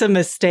know it's a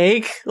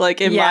mistake. Like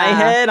in my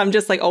head, I'm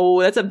just like,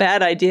 oh, that's a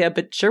bad idea,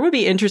 but sure would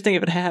be interesting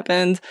if it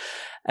happened.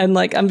 And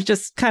like, I'm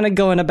just kind of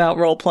going about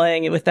role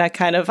playing it with that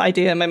kind of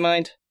idea in my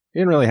mind.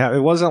 You didn't really have, it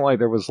wasn't like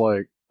there was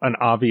like an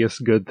obvious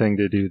good thing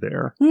to do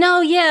there.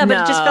 No, yeah,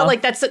 but it just felt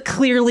like that's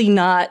clearly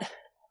not.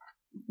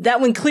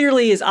 That one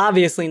clearly is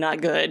obviously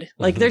not good.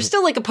 Like, there's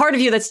still, like, a part of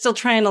you that's still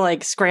trying to,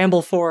 like,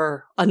 scramble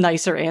for a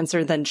nicer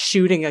answer than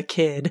shooting a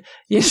kid.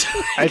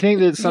 I think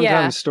that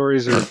sometimes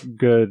stories are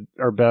good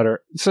or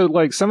better. So,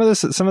 like, some of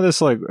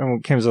this, like,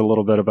 comes a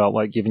little bit about,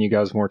 like, giving you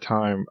guys more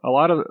time. A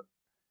lot of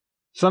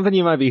something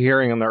you might be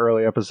hearing in the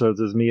early episodes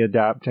is me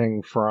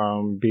adapting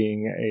from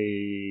being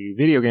a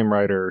video game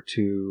writer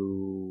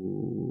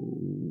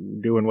to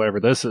doing whatever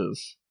this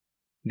is.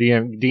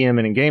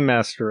 DMing and Game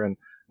Master, and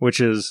which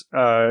is,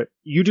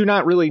 you do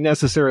not really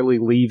necessarily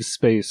leave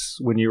space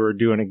when you are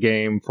doing a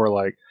game for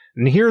like,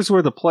 and here's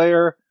where the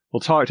player will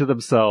talk to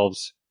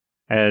themselves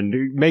and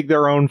make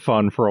their own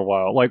fun for a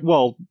while. Like,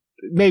 well,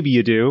 maybe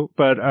you do,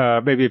 but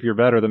maybe if you're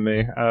better than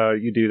me,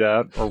 you do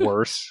that or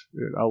worse.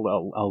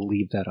 I'll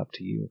leave that up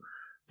to you.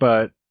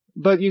 But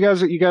you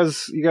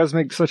guys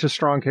make such a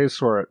strong case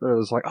for it. It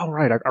was like, oh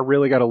right, I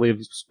really got to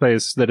leave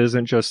space that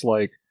isn't just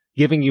like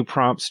giving you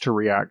prompts to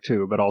react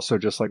to, but also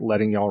just like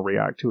letting y'all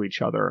react to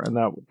each other. And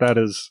that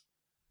is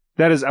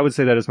I would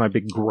say that is my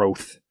big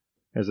growth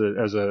as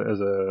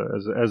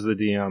the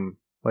DM.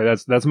 Like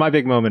that's my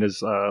big moment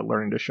is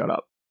learning to shut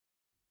up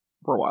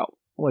for a while.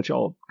 I'll let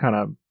y'all kind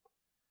of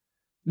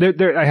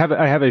I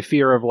have a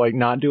fear of like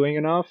not doing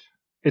enough.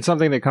 It's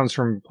something that comes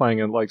from playing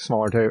in like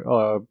smaller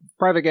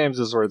private games,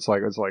 is where it's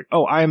like,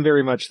 oh, I am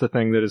very much the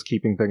thing that is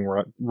keeping things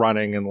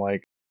running, and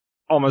like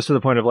almost to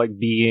the point of like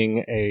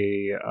being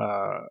a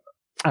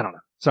I don't know.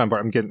 Soundbar.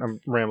 I'm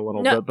rambling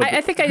a little bit. But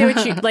I think I know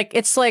what you like.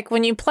 It's like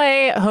when you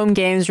play home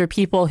games where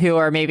people who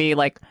are maybe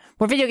like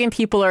more video game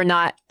people are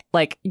not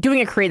like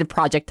doing a creative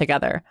project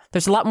together.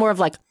 There's a lot more of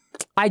like,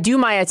 I do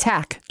my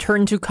attack,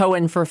 turn to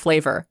Cohen for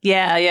flavor.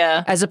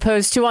 Yeah. As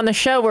opposed to on the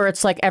show where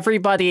it's like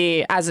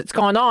everybody, as it's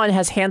gone on,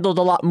 has handled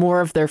a lot more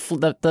of their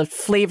the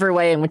flavor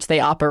way in which they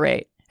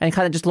operate, and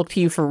kind of just look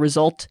to you for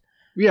result.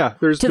 Yeah,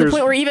 there's the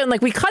point where even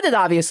like we cut it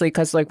obviously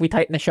because like we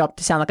tighten the show up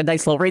to sound like a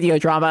nice little radio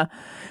drama,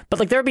 but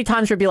like there'd be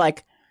times where it'd be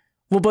like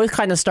we'll both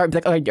kind of start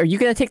like, are you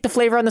gonna take the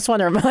flavor on this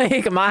one, or am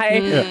I?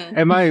 Yeah.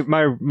 And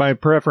my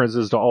preference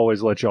is to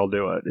always let y'all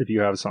do it if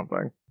you have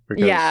something,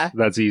 because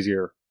that's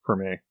easier for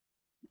me.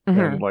 Mm-hmm.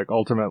 And like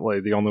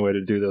ultimately, the only way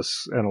to do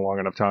this in a long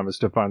enough time is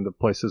to find the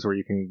places where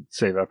you can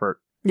save effort.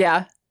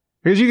 Yeah.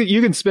 Because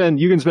you can spend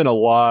a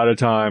lot of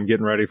time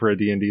getting ready for a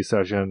D&D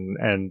session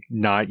and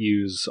not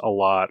use a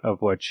lot of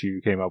what you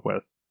came up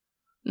with,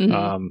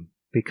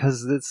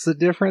 because it's a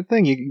different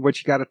thing. What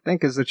you got to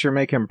think is that you're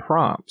making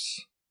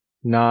prompts.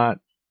 not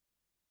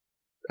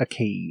a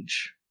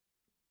cage.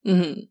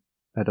 Mm-hmm.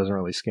 That doesn't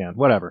really scan.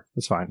 Whatever.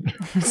 It's fine.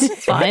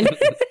 It's fine.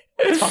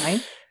 It's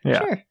fine. Yeah.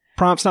 Sure.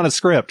 Prompt's not a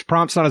script.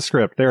 Prompt's not a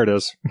script. There it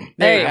is.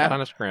 There you Yeah, go.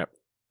 on a script.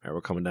 All right,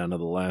 we're coming down to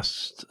the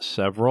last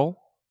several.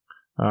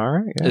 All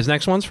right. Yeah. This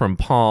next one's from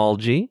Paul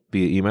G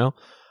via email.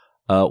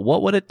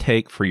 What would it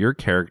take for your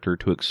character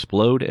to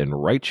explode in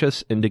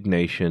righteous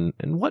indignation,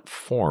 and what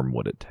form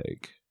would it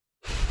take?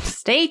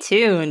 Stay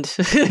tuned.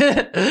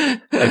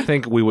 I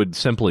think we would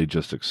simply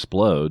just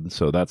explode,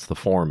 so that's the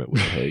form it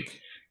would take,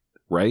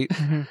 right?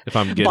 If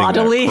I'm getting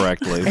Bodily? that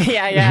correctly.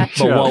 Yeah.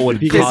 But what would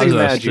If you can cause see us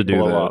magic to do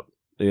blow that? up.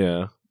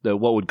 Yeah.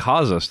 What would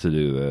cause us to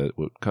do that?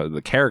 Would cause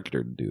the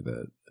character to do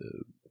that?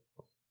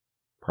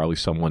 Probably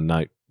someone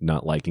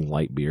not liking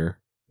light beer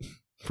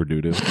for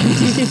doo-doo.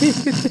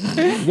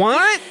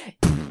 What?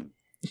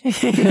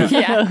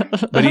 Yeah.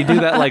 But you do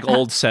that like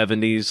old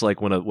 70s,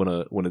 like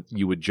when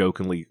you would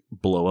jokingly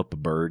blow up a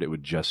bird, it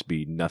would just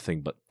be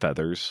nothing but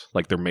feathers.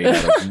 Like they're made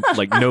out of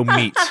like no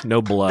meat,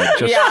 no blood,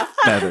 just Yeah.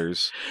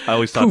 feathers. I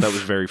always thought that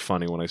was very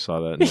funny when I saw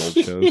that in the old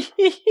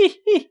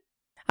shows.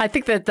 I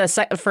think that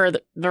for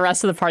the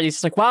rest of the party,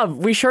 it's like, wow,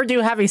 we sure do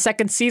have a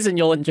second season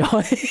you'll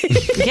enjoy.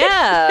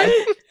 Yeah.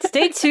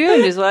 Stay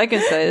tuned is what I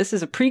can say. This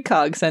is a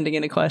precog sending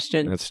in a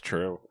question. That's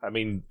true. I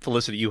mean,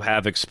 Felicity, you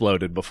have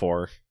exploded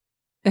before.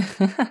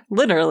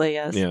 Literally,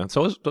 yes. Yeah,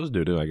 so those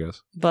do, I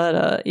guess.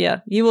 But yeah,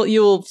 you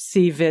will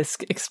see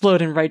Visk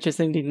explode in righteous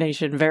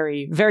indignation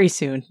very, very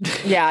soon.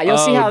 Yeah, you'll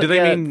see Oh, how do they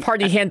the mean-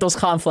 party handles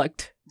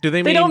conflict. Do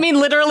they They mean... don't mean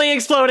literally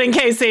exploding,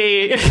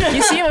 Casey.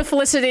 You see it with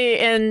Felicity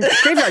in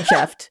Graveyard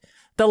Shift.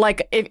 The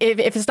like,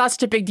 if it's not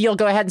such a big deal,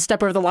 go ahead and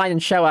step over the line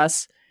and show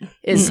us.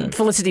 Is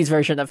Felicity's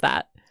version of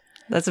that?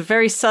 That's a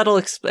very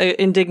subtle,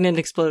 indignant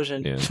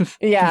explosion. Yeah.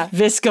 Yeah,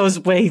 Visk goes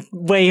way,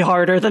 way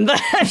harder than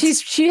that.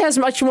 she has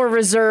much more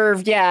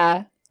reserve.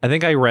 Yeah, I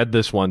think I read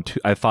this one too.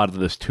 I thought of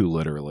this too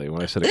literally.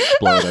 When I said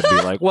explode, I'd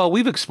be like, well,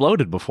 we've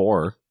exploded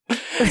before. yeah,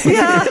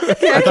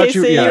 I thought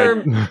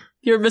Casey,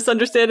 you're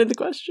misunderstanding the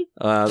question.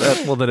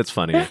 Well, then it's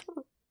funny.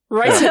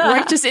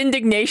 righteous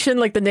indignation,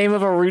 like the name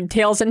of a Rude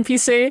Tales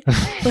NPC.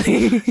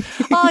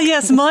 Ah,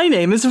 yes, my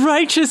name is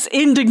Righteous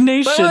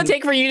Indignation. What will it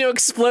take for you to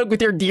explode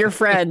with your dear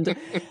friend?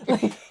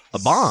 A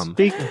bomb.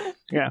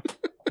 Yeah,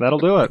 that'll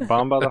do it.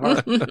 Bomb by the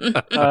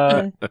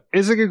heart.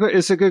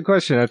 It's a good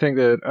question. I think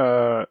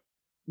that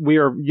we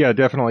are,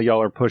 definitely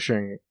y'all are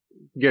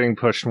getting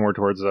pushed more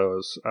towards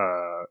those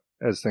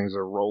as things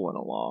are rolling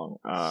along.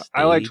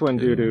 I liked when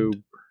Doodoo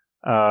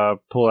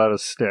pulled out a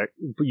stick,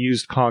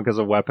 used conch as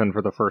a weapon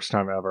for the first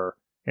time ever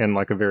in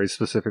like a very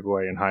specific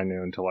way in High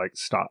Noon to like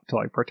stop to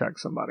like protect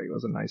somebody. It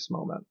was a nice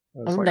moment.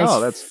 It was like,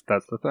 Nice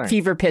that's the thing.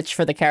 Fever pitch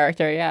for the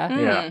character. Yeah.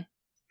 Yeah.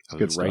 I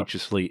good was stuff.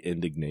 righteously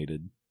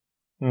indignated.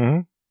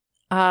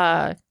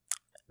 Mm-hmm.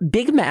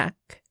 Big Mac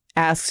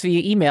asks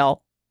via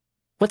email,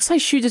 "What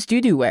size shoe does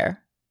Doodoo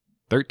wear?"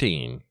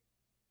 13.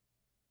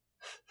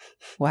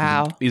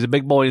 Wow. He's a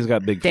big boy. He's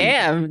got big feet.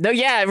 Damn. No,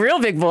 yeah, real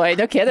big boy.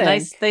 No kidding.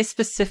 Nice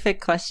specific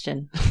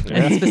question.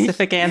 Yeah.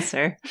 Specific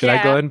answer. Should I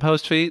Yeah. go ahead and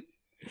post feet?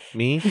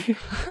 Me?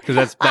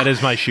 Because that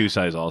is my shoe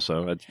size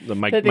also.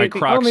 My me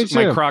Crocs too.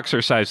 my Crocs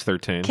are size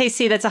 13.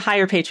 Casey, that's a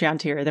higher Patreon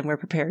tier than we're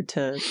prepared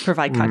to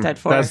provide content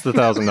for. That's the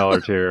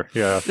 $1,000 tier.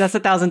 Yeah. That's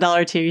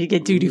 $1,000 tier. You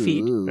get doo-doo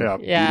feet. Yeah.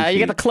 Yeah, you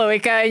get the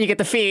cloaca and you get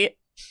the feet.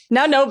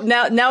 Now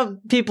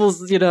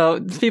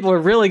people are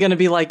really going to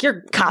be like,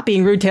 you're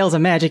copying Rude Tales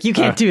of Magic. You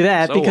can't do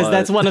that so because what?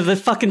 that's one of the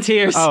fucking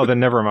tiers. Oh, then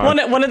never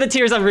mind. One of the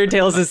tiers on Rude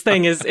Tales'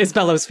 thing is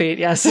Bellows feet.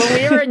 Yes. When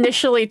we were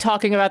initially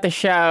talking about the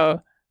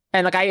show,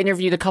 and like I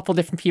interviewed a couple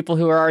different people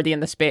who are already in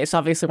the space.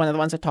 Obviously, one of the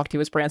ones I talked to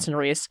was Branson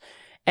Reese,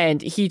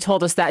 and he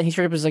told us that, and he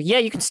straight up was like, "Yeah,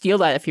 you can steal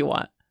that if you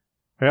want."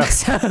 Yeah.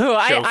 So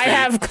I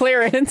have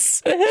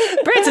clearance.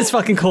 Branson's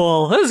fucking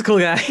cool. That was a cool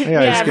guy. Yeah, he's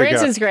Yeah, a good guy.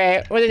 Branson's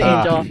great. What an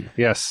angel.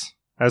 Yes.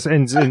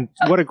 And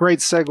what a great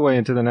segue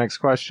into the next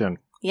question.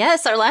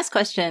 Yes, our last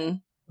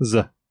question.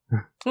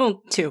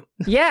 Well, 2.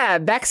 Yeah,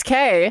 Bex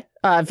K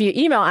via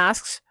email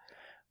asks,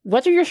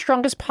 "What are your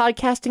strongest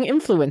podcasting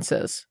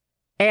influences?"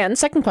 And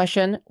second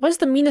question, what is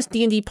the meanest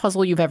D&D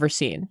puzzle you've ever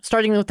seen?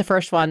 Starting with the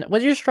first one,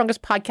 what are your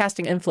strongest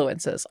podcasting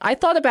influences? I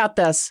thought about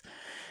this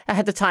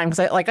ahead of time because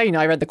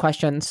I read the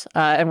questions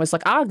and was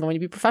like, I'm going to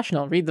be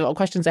professional, read the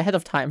questions ahead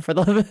of time for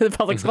the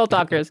public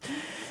Skulltalkers.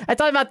 I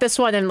thought about this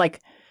one and like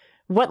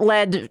what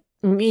led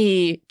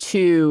me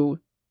to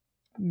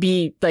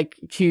be like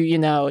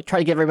to try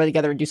to get everybody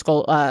together and do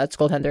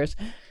Skulltenders.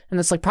 And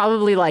it's like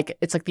probably like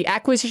it's like the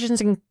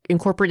Acquisitions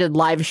Incorporated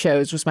live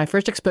shows was my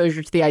first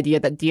exposure to the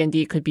idea that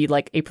D&D could be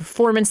like a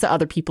performance that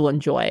other people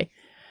enjoy.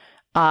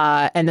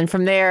 And then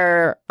from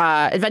there,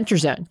 Adventure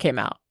Zone came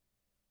out.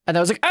 And I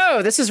was like,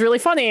 oh, this is really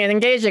funny and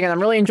engaging, and I'm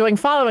really enjoying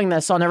following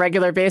this on a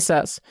regular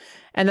basis.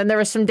 And then there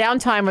was some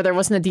downtime where there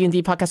wasn't a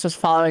D&D podcast I was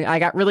following. I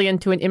got really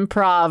into an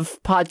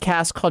improv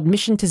podcast called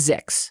Mission to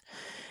Zix.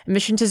 And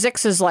Mission to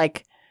Zix is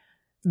like,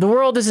 the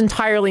world is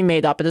entirely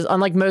made up. It is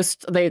unlike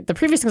most the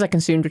previous things I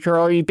consumed, which are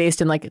already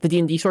based in like the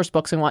D&D source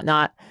books and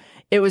whatnot.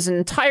 It was an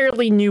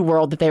entirely new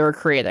world that they were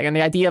creating. And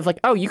the idea of like,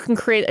 oh, you can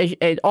create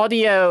an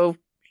audio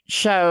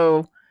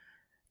show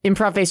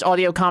improv-based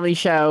audio comedy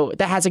show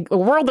that has a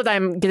world that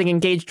I'm getting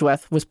engaged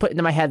with was put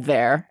into my head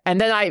there.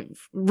 And then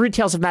Rude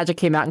Tales of Magic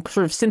came out and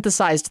sort of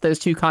synthesized those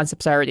two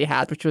concepts I already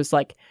had, which was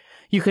like,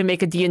 you can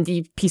make a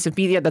D&D piece of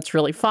media that's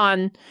really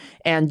fun,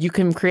 and you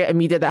can create a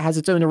media that has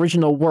its own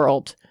original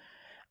world,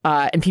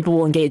 and people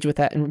will engage with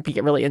it and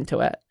get really into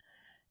it.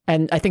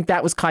 And I think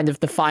that was kind of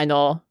the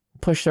final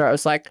push there. I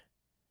was like,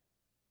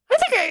 I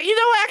think,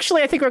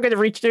 I think we're going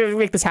to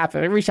make this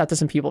happen. Reach out to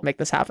some people, make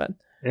this happen.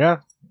 Yeah.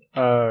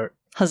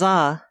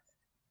 Huzzah.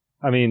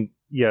 I mean,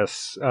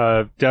 yes,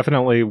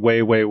 definitely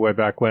way, way, way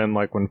back when,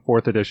 like when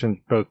 4th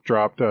edition both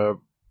dropped,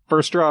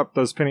 first dropped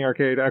those Penny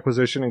Arcade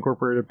Acquisition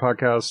Incorporated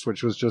podcasts,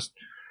 which was just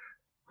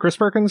Chris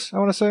Perkins, I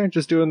want to say,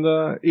 just doing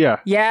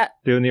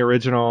doing the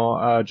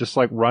original, just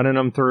like running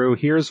them through.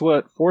 Here's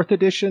what 4th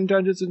edition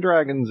Dungeons and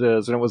Dragons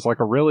is. And it was like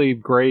a really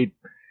great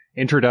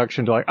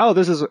introduction to like,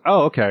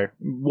 okay.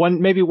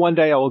 Maybe one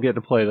day I will get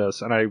to play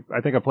this. And I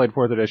think I played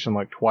 4th edition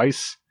like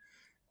twice.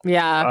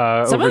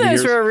 Yeah. Some of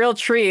those were a real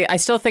treat. I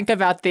still think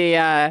about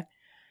the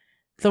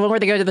one where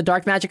they go to the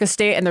dark magic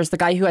estate and there's the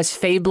guy who has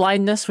fey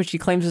blindness, which he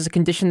claims is a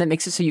condition that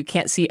makes it so you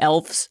can't see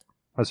elves.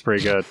 That's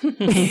pretty good.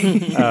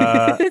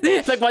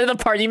 Like one of the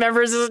party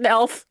members is an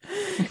elf.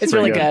 It's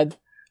really good.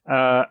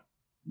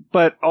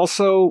 But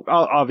also,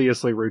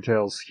 obviously, Rude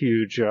Tales,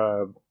 huge.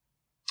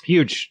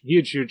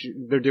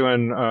 They're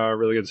doing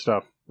really good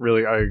stuff.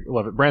 Really, I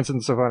love it.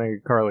 Branson's so funny.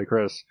 Carly,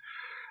 Chris,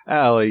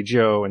 Allie,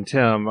 Joe, and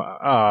Tim,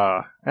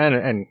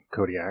 and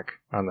Kodiak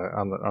on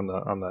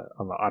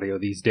the audio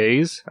these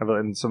days,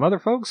 and some other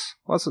folks.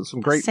 Also, some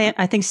great.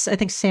 I think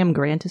Sam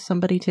Grant is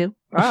somebody too.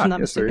 If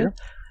not mistaken.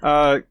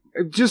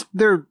 Just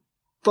they're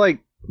like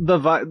the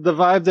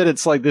vibe that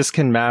it's like this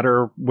can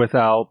matter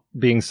without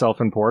being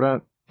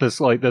self-important. This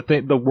like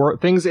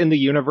things in the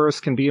universe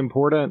can be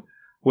important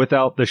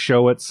without the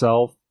show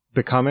itself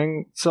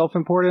becoming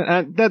self-important.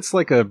 And that's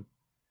like an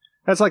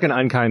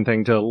unkind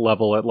thing to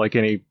level at like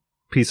any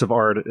piece of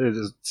art. It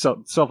is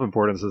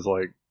self-importance is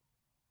like,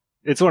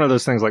 it's one of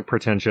those things like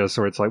pretentious,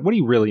 or it's like, what do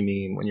you really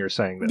mean when you're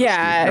saying this?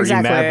 Yeah, Are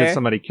exactly. you mad that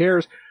somebody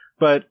cares?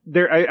 But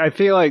I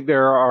feel like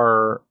there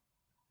are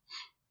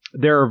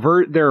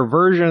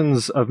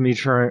versions of me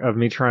trying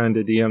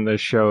to DM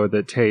this show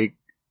that take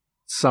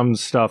some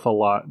stuff a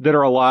lot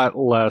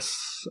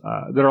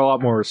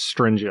more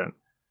stringent.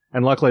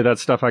 And luckily that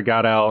stuff I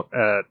got out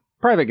at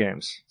private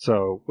games.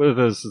 So with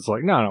this, it's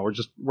like, no,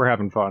 we're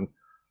having fun.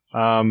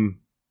 Who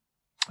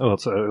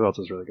else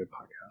is really good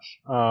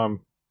podcast?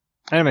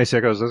 Anime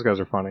Sickos, those guys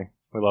are funny.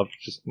 We love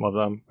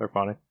them. They're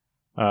funny.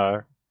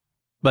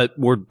 But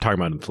we're talking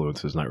about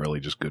influences, not really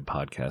just good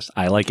podcasts.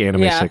 I like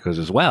Anime Sickos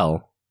as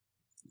well,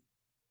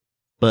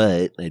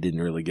 but I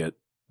didn't really get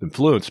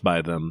influenced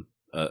by them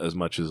as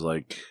much as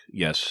like,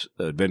 yes,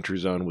 Adventure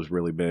Zone was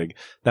really big.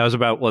 That was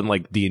about when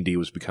like D&D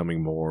was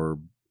becoming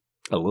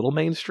a little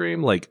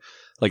mainstream. Like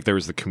there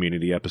was the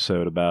Community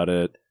episode about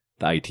it.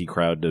 The IT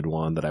Crowd did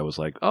one that I was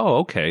like, oh,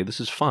 okay, this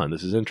is fun.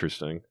 This is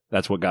interesting.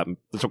 That's what kind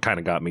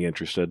of got me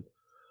interested.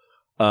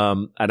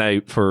 And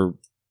for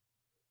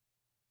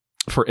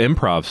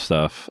improv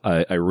stuff,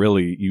 I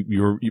really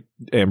you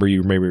Amber,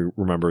 you maybe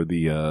remember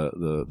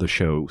the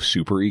show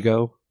Super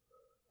Ego.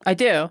 I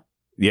do.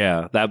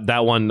 Yeah,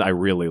 that one I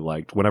really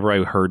liked. Whenever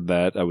I heard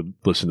that, I would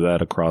listen to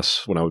that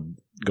when I would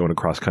go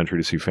across country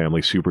to see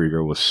family. Super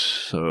Ego was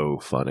so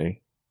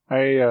funny.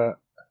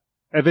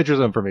 Adventure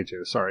Zone for me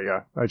too. Sorry,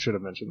 yeah, I should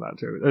have mentioned that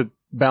too.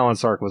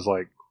 Balance Arc was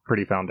like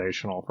pretty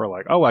foundational for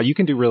like, oh wow, you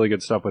can do really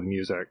good stuff with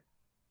music.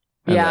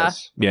 And yeah,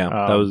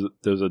 that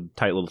was a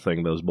tight little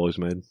thing those boys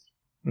made.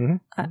 Mm-hmm.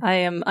 I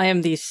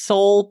am the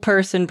sole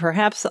person,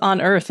 perhaps on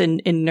Earth, in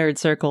nerd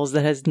circles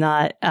that has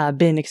not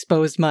been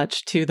exposed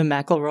much to the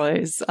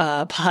McElroy's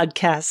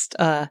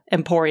podcast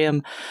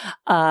emporium.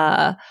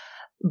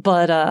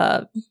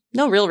 But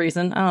no real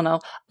reason. I don't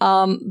know.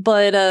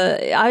 But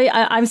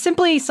I'm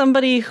simply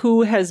somebody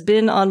who has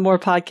been on more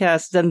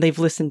podcasts than they've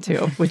listened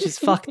to, which is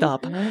fucked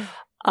up.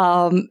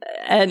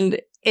 And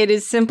it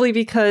is simply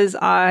because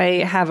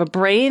I have a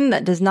brain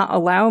that does not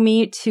allow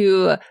me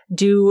to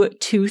do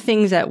two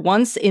things at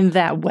once in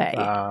that way.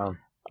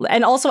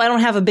 And also, I don't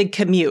have a big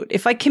commute.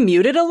 If I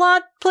commuted a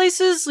lot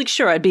places, like,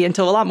 sure, I'd be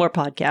into a lot more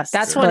podcasts.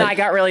 That's when I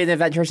got really into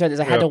Adventure Zone, is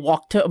I had to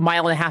walk to a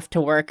mile and a half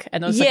to work.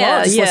 And I was like, well,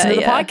 I'll just listen to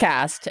the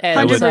podcast.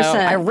 And 100%. so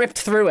I ripped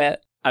through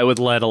it. I would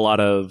let a lot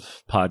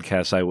of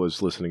podcasts I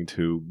was listening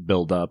to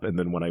build up. And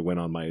then when I went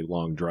on my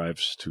long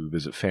drives to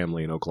visit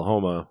family in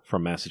Oklahoma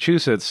from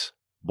Massachusetts,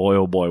 boy,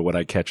 oh boy, would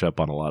I catch up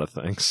on a lot of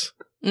things.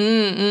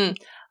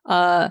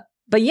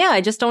 But yeah,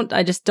 I just don't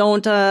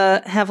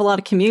have a lot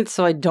of commutes,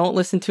 so I don't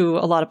listen to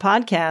a lot of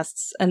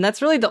podcasts. And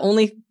that's really the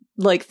only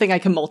like thing I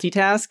can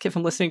multitask if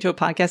I'm listening to a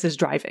podcast is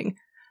driving.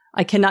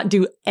 I cannot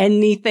do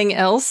anything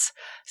else.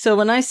 So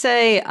when I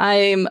say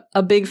I'm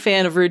a big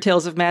fan of Rude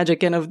Tales of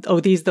Magic and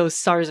of those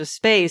Stars of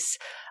Space,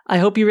 I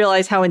hope you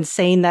realize how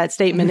insane that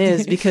statement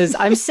is, because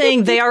I'm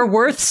saying they are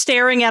worth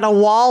staring at a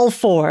wall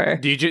for.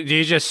 Do you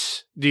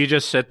just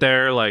sit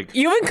there like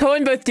You and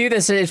Cohen both do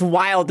this, and it's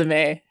wild to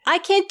me. I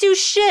can't do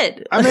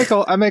shit. I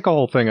make a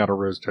whole thing out of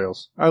Rose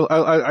Tales.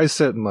 I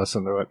sit and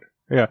listen to it.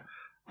 Yeah.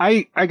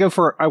 I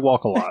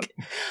walk a lot.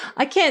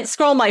 I can't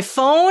scroll my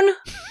phone.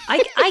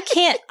 I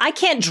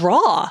can't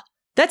draw.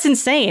 That's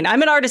insane.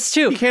 I'm an artist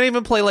too. you can't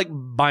even play like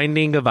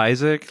Binding of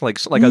Isaac, like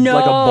a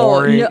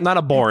boring, not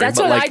a boring. That's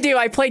but what like, I do.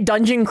 I play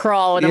Dungeon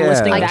Crawl and I'm Yeah.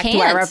 listening I back to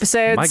can't. our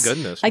episodes. My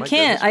goodness, I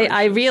can't.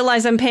 I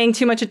realize I'm paying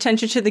too much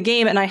attention to the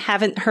game, and I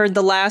haven't heard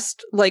the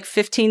last like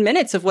 15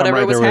 minutes of whatever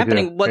right was there with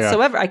happening you.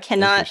 whatsoever. I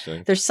cannot.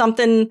 Interesting. There's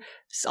something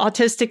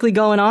autistically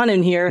going on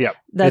in here. Yep.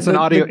 that It's an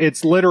audio.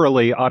 It's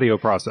literally audio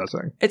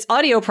processing. It's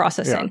audio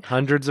processing.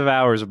 Hundreds of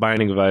hours of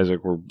Binding of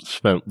Isaac were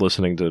spent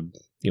listening to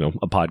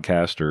a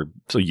podcast or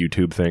a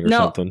YouTube thing or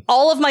something.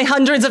 All of my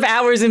hundreds of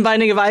hours in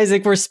Binding of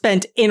Isaac were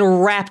spent in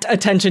rapt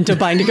attention to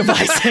Binding of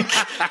Isaac,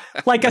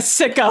 like a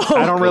sicko.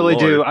 I don't really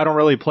Lord. I don't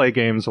really play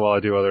games while I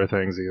do other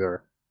things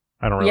either.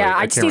 I don't really. Yeah,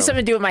 I I just can't need really-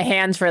 something to do with my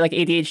hands for like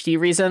ADHD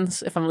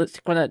reasons. If I'm going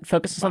to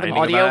focus on something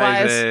Binding of audio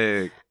wise,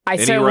 Isaac.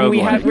 Any so when we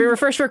roguelike. were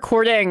first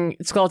recording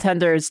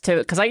Skulltenders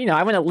because I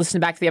want to listen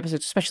back to the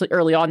episodes, especially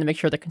early on, to make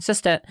sure they're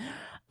consistent.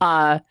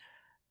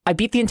 I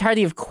beat the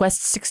entirety of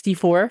Quest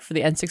 64 for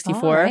the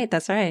N64. Oh, right,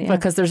 that's right. Yeah.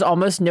 Because there's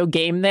almost no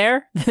game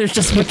there. There's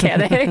just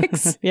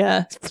mechanics.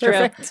 Yeah, it's true.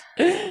 Perfect.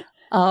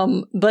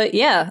 But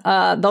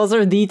yeah, those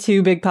are the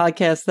two big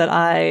podcasts that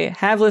I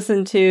have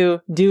listened to,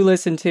 do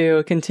listen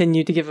to,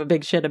 continue to give a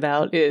big shit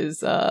about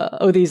is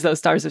These Those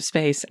Stars of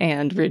Space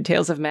and Rude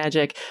Tales of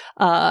Magic.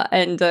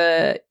 And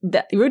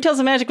Rude Tales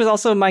of Magic was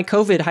also my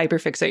COVID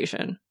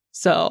hyperfixation.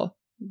 So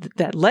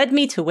that led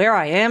me to where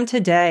I am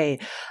today.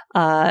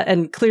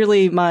 And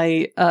clearly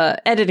my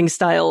editing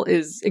style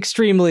is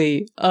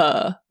extremely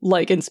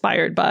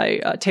inspired by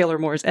Taylor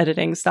Moore's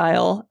editing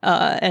style,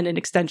 and an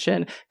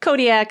extension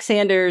Kodiak,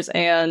 Sanders,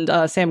 and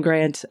Sam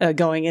Grant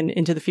going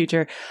into the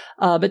future.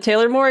 But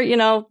Taylor Moore,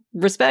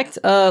 respect,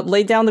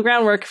 laid down the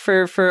groundwork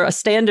for a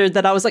standard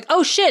that I was like,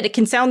 oh shit, it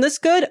can sound this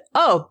good?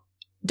 Oh,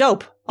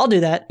 dope. I'll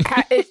do that.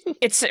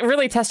 It's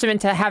really a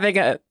testament to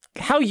having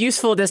how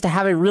useful it is to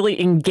have a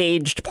really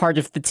engaged part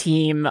of the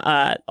team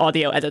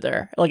audio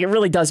editor. Like, it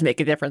really does make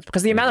a difference,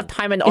 because the amount of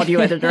time an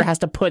audio editor has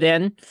to put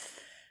in,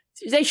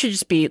 they should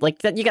just be like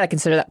that. You got to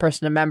consider that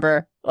person a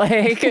member.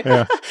 Like,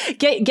 Yeah.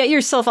 Get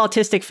yourself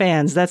autistic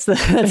fans. That's the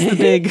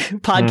big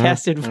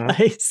podcast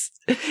advice.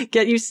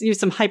 Get you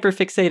some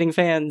hyperfixating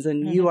fans,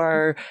 and you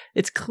are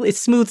it's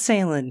smooth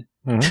sailing.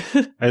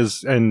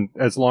 As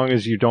long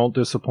as you don't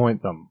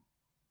disappoint them.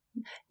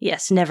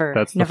 Yes, never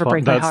That's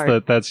break my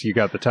heart. That's you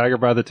got the tiger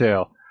by the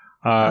tail.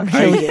 I'll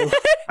kill you.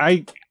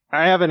 I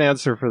have an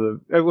answer for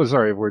the.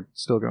 Sorry, we're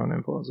still going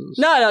influences.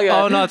 No.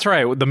 Oh no, that's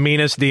right. The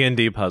meanest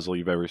D&D puzzle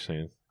you've ever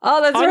seen. Oh,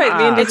 that's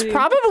right. It's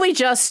probably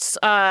just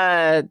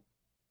Mouth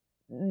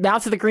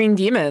of the Green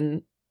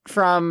Demon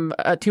from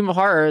Tomb of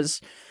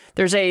Horrors.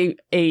 There's a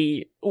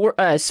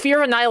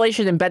sphere of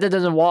annihilation embedded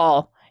in the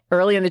wall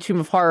early in the Tomb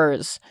of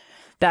Horrors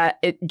that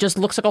it just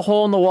looks like a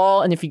hole in the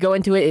wall, and if you go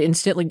into it, it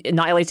instantly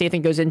annihilates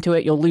anything that goes into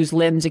it. You'll lose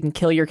limbs. It can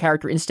kill your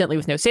character instantly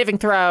with no saving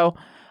throw.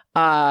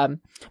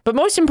 But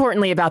most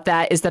importantly about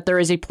that is that there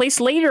is a place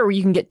later where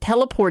you can get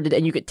teleported,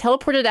 and you get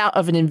teleported out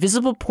of an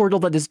invisible portal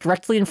that is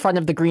directly in front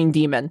of the green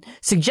demon,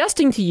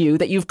 suggesting to you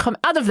that you've come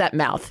out of that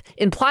mouth,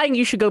 implying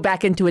you should go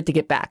back into it to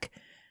get back.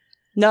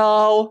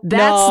 No,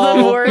 That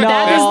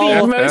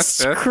is the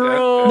most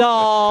cruel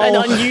and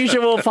no.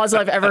 unusual puzzle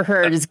I've ever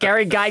heard. Is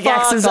Gary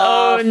Gygax's Fuck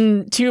off.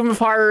 own Tomb of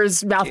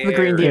Horrors Mouth of the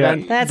Green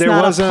Demon. That's There not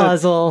a wasn't-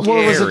 puzzle.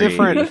 Well, it was a Scary.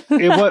 different.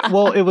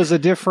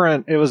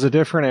 It was a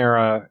different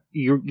era.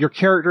 Your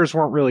characters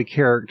weren't really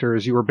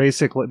characters. You were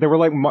basically they were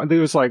like there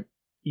was like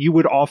you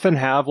would often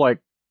have like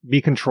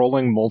be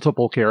controlling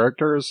multiple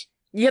characters.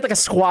 You had like a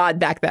squad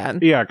back then.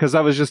 Yeah, because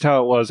that was just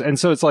how it was. And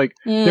so it's like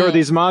there were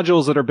these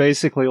modules that are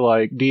basically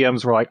like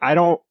DMs were like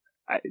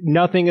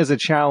nothing is a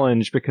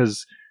challenge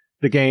because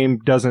the game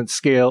doesn't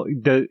scale.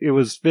 It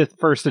was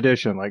first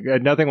edition. Like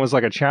nothing was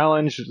like a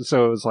challenge.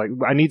 So it was like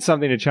I need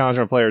something to challenge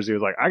my players. He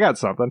was like, I got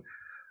something.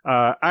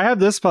 I have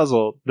this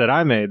puzzle that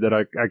I made that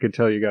I could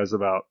tell you guys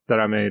about that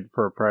I made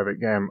for a private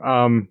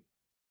game.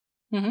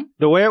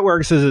 The way it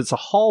works is it's a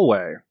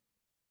hallway.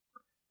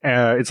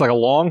 It's like a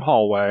long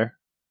hallway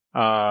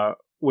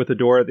with a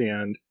door at the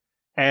end,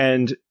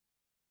 and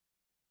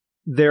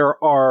there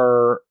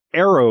are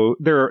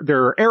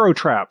arrow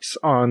traps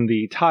on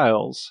the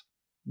tiles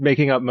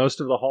making up most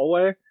of the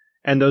hallway,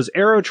 and those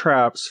arrow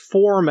traps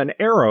form an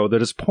arrow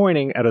that is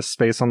pointing at a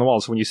space on the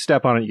wall. So when you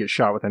step on it, you get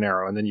shot with an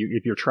arrow, and then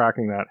if you're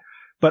tracking that.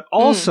 But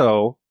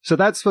also, so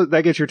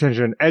that gets your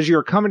attention. As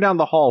you're coming down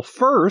the hall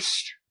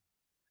first,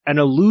 an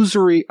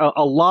illusory,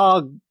 a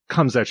log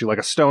comes at you, like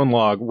a stone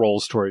log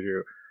rolls towards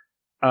you.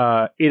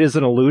 It is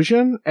an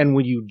illusion, and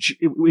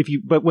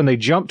when they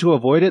jump to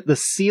avoid it, the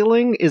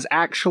ceiling is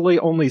actually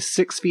only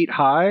 6 feet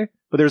high,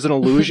 but there's an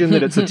illusion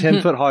that it's a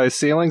 10-foot high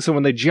ceiling, so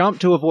when they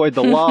jump to avoid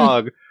the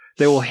log,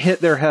 they will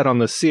hit their head on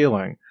the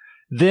ceiling.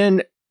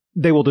 Then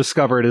they will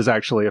discover it is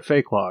actually a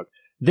fake log.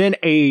 Then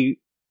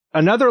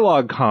another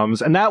log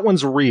comes, and that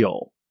one's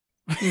real.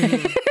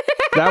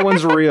 That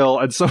one's real,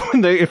 and so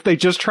if they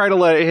just try to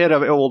let it hit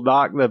them, it will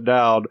knock them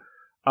down.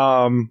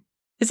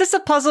 Is this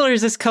a puzzle or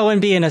is this Cohen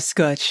being a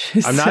scotch?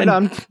 I'm not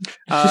done.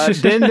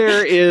 Then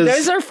there is...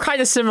 Those are kind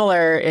of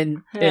similar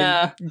in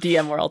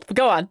DM world, but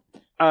go on.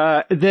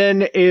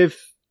 Then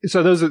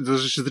so those are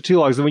just the two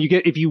logs. And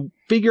if you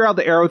figure out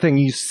the arrow thing,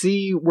 you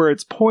see where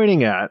it's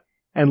pointing at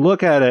and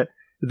look at it,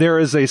 there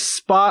is a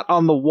spot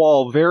on the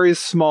wall, very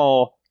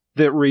small,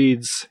 that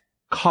reads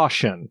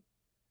caution.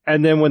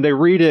 And then when they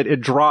read it,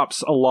 it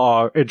drops a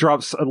log. It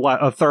drops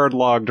a third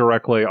log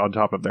directly on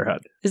top of their head.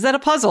 Is that a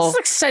puzzle? It's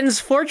like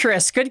Sen's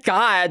Fortress. Good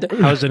God.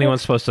 How is anyone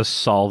supposed to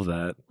solve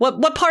that?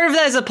 What part of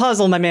that is a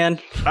puzzle, my man?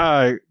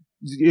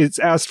 It's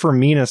asked for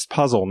meanest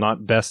puzzle,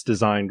 not best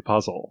designed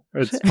puzzle.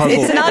 It's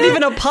not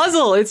even a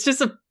puzzle. It's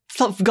just a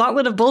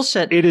gauntlet of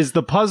bullshit. It is.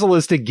 The puzzle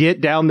is to get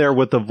down there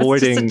with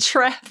avoiding. It's just a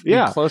trap.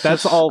 Yeah,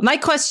 that's all. My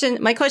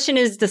question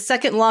is the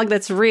second log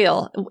that's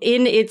real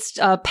in its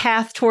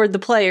path toward the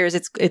players.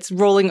 It's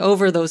rolling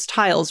over those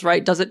tiles,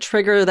 right? Does it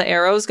trigger the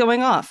arrows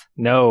going off?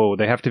 No,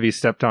 they have to be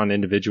stepped on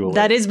individually.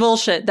 That is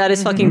bullshit. That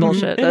is fucking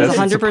bullshit. That is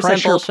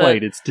 100% bullshit.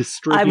 Plate. It's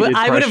distributed.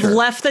 I would have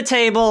left the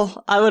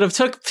table. I would have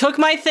took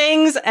my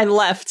things and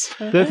left.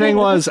 The thing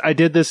was, I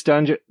did this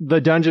dungeon. The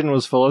dungeon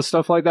was full of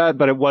stuff like that,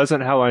 but it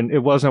wasn't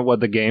it wasn't what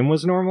the game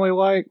was normally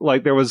like.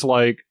 Like there was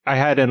I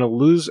had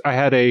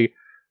a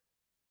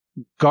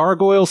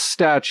gargoyle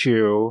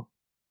statue,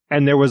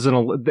 and there was an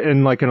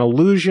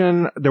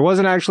illusion. There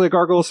wasn't actually a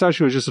gargoyle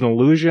statue; it was just an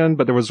illusion.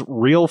 But there was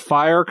real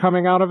fire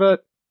coming out of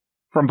it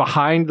from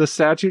behind the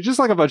statue, just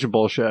like a bunch of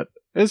bullshit.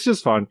 It's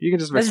just fun. You can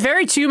just. It's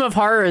very Tomb of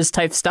Horrors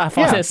type stuff.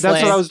 Yeah, honestly.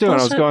 That's what I was doing.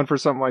 Bullshit. I was going for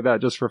something like that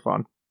just for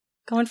fun.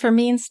 Going for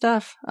mean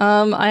stuff.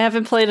 I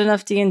haven't played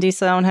enough D&D,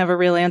 so I don't have a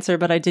real answer,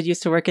 but I did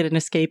used to work at an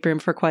escape room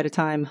for quite a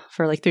time,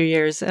 for like 3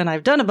 years, and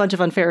I've done a bunch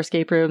of unfair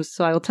escape rooms,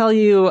 so I will tell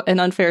you an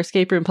unfair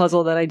escape room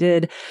puzzle that I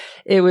did.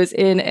 It was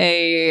in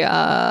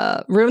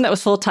a room that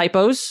was full of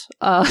typos,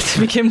 to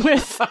begin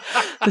with.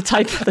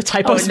 The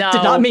typos did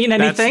not mean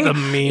anything. That's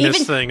the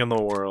meanest thing in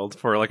the world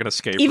for like an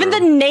escape room. Even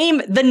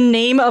the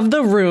name of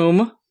the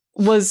room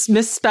was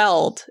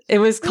misspelled. It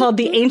was called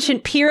the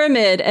Ancient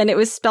Pyramid, and it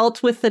was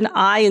spelt with an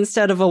I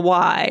instead of a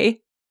Y.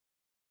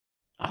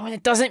 Oh, and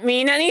it doesn't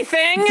mean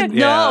anything? Yeah.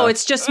 No,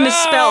 it's just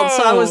misspelled.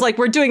 So I was like,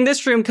 we're doing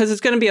this room because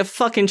it's going to be a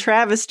fucking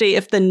travesty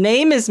if the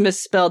name is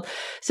misspelled.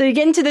 So you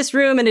get into this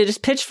room and it is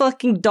pitch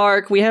fucking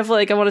dark. We have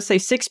I want to say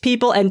 6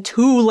 people and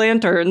 2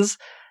 lanterns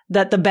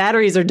that the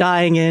batteries are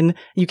dying in.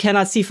 You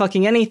cannot see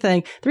fucking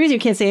anything. The reason you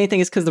can't see anything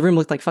is because the room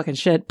looked like fucking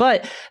shit.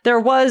 But there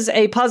was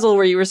a puzzle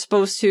where you were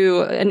supposed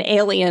to, an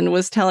alien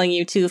was telling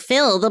you to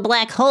fill the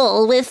black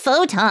hole with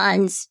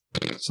photons.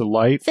 So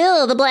light.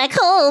 Fill the black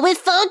hole with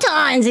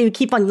photons. And you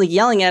keep on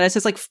yelling at us.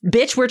 It's like,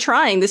 bitch, we're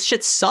trying. This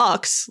shit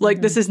sucks.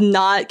 Like, this is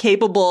not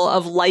capable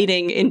of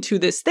lighting into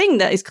this thing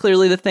that is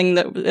clearly the thing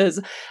that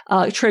is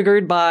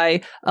triggered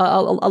by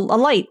a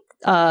light.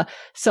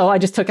 So I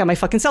just took out my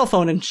fucking cell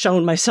phone and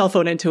shone my cell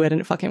phone into it,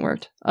 and it fucking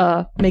worked.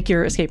 Make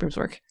your escape rooms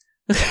work.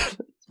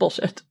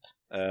 Bullshit.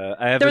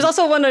 There was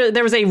also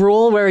there was a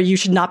rule where you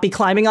should not be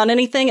climbing on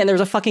anything, and there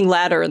was a fucking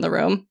ladder in the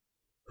room.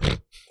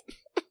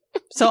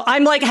 So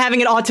I'm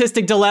having an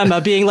autistic dilemma,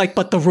 being like,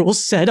 but the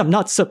rules said I'm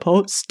not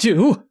supposed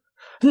to.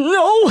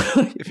 No!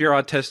 If you're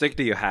autistic,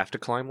 do you have to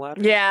climb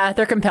ladders? Yeah,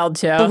 they're compelled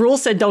to. The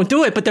rules said don't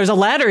do it, but there's a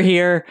ladder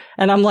here.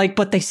 And I'm like,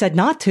 but they said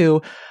not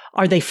to.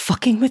 Are they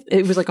fucking with...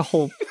 It was like a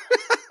whole...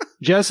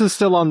 Jess is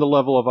still on the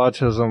level of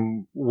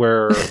autism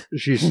where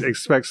she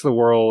expects the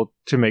world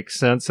to make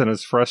sense and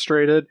is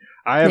frustrated.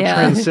 I have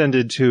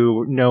transcended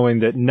to knowing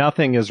that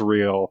nothing is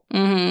real.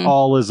 Mm-hmm.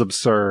 All is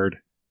absurd.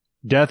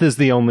 Death is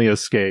the only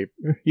escape.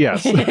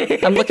 Yes.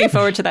 I'm looking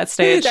forward to that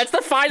stage. That's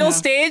the final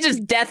stage, is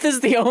death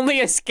is the only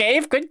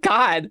escape? Good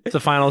God. It's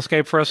the final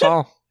escape for us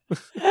all.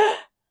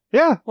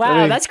 Yeah.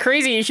 Wow, that's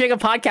crazy. You should make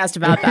a podcast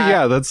about that.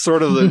 Yeah, that's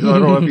sort of I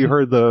don't know if you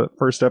heard the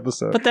first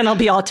episode. But then I'll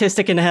be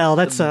autistic in hell.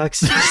 That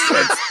sucks. You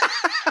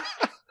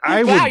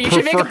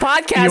should make a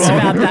podcast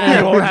about that.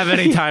 You won't have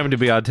any time to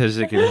be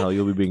autistic in hell.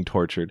 You'll be being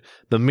tortured.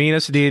 The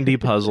meanest D&D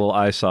puzzle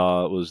I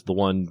saw was the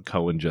one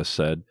Cohen just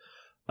said.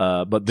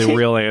 But the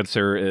real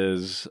answer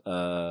is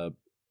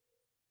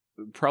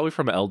probably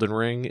from Elden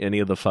Ring, any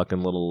of the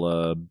fucking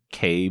little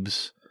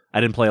caves. I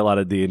didn't play a lot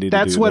of D&D.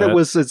 That's what it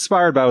was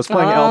inspired by. I was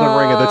playing Elden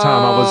Ring at the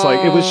time. I was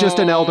like, it was just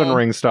an Elden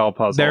Ring style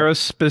puzzle. There was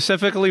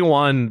specifically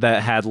one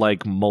that had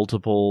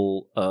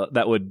multiple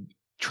that would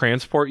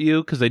transport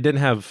you, because they didn't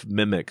have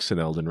mimics in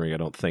Elden Ring, I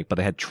don't think, but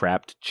they had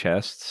trapped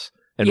chests,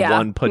 and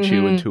one put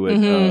you into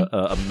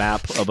a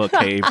map of a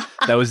cave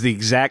that was the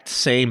exact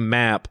same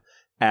map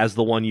as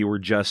the one you were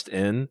just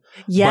in,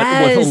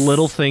 but with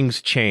little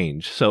things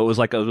change. So it was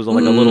like a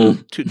little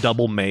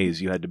double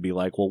maze. You had to be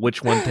like, well,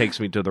 which one takes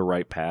me to the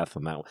right path?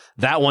 And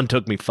that one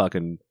took me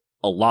fucking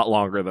a lot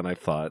longer than I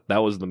thought. That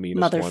was the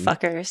meanest one.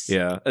 Motherfuckers.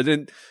 Yeah. And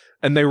then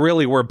And they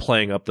really were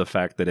playing up the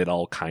fact that it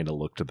all kind of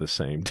looked the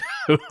same,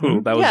 too.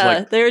 That was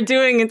like, they were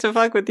doing it to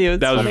fuck with you.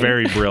 It's that was funny.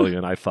 very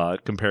brilliant, I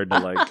thought, compared to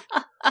like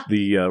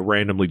the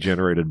randomly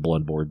generated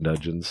Bloodborne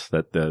dungeons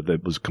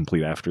that was a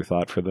complete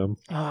afterthought for them.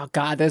 Oh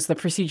god, those the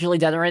procedurally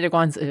generated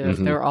ones. Ew,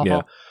 Mhm, they were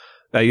awful.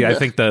 Yeah. I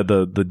think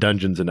the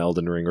dungeons in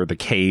Elden Ring, or the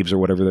caves or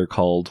whatever they're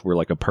called, were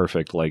like a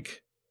perfect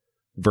like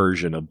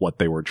version of what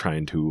they were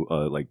trying to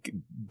like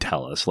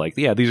tell us. Like,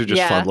 yeah, these are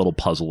just fun little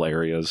puzzle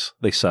areas.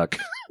 They suck.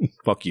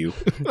 Fuck you.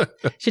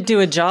 Should do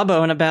a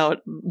jawbone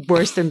about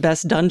worst and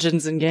best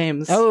dungeons in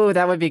games. Oh,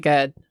 that would be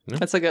good.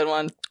 That's a good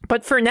one.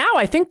 But for now,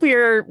 I think we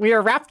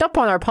are wrapped up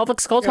on our public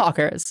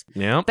Skulltalkers.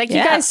 Yeah. Thank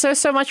you guys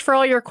so much for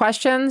all your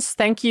questions.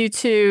 Thank you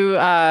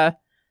to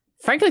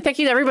frankly, thank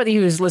you to everybody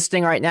who's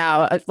listening right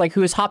now, like who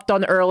has hopped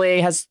on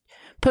early, has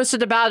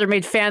posted about or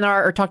made fan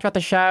art or talked about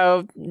the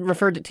show,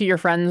 referred it to your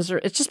friends.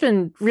 It's just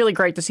been really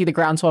great to see the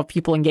groundswell of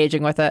people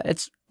engaging with it.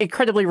 It's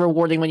incredibly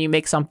rewarding when you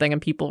make something and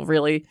people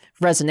really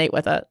resonate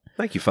with it.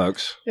 Thank you,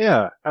 folks.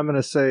 Yeah, I'm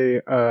gonna say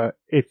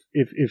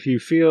if you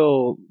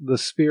feel the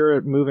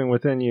spirit moving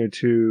within you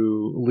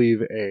to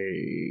leave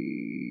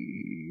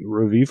a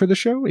review for the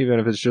show, even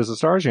if it's just the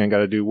stars, you ain't got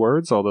to do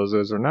words. All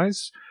those are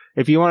nice.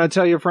 If you want to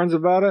tell your friends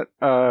about it,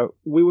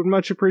 we would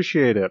much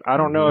appreciate it. I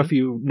don't know if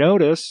you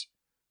notice,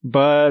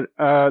 but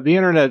the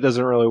internet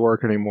doesn't really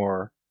work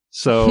anymore.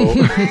 So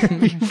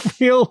if you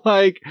feel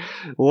like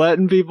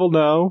letting people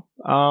know,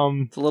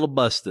 It's a little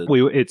busted.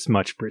 it's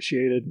much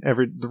appreciated.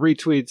 The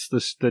retweets,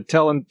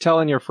 the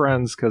telling your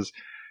friends, because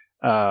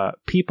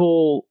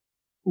people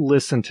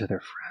listen to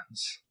their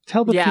friends.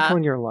 Tell the people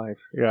in your life.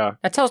 Yeah,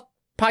 That's how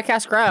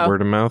podcasts grow.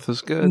 Word of mouth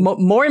is good.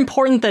 More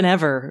important than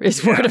ever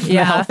is word of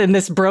mouth in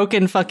this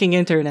broken fucking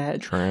internet.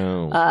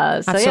 True.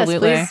 So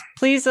Absolutely. yes,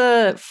 please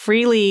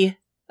freely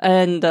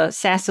and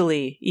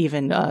sassily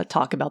even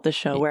talk about the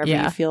show wherever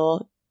you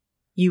feel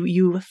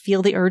you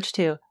feel the urge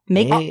to.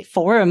 Make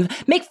forum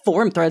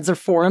threads or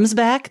forums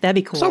back. That'd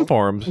be cool. Some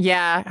forums.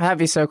 Yeah, that'd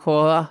be so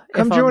cool.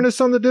 come join us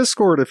on the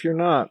Discord if you're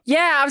not.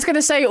 Yeah, I was going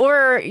to say,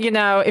 or,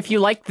 if you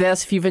like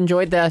this, if you've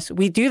enjoyed this,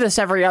 we do this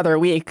every other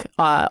week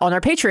on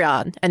our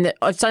Patreon. And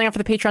signing up for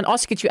the Patreon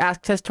also gets you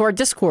access to our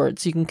Discord,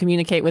 so you can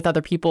communicate with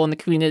other people in the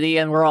community,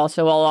 and we're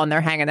also all on there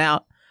hanging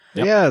out.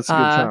 Yep. Yeah, it's a good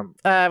time.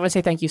 I want to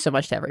say thank you so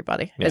much to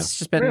everybody. Yeah. It's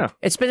just been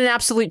it's been an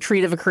absolute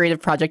treat of a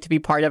creative project to be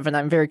part of, and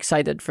I'm very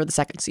excited for the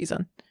second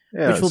season,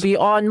 which will be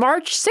on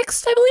March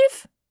 6th, I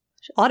believe.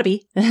 Ought to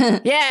be. Yeah,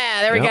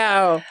 there we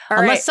go. All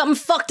Unless something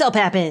fucked up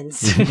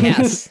happens.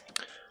 Yes.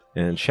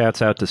 And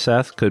shouts out to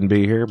Seth. Couldn't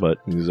be here, but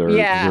he's our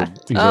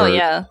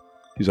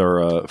he's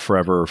our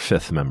forever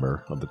fifth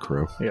member of the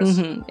crew, Yes.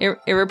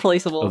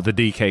 Irreplaceable. of the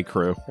DK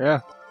crew. Yeah.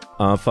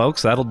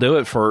 Folks, that'll do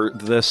it for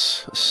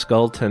this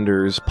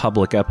Skulltenders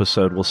public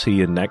episode. We'll see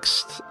you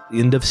next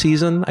end of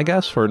season, I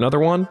guess, for another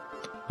one.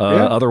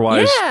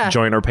 Otherwise,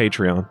 join our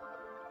Patreon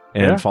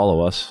and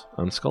follow us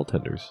on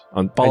Skulltenders.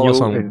 Follow us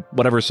on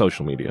whatever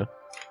social media.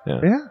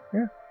 Yeah.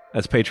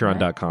 That's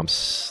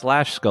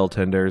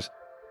patreon.com/Skulltenders.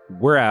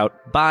 We're out.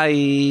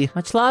 Bye.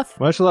 Much love.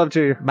 Much love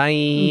to you.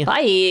 Bye.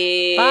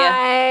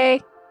 Bye.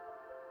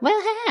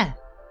 Bye.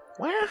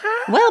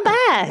 Well,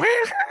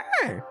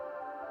 bye.